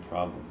related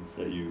problems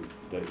that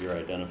you're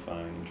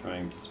identifying and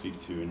trying to speak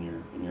to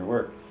in your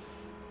work.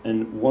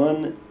 And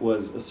one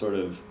was a sort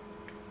of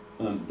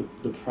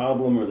the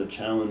problem or the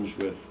challenge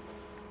with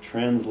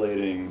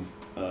translating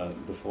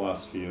the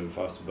philosophy of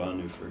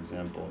Vasubandhu, for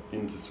example,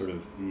 into sort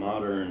of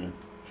modern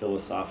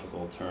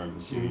philosophical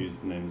terms. You use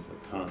the names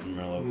like Kant and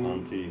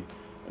Merleau-Ponty,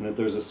 and that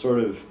there's a sort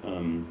of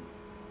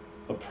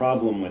a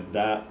problem with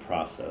that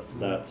process,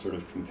 that sort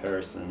of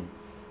comparison.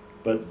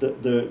 But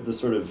the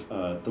sort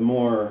of the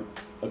more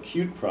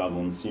acute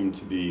problems seem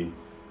to be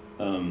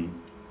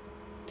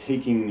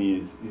taking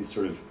these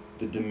sort of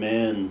the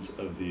demands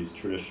of these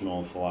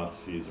traditional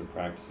philosophies or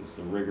practices,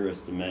 the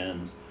rigorous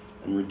demands,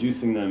 and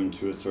reducing them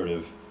to a sort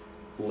of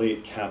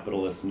late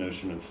capitalist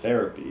notion of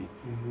therapy.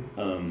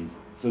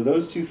 So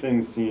those two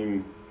things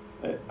seem.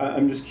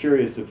 I'm just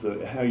curious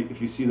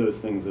if you see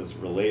those things as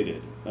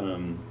related,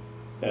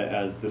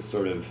 as this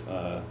sort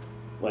of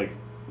like,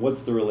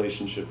 what's the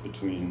relationship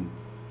between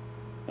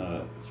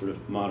sort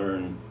of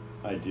modern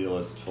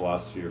idealist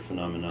philosophy or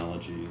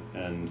phenomenology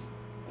and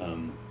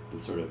the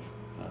sort of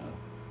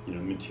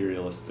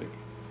materialistic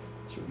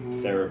sort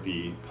of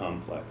therapy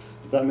complex.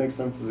 Does that make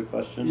sense as a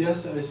question?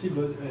 Yes, I see,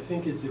 but I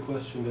think it's a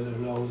question that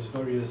allows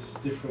various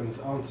different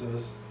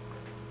answers.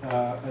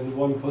 And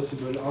one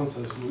possible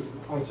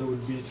answer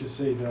would be to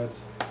say that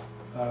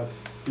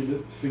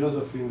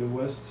philosophy in the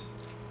West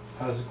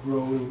has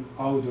grown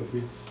out of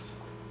its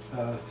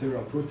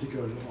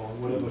therapeutical, or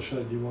whatever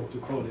shade you want to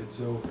call it.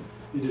 So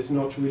it is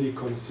not really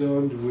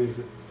concerned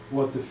with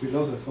what the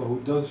philosopher who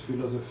does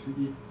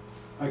philosophy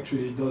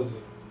actually does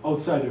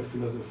outside of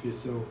philosophy.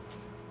 So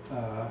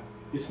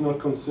it's not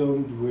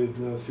concerned with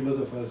the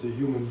philosopher as a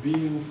human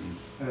being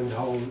and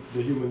how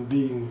the human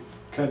being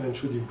can and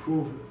should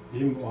improve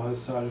him or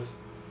herself.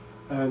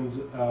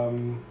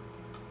 And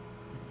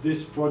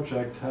this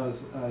project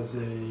has as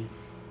a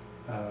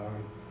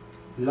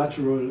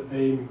lateral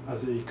aim,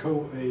 as a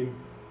co-aim,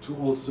 to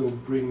also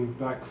bring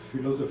back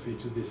philosophy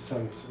to this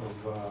sense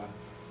of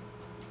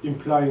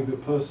implying the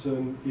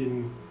person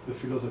in the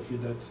philosophy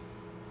that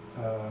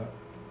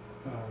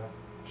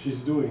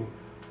she's doing.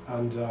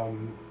 And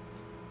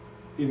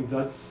in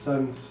that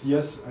sense,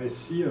 yes, I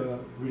see a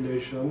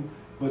relation,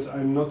 but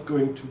I'm not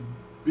going to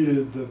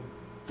build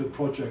the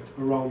project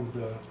around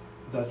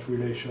that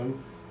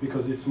relation,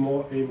 because it's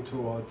more aimed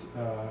toward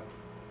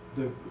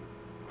the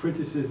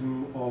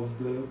criticism of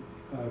the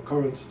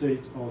current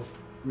state of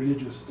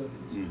religious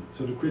studies.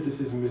 So the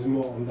criticism is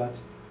more on that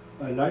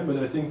line, but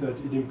I think that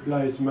it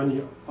implies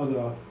many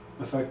other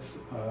effects,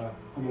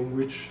 among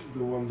which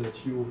the one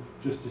that you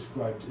just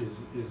described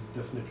is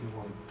definitely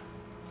one.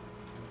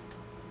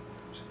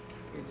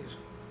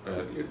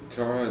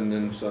 Tara and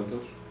then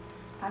Santos.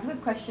 I have a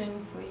good question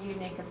for you,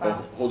 Nick, Oh,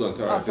 about... hold on,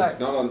 Tara. Oh, If it's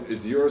sorry. not on,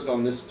 is yours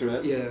on this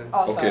thread? Yeah.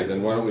 Oh, Okay, sorry.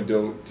 then why don't we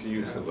go to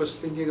you? I was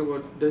thinking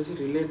about, does it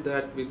relate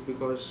that with,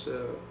 because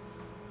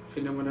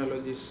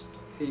phenomenologists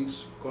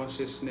thinks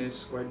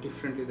consciousness quite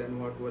differently than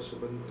what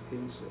Vasubandhu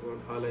thinks about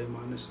alay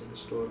manas and the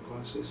store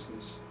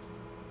consciousness.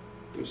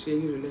 Do you see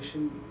any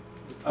relation?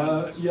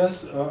 Yes,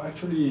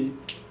 actually,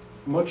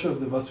 much of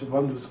the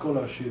Vasubandhu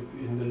scholarship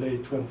in the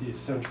late 20th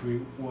century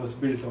was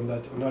built on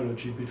that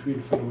analogy between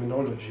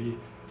phenomenology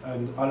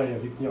and alaya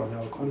vijnana,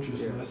 or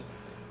consciousness.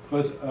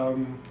 But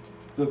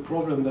the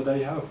problem that I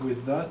have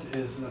with that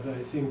is that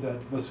I think that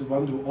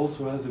Vasubandhu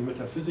also has a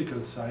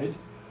metaphysical side.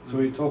 So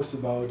he talks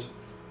about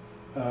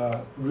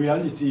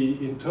reality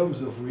in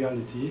terms of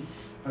reality,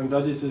 and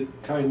that is a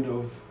kind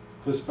of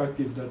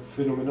perspective that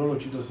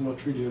phenomenology does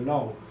not really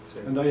allow.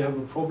 And I have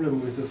a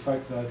problem with the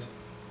fact that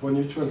when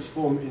you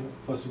transform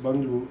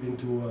Vasubandhu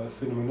into a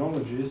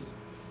phenomenologist,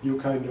 you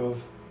kind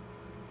of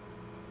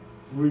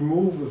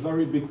remove a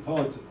very big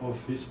part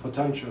of his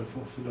potential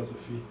for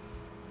philosophy,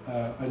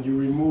 and you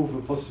remove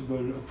a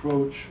possible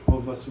approach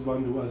of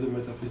Vasubandhu as a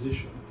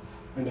metaphysician.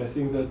 And I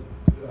think that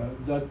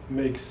that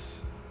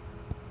makes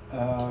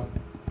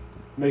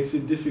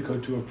it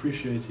difficult to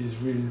appreciate his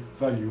real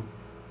value.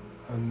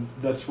 And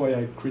that's why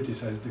I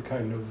criticize the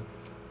kind of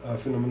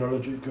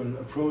phenomenological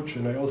approach.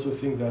 And I also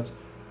think that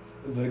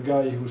the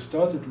guy who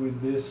started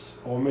with this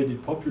or made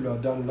it popular,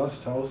 Dan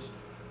Lusthaus,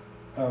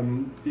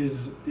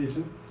 is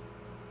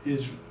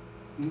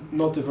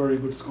not a very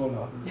good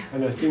scholar.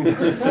 And I think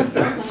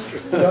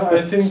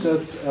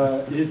that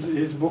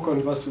his book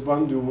on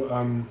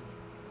Vasubandhu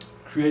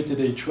created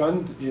a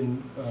trend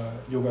in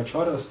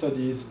Yogacara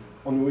studies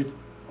on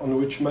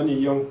which many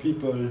young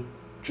people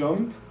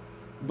jump,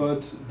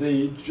 but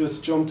they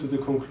just jump to the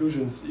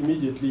conclusions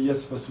immediately.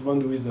 Yes,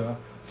 Vasubandhu is a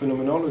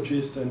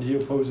phenomenologist and he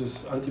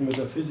opposes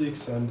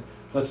anti-metaphysics, and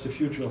that's the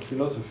future of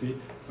philosophy.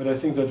 But I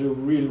think that the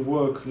real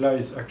work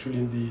lies actually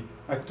in the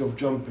act of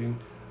jumping.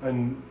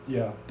 And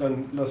yeah,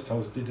 Dan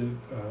Lusthaus did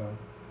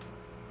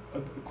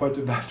quite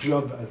a bad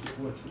job at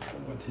what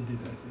he did,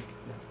 I think.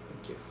 Yeah.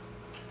 Thank you.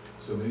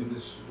 So maybe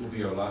this will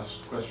be our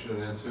last question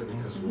and answer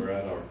because we're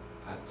at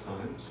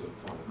time. So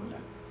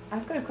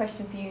I've got a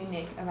question for you,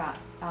 Nick, about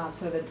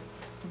sort of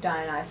the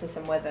Dionysus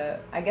and whether,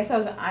 I guess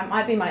I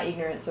might be my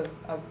ignorance of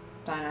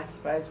Dionysus,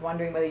 but I was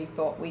wondering whether you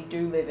thought we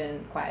do live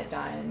in quite a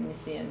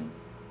Dionysian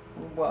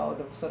world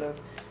of sort of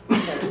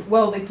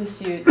worldly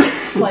pursuits,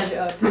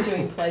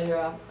 pursuing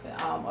pleasure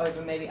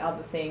over maybe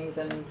other things,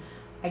 and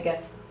I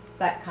guess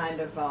that kind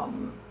of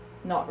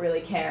not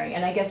really caring,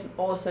 and I guess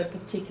also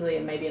particularly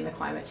maybe in the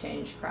climate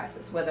change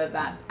crisis, whether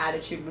that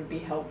attitude would be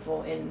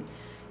helpful in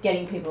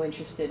getting people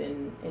interested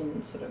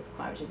in sort of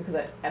climate change,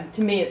 because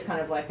to me it's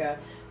kind of like a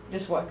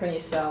just work on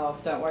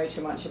yourself, don't worry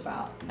too much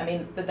about,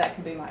 but that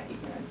could be my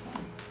ignorance.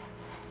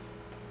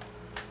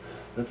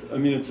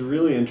 It's a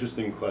really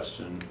interesting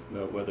question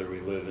about whether we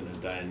live in a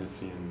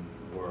Dionysian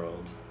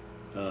world.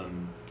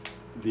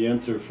 The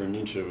answer for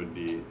Nietzsche would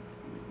be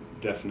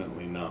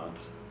definitely not.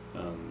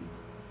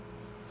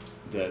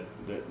 That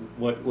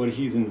what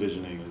he's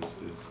envisioning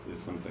is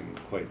something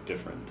quite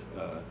different,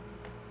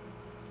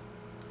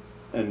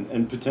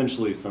 and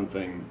potentially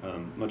something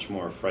much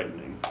more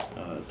frightening.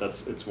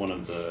 It's one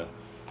of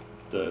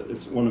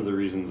the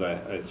reasons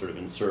I sort of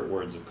insert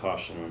words of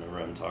caution whenever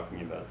I'm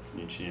talking about this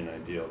Nietzschean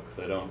ideal, because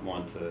I don't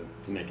want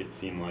to make it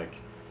seem like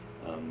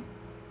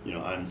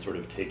I'm sort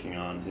of taking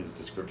on his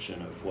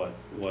description of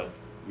what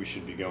we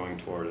should be going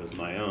toward as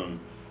my own,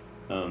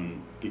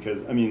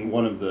 because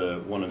one of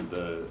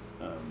the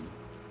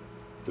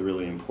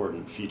really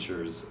important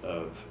features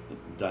of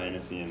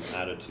Dionysian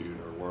attitude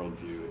or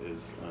worldview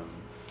is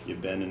the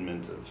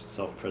abandonment of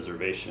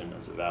self-preservation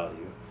as a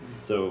value.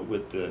 So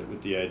with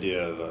the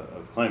idea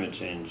of climate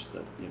change,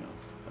 that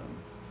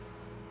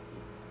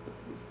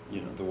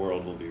the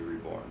world will be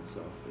reborn.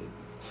 So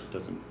it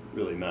doesn't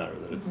really matter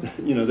that it's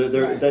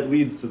that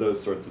leads to those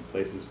sorts of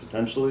places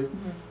potentially.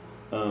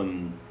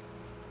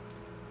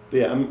 But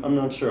yeah, I'm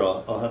not sure.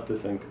 I'll have to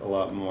think a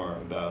lot more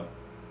about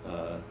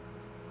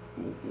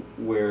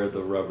where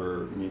the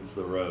rubber meets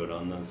the road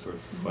on those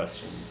sorts of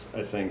questions.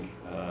 I think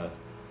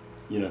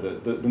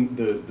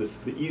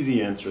the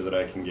easy answer that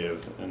I can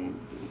give, and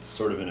it's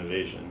sort of an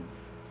evasion,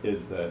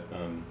 is that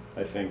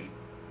I think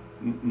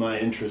my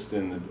interest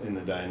in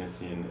the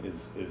Dionysian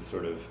is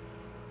sort of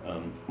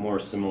more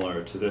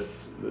similar to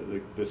this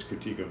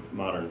critique of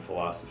modern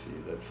philosophy,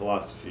 that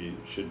philosophy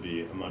should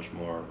be a much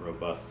more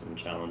robust and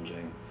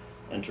challenging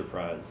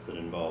enterprise that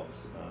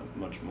involves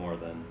much more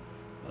than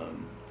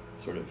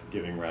sort of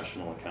giving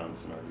rational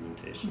accounts and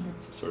argumentation.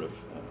 It's a sort of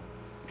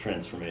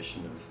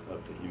transformation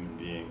of the human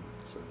being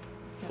sort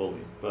of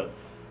fully. But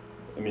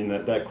I mean,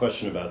 that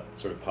question about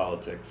sort of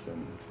politics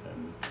and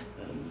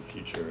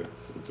future,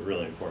 it's a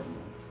really important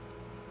one.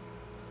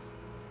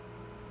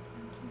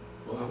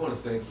 Well, I want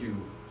to thank you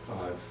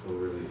five for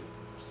really,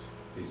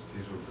 these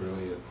were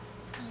brilliant,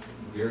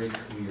 very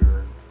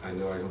clear. I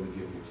know I only give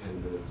you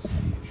 10 minutes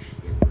each.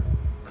 They were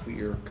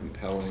clear,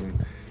 compelling,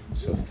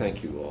 so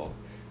thank you all.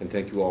 And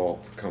thank you all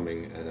for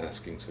coming and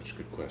asking such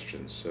good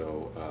questions.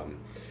 So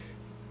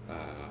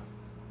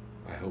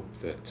I hope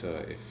that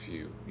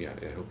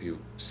I hope you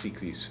seek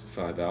these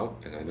five out,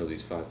 and I know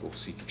these five will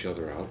seek each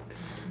other out.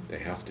 They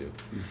have to.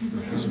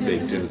 It's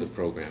baked into the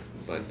program.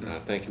 But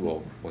thank you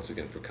all once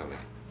again for coming.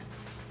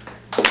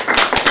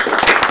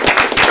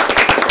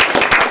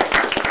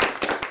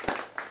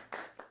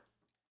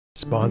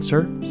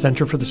 Sponsor,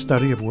 Center for the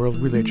Study of World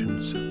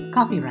Religions.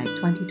 Copyright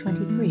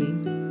 2023,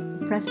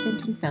 the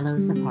President and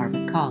Fellows of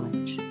Harvard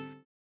College.